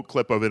shared an old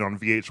clip of it on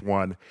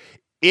VH1.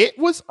 It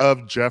was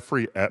of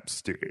Jeffrey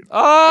Epstein.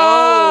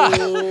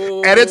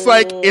 Oh! And it's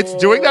like, it's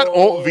doing that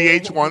old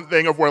VH1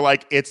 thing of where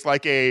like, it's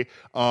like a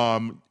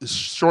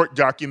short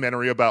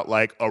documentary about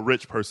like a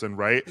rich person,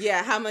 right?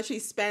 Yeah, how much he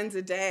spends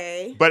a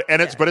day. But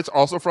it's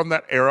also from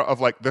that era of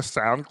like the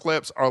sound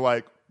clips are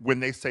like, when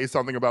they say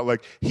something about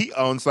like he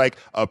owns like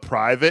a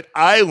private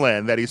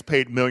island that he's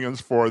paid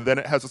millions for, then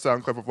it has a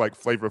sound clip of like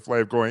Flavor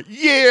Flav going,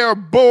 "Yeah,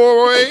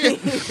 boy."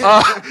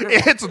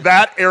 It's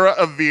that era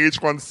of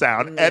VH1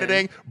 sound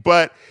editing,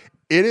 but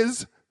it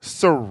is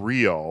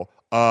surreal.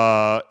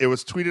 It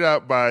was tweeted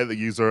out by the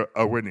user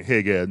Owen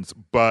Higgins,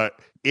 but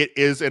it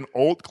is an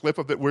old clip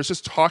of it where it's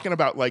just talking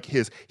about like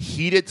his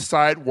heated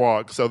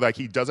sidewalk so that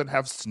he doesn't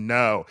have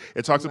snow.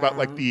 It talks about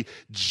like the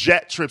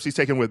jet trips he's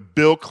taken with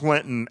Bill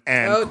Clinton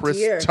and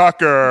Chris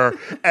Tucker.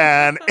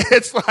 And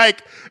it's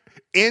like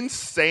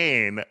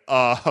insane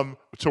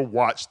to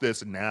watch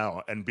this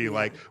now and be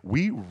like,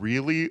 we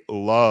really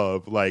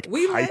love like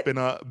hyping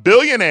up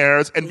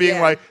billionaires and being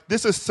like,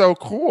 this is so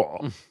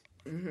cool.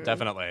 Mm-hmm.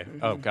 Definitely.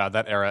 Mm-hmm. Oh God,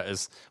 that era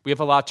is. We have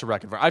a lot to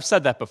reckon for. I've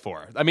said that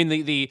before. I mean,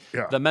 the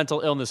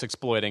mental illness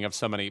exploiting of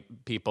so many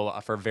people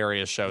for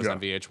various shows on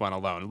VH1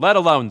 alone. Let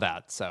alone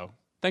that. So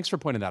thanks for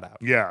pointing that out.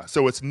 Yeah.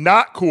 So it's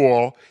not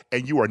cool,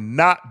 and you are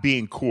not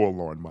being cool,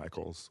 Lorne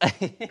Michaels.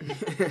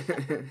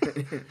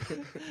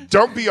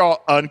 Don't be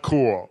all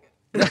uncool.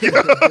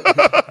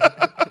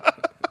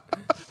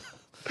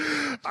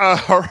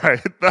 All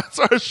right, that's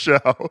our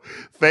show.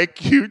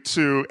 Thank you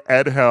to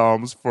Ed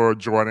Helms for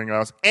joining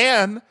us,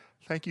 and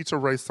thank you to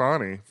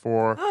Raysani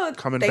for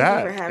coming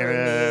back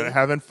and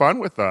having fun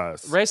with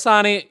us.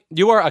 Raysani,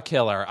 you are a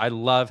killer. I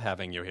love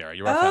having you here.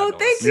 You are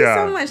fabulous. Thank you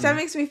so much. That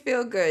makes me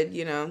feel good.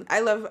 You know, I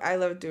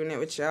love doing it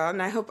with y'all,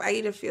 and I hope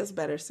Aida feels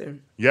better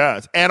soon.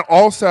 Yes, and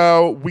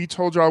also we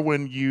told y'all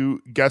when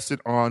you guested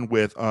on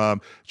with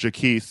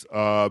Jaquise,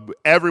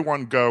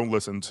 everyone go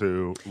listen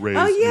to Ray's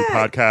new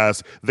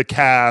podcast, The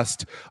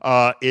Cast.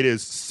 It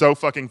is so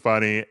fucking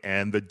funny,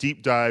 and the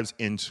deep dives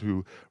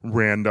into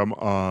random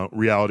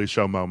reality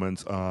show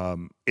moments.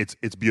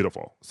 It's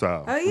beautiful.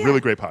 So really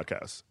great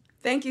podcast.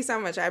 Thank you so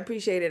much. I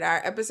appreciate it.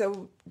 Our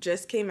episode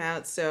just came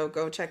out, so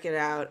go check it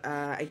out.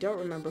 I don't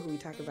remember who we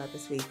talked about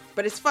this week,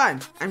 but it's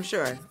fun, I'm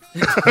sure.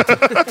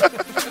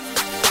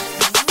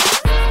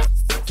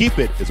 Keep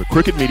It is a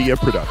Crooked Media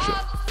production.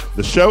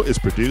 The show is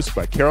produced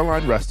by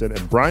Caroline Reston,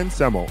 and Brian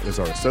Semmel is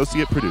our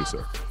associate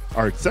producer.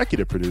 Our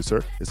executive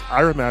producer is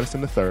Ira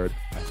Madison III.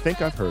 I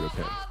think I've heard of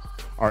him.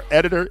 Our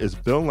editor is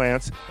Bill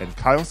Lance, and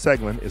Kyle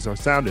Seglin is our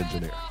sound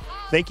engineer.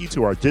 Thank you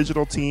to our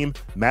digital team,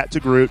 Matt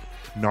DeGroot,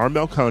 Nar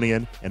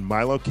Melkonian, and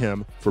Milo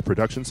Kim for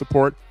production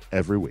support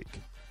every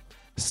week.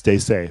 Stay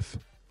safe.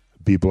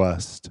 Be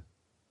blessed.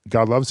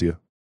 God loves you.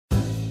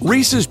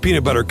 Reese's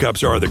peanut butter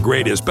cups are the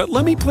greatest, but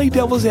let me play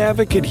devil's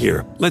advocate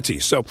here. Let's see.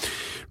 So,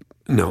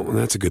 no,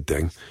 that's a good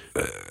thing.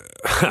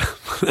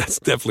 That's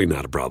definitely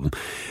not a problem.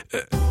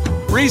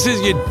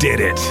 Reese's, you did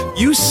it.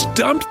 You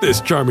stumped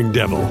this charming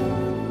devil.